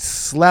back, and I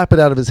slap it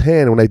out of his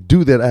hand, and when I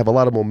do that, I have a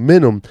lot of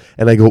momentum,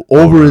 and I go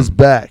over his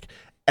back.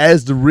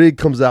 As the rig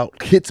comes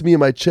out, hits me in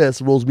my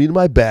chest, rolls me to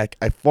my back,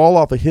 I fall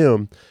off of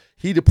him.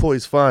 He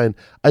deploys fine.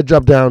 I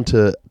drop down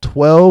to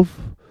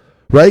 12.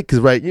 Right? Because,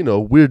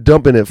 we're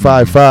dumping at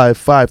 5.5,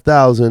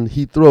 5,000.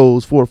 He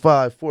throws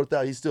 4.5,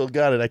 4,000. He still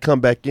got it. I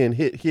come back in,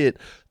 hit,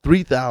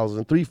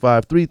 3,000,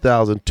 3.5,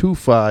 3,000,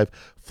 2.5,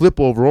 flip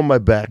over on my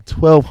back,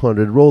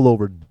 1,200, roll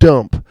over,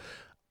 dump.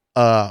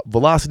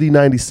 Velocity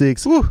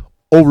 96,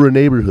 over a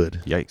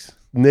neighborhood. Yikes.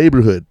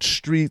 Neighborhood,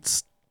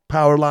 streets,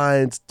 power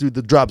lines, dude,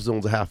 the drop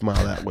zone's a half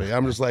mile that way.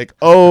 I'm just like,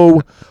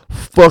 oh,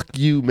 fuck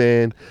you,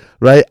 man.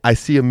 Right? I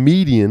see a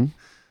median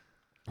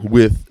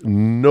with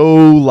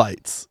no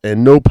lights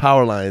and no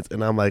power lines,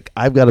 and I'm like,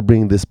 I've got to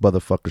bring this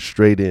motherfucker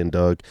straight in,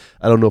 dog.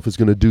 I don't know if it's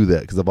going to do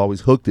that because I've always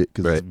hooked it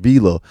because it's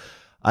velo.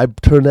 I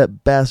turned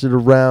that bastard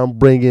around,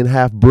 bring in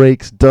half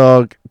brakes,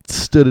 dog,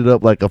 stood it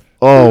up like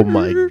oh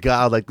my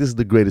God, like this is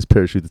the greatest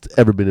parachute that's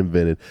ever been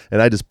invented.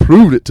 And I just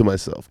proved it to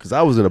myself because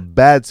I was in a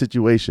bad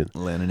situation.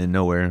 Landing in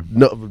nowhere.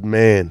 No,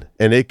 man.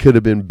 And it could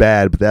have been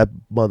bad, but that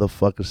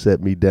motherfucker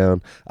set me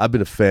down. I've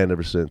been a fan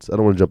ever since. I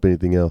don't want to jump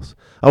anything else.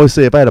 I always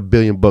say if I had $1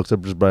 billion,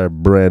 I'd just buy a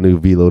brand new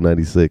Velo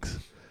 96.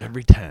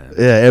 Every time.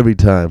 Yeah, every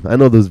time. I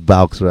know those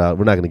Valks are out.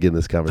 We're not going to get in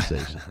this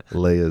conversation.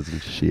 Leia's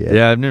and shit.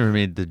 Yeah, I've never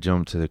made the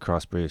jump to the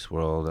cross brace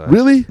world.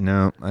 Really?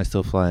 No, I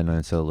still fly a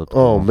 9-cell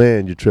elliptical. Oh,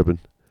 man, you're tripping.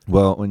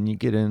 Well, when you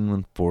get in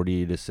with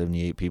 40 to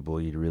 78 people,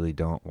 you really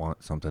don't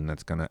want something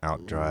that's going to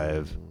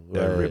outdrive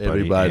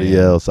everybody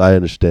else. I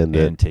understand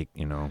that. And take,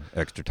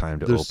 extra time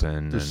to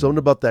open. There's something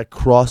about that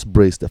cross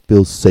brace that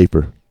feels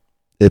safer.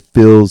 It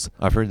feels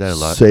I've heard that a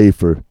lot.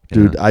 safer.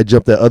 Dude, Yeah. I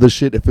jump that other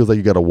shit. It feels like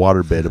you got a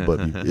water bed above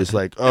you. It's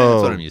like, oh.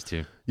 That's what I'm used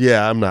to.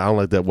 Yeah, I'm not. I don't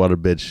like that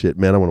waterbed shit,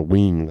 man. I want a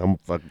wing. I'm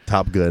fucking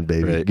Top Gun,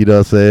 baby. Right. You know what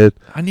I'm saying?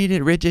 I need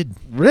it rigid.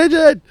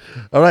 Rigid.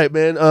 All right,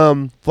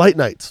 man. Flight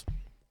nights.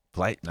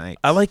 Flight night.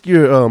 I like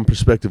your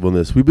perspective on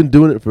this. We've been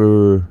doing it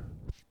for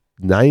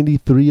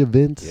 93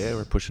 events. Yeah,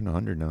 we're pushing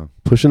 100 now.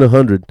 Pushing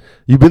 100.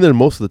 You've been there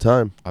most of the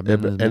time. I've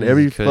been as and many as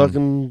every I could.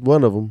 fucking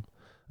one of them,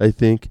 I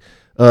think.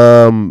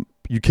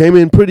 You came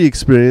in pretty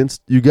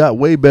experienced. You got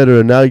way better,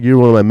 and now you're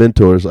one of my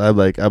mentors. I'm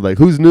like,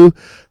 who's new?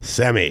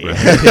 Sammy.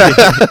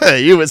 Right.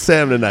 You with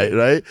Sam tonight,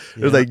 right?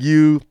 Yeah. It was like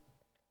you,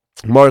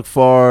 Mark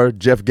Farr,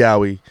 Jeff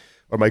Gowie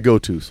are my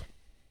go-tos.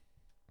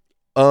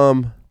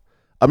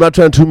 I'm not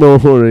trying to toot my own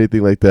horn or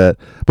anything like that,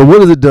 but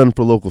what has it done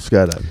for local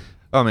skydiving?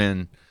 Oh,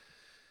 man.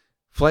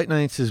 Flight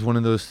nights is one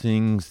of those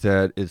things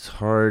that it's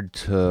hard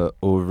to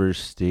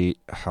overstate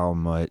how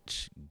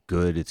much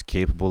good it's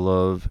capable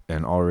of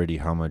and already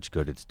how much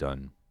good it's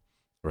done.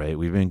 Right?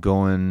 We've been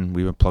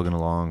plugging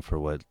along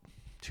for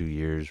 2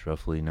 years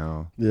roughly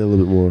now. Yeah, a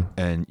little bit more.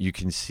 And you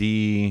can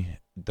see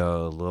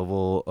the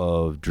level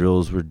of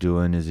drills we're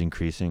doing is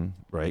increasing,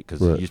 right?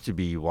 Because Right. it used to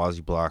be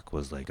Wazzy Block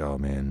was like, oh,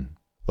 man,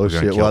 Oh, we're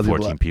going shit. to kill Wazzy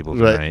 14 Block. people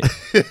Right.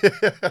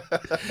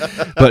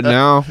 tonight. But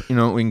now,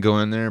 we can go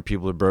in there.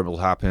 People are burble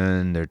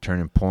hopping. They're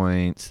turning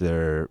points.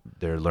 They're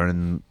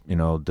learning,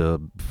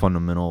 the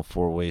fundamental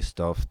four-way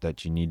stuff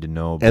that you need to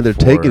know. And they're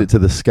before. taking it to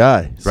the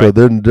sky. So Right.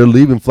 they're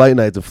leaving flight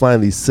nights and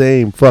flying these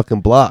same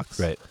fucking blocks.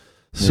 Right.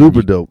 Super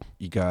you- dope.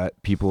 You got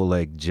people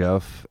like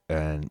Jeff,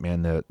 and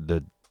man,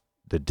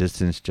 the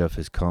distance Jeff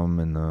has come,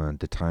 and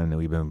the time that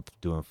we've been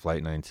doing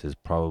flight nights is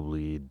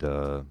probably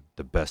the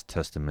best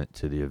testament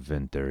to the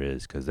event there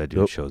is, because that dude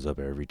Yep. shows up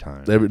every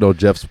time.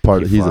 Jeff's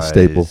part. He's a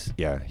staple.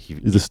 Yeah, He's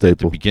a At the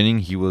staple. beginning,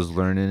 he was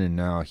learning, and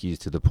now he's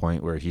to the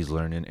point where he's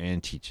learning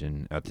and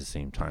teaching at the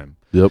same time.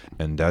 Yep.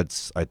 And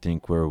that's, I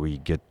think, where we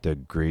get the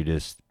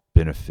greatest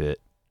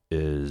benefit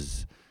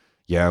is,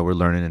 yeah, we're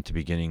learning at the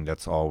beginning.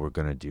 That's all we're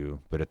going to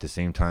do. But at the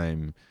same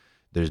time,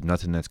 there's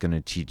nothing that's going to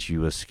teach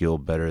you a skill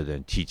better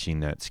than teaching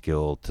that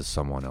skill to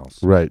someone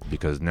else. Right.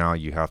 Because now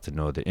you have to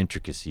know the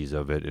intricacies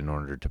of it in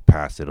order to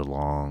pass it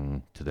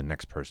along to the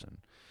next person.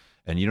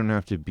 And you don't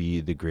have to be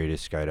the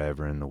greatest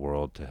skydiver in the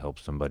world to help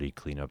somebody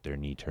clean up their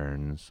knee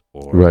turns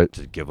or Right.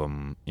 to give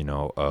them,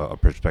 a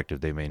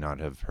perspective they may not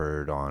have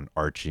heard on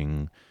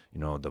arching,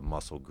 the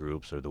muscle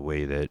groups or the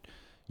way that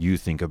you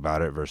think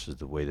about it versus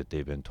the way that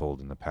they've been told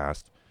in the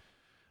past.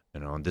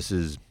 This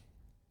is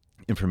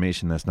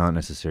information that's not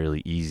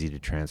necessarily easy to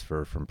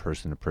transfer from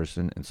person to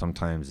person, and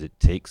sometimes it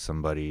takes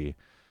somebody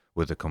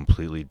with a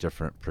completely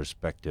different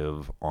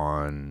perspective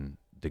on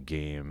the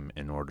game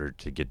in order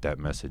to get that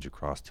message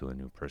across to a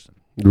new person.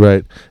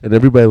 Right. And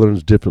everybody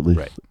learns differently.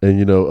 Right.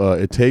 And,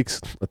 it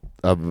takes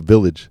a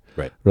village.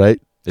 Right.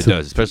 Right? It So-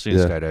 does, especially in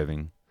yeah.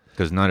 skydiving,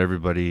 because not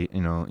everybody,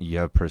 you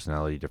have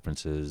personality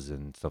differences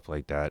and stuff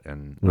like that,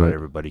 and Right. not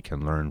everybody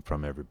can learn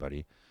from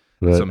everybody.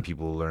 Right. Some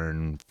people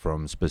learn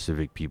from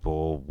specific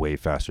people way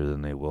faster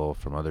than they will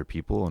from other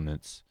people, and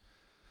it's,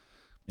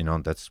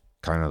 that's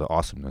kind of the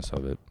awesomeness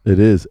of it. It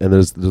is. And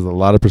there's a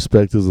lot of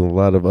perspectives and a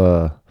lot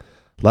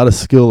of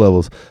skill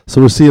levels. So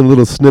we're seeing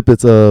little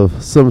snippets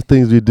of some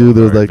things we do.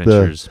 There's Our like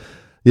adventures.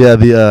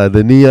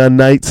 the neon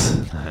nights.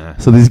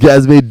 So these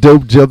guys made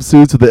dope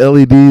jumpsuits with the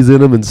LEDs in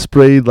them and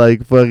sprayed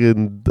like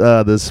fucking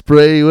the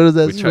spray. What is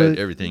that? We spray? tried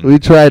everything. We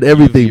tried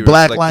everything. UV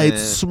Black reflectant,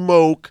 lights,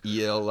 smoke,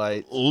 EL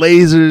light.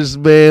 lasers,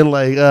 man.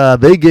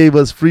 Like they gave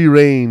us free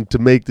reign to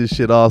make this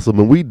shit awesome,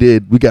 and we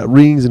did. We got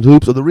rings and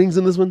hoops. Are the rings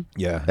in this one?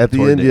 Yeah. At the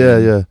toward end,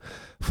 yeah.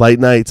 Flight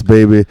nights,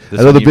 baby.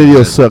 This I know the one even video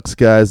has sucks,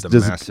 guys. The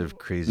Just massive,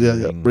 crazy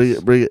yeah, rings.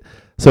 bring it.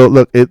 So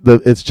look,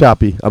 it's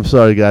choppy. I'm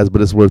sorry, guys,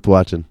 but it's worth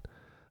watching.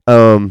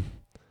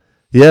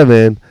 Yeah,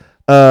 man.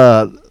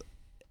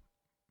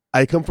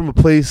 I come from a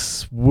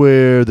place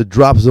where the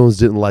drop zones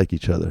didn't like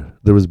each other.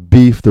 There was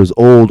beef. There was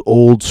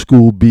old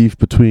school beef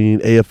between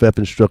AFF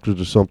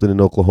instructors or something in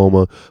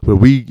Oklahoma,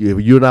 where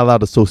you're not allowed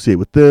to associate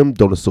with them.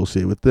 Don't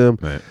associate with them.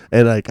 Right.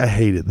 And I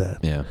hated that.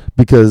 Yeah.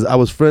 Because I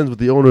was friends with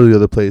the owner of the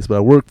other place, but I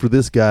worked for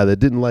this guy that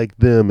didn't like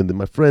them, and then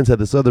my friends had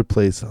this other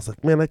place. I was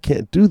like, man, I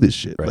can't do this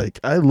shit. Right. Like,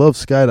 I love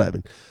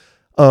skydiving.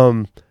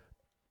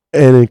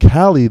 And in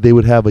Cali, they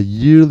would have a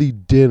yearly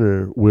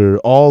dinner where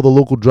all the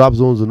local drop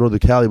zones in Northern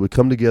Cali would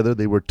come together.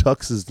 They wear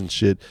tuxes and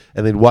shit,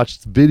 and they'd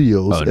watch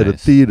videos at a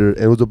nice. theater,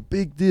 and it was a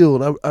big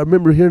deal. And I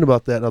remember hearing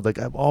about that, and I was like,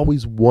 I've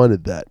always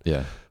wanted that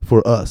Yeah.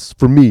 for us,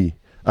 for me.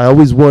 I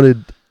always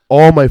wanted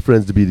all my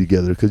friends to be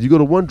together, because you go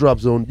to one drop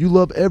zone, you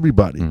love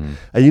everybody. Mhm.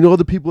 And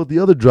other people at the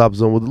other drop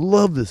zone would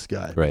love this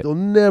guy. Right. They'll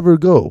never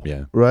go.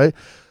 Yeah. Right?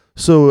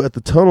 So at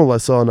the tunnel, I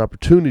saw an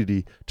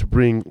opportunity to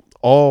bring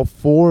all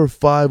 4 or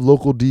 5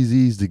 local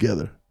DZs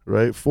together.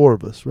 Right? 4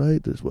 of us,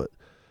 right? There's what?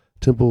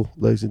 Temple,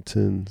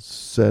 Lexington,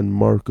 San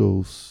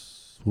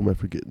Marcos, who am I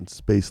forgetting?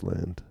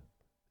 Spaceland.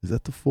 Is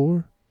that the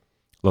 4?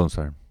 Lone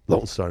Star.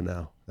 Lone Star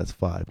now. That's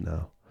 5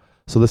 now.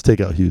 So let's take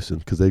out Houston,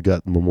 because they've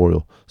got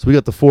Memorial. So we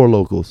got the 4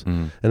 locals.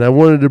 Mhm. And I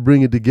wanted to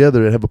bring it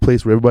together and have a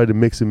place for everybody to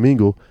mix and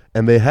mingle,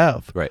 and they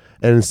have. Right.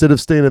 And instead of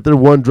staying at their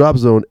one drop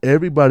zone,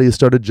 everybody has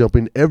started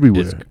jumping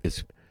everywhere.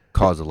 It's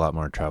cause a lot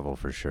more travel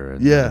for sure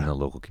in the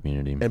local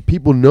community. And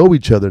people know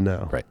each other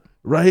now.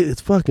 Right.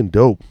 It's fucking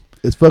dope.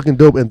 It's fucking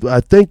dope. And I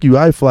thank you,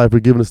 iFly, for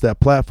giving us that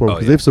platform,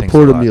 because they've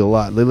supported me a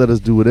lot. They let us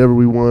do whatever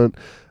we want.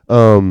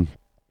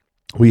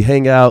 We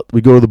hang out. We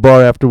go to the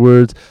bar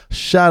afterwards.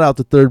 Shout out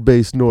to Third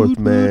Base North,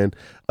 man.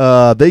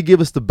 They give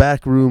us the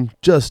back room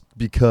just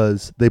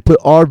because. They put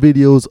our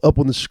videos up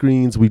on the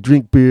screens. We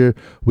drink beer.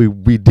 We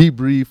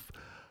debrief.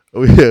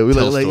 We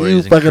look like,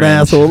 you fucking cringe.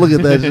 Asshole. Look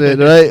at that shit,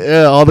 right?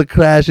 Yeah, all the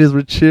crashes.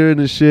 We're cheering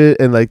and shit.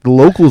 And like the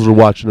locals are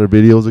watching our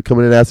videos. They're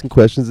coming in asking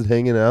questions and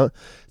hanging out.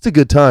 It's a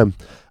good time.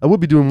 I would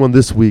be doing one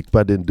this week, but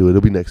I didn't do it.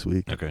 It'll be next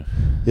week. Okay.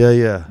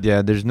 Yeah.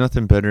 Yeah, there's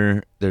nothing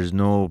better. There's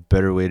no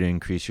better way to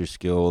increase your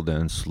skill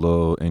than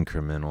slow,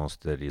 incremental,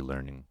 steady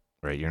learning,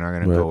 right? You're not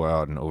going to go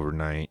out and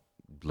overnight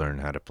learn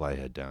how to fly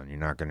head down. You're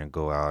not going to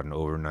go out and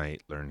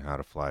overnight learn how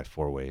to fly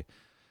four-way.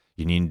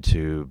 You need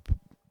to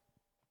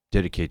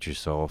dedicate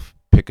yourself,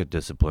 pick a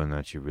discipline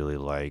that you really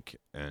like,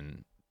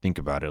 and think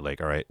about it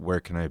like, all right, where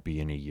can I be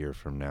in a year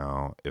from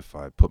now if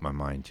I put my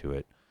mind to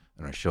it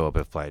and I show up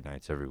at flight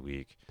nights every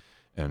week?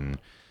 And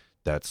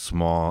that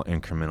small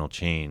incremental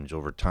change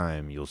over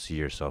time, you'll see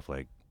yourself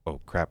like, oh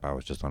crap, I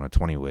was just on a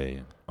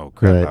 20-way. Oh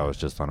crap, I was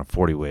just on a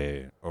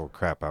 40-way. Oh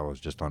crap, I was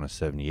just on a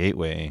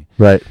 78-way.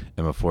 Right.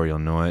 And before you'll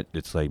know it,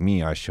 it's like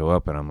me. I show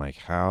up and I'm like,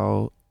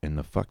 how in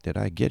the fuck did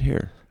I get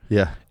here?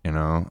 Yeah. You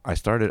know,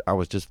 I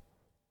was just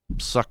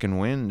sucking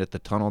wind at the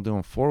tunnel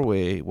doing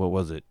 4-way. What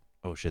was it?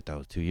 Oh shit, that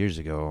was 2 years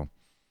ago.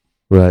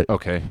 Right.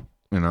 Okay.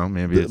 You know,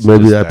 maybe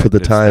I put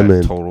the time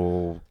in.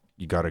 Total.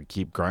 You got to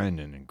keep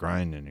grinding and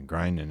grinding and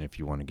grinding if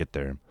you want to get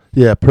there.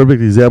 Yeah,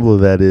 perfect example of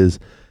that is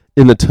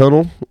in the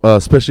tunnel,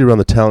 especially around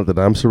the talent that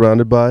I'm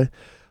surrounded by,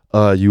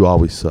 you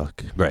always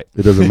suck. Right.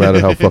 It doesn't matter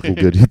how fucking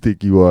good you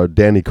think you are.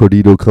 Danny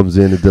Cordito comes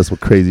in and does some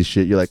crazy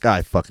shit. You're like,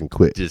 I fucking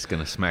quit. Just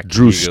going to smack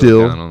Drew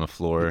Still down on the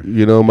floor.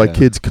 You know, my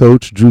kid's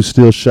coach, Drew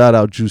Still. Shout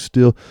out Drew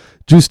Still.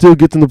 Drew Still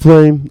gets in the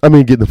plane.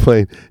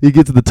 He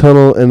gets in the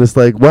tunnel, and it's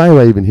like, why am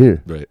I even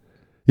here? Right.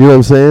 You know what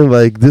I'm saying?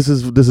 Like, this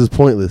is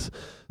pointless.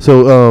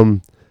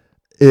 So,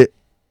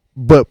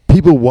 but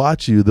people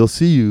watch you. They'll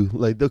see you.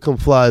 Like, they'll come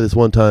fly this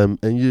one time,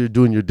 and you're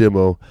doing your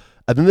demo,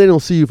 and then they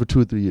don't see you for 2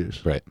 or 3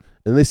 years. Right.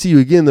 And they see you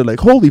again. They're like,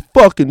 holy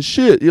fucking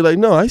shit. You're like,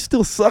 no, I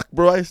still suck,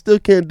 bro. I still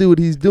can't do what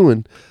he's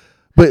doing.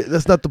 But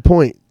that's not the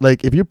point.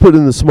 Like, if you're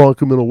putting in the small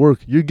incremental work,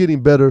 you're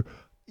getting better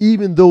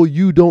even though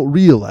you don't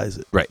realize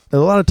it. Right.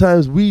 And a lot of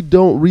times we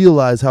don't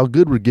realize how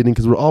good we're getting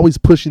because we're always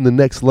pushing the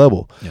next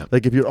level. Yep.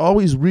 Like, if you're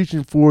always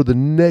reaching for the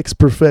next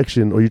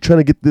perfection or you're trying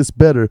to get this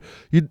better,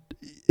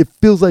 it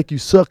feels like you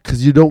suck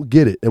because you don't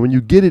get it. And when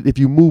you get it, if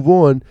you move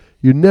on,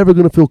 you're never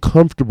going to feel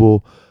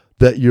comfortable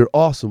that you're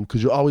awesome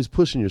because you're always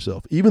pushing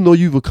yourself, even though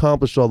you've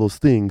accomplished all those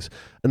things.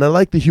 And I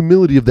like the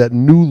humility of that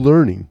new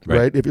learning,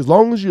 right? If as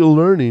long as you're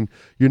learning,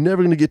 you're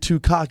never going to get too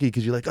cocky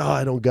because you're like, oh,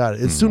 I don't got it.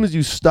 As soon as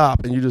you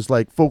stop and you just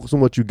like focus on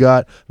what you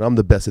got, and I'm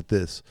the best at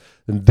this,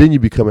 and then you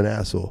become an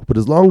asshole. But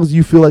as long as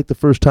you feel like the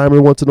first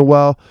timer once in a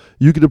while,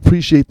 you can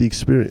appreciate the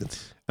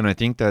experience. And I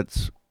think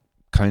that's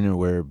kind of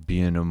where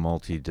being a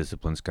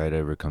multi-discipline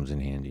skydiver comes in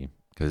handy.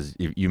 Because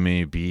you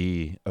may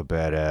be a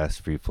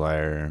badass free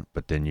flyer,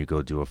 but then you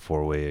go do a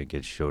 4-way and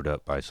get showed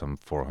up by some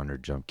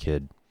 400 jump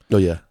kid. Oh,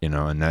 yeah. You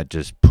know, and that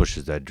just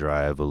pushes that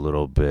drive a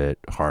little bit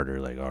harder.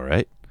 Like, all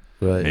right,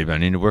 maybe I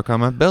need to work on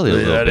my belly a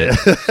little bit.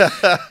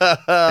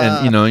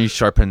 And, you know, you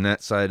sharpen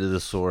that side of the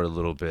sword a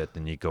little bit.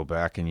 Then you go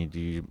back and you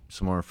do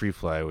some more free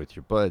fly with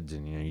your buds.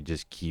 And, you know, you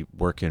just keep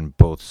working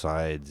both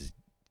sides,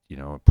 you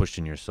know,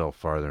 pushing yourself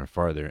farther and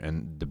farther.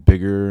 And the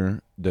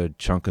bigger the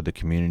chunk of the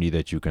community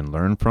that you can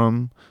learn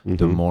from,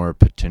 the more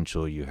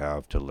potential you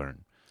have to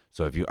learn.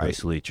 So if you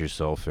isolate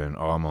yourself and,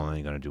 oh, I'm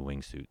only going to do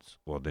wingsuits,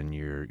 well, then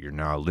you're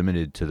now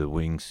limited to the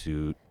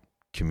wingsuit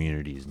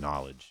community's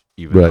knowledge,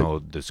 even though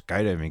the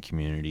skydiving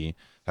community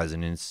has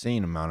an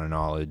insane amount of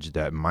knowledge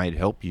that might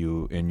help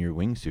you in your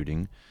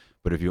wingsuiting.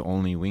 But if you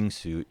only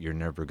wingsuit, you're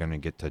never going to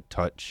get to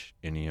touch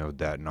any of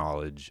that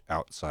knowledge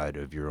outside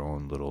of your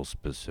own little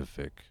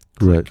specific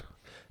clique. Right.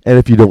 And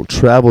if you don't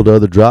travel to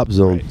other drop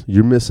zones,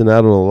 you're missing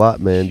out on a lot,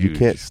 man. Huge. You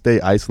can't stay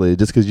isolated.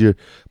 Just because your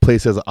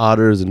place has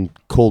otters and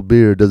cold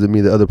beer doesn't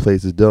mean the other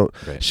places don't.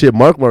 Right. Shit,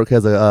 Mark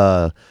has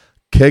a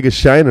keg of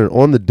Shiner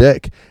on the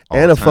deck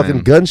and a fucking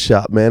gun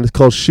shop, man. It's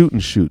called Shoot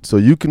and Shoot. So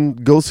you can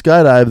go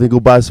skydive and then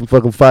go buy some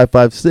fucking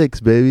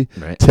 5.56, baby.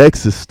 Right.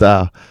 Texas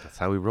style. That's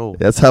how we roll.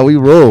 That's how we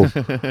roll.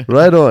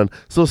 Right on.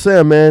 So,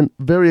 Sam, man,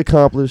 very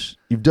accomplished.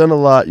 You've done a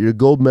lot. You're a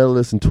gold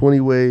medalist in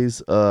 20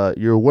 ways.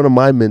 You're one of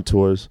my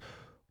mentors.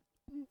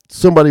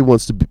 Somebody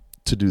wants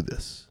to do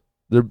this.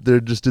 They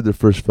just did their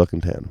first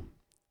fucking tandem,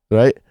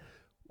 right?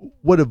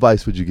 What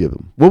advice would you give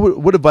them?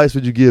 What advice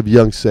would you give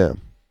young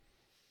Sam?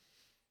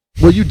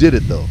 Well, you did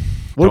it though.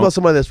 What about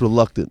somebody that's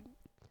reluctant?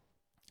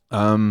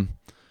 In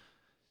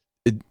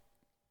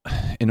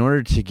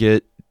order to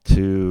get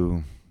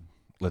to,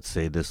 let's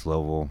say, this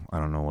level, I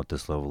don't know what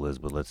this level is,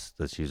 but let's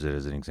use it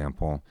as an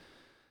example.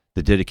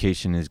 The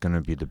dedication is going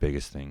to be the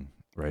biggest thing,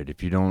 right?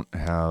 If you don't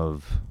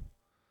have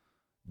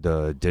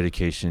the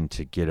dedication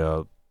to get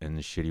up in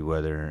the shitty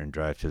weather and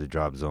drive to the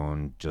drop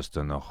zone just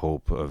in the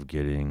hope of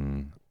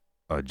getting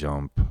a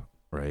jump,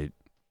 right?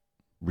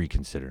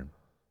 Reconsider,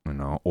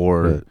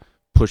 or Right.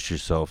 push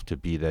yourself to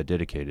be that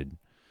dedicated.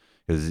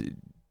 Because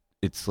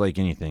it's like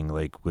anything,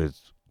 like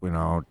with,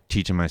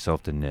 teaching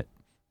myself to knit,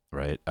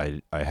 right?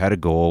 I had a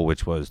goal,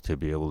 which was to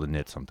be able to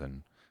knit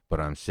something, but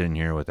I'm sitting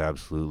here with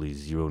absolutely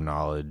zero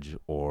knowledge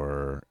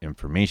or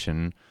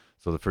information.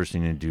 So the first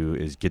thing to do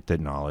is get that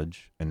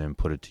knowledge and then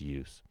put it to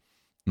use.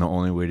 And the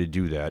only way to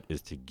do that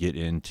is to get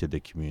into the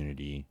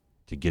community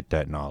to get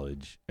that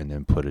knowledge and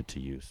then put it to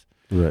use.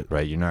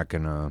 Right? You're not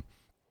going to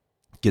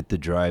get the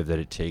drive that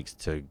it takes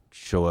to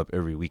show up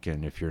every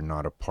weekend if you're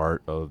not a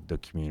part of the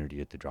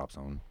community at the drop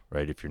zone,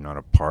 right? If you're not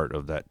a part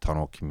of that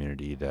tunnel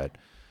community, that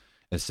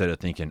instead of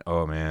thinking,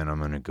 oh man, I'm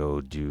going to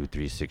go do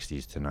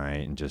 360s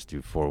tonight and just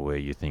do 4-way,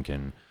 you're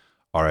thinking,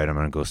 all right, I'm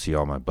going to go see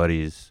all my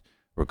buddies.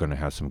 We're going to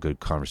have some good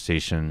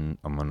conversation.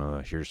 I'm going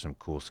to hear some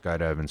cool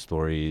skydiving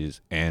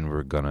stories, and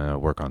we're going to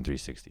work on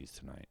 360s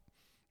tonight.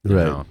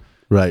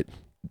 Right.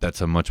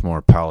 That's a much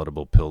more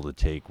palatable pill to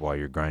take while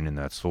you're grinding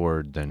that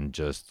sword than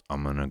just,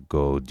 I'm going to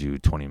go do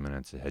 20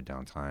 minutes of head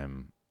down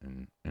time.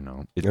 And,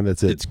 and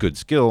that's it. It's good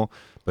skill,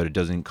 but it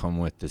doesn't come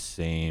with the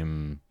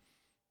same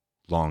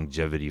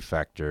longevity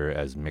factor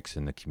as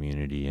mixing the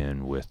community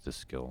in with the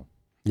skill.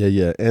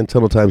 Yeah. And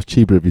tunnel time's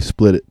cheaper if you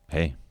split it.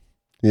 Hey.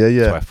 Yeah.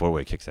 That's why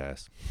 4-way kicks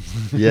ass.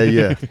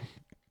 Yeah.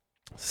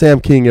 Sam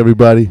King,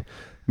 everybody.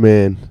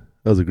 Man,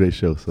 that was a great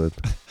show, son.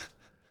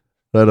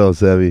 Right on,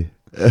 Sammy.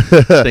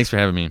 Thanks for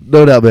having me.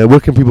 No doubt, man.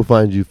 Where can people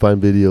find you?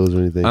 Find videos or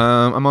anything?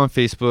 I'm on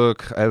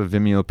Facebook. I have a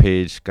Vimeo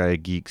page,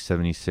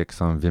 SkyGeek76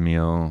 on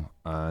Vimeo.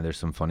 There's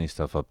some funny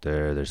stuff up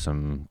there. There's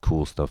some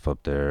cool stuff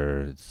up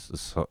there.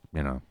 It's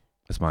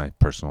my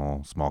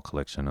personal small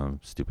collection of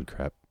stupid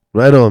crap.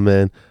 Right on,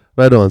 man.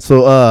 Right on.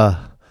 So,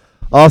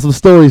 awesome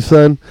story,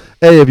 son.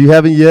 Hey, if you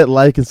haven't yet,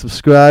 like and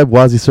subscribe.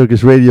 Wazzy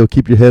Circus Radio.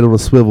 Keep your head on a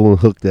swivel and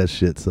hook that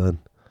shit, son.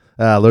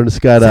 Learn to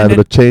skydive.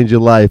 It'll change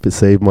your life. It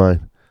saved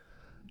mine.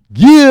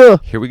 Yeah.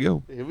 Here we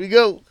go. Here we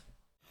go.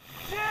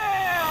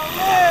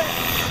 Yeah,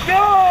 let's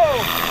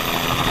go!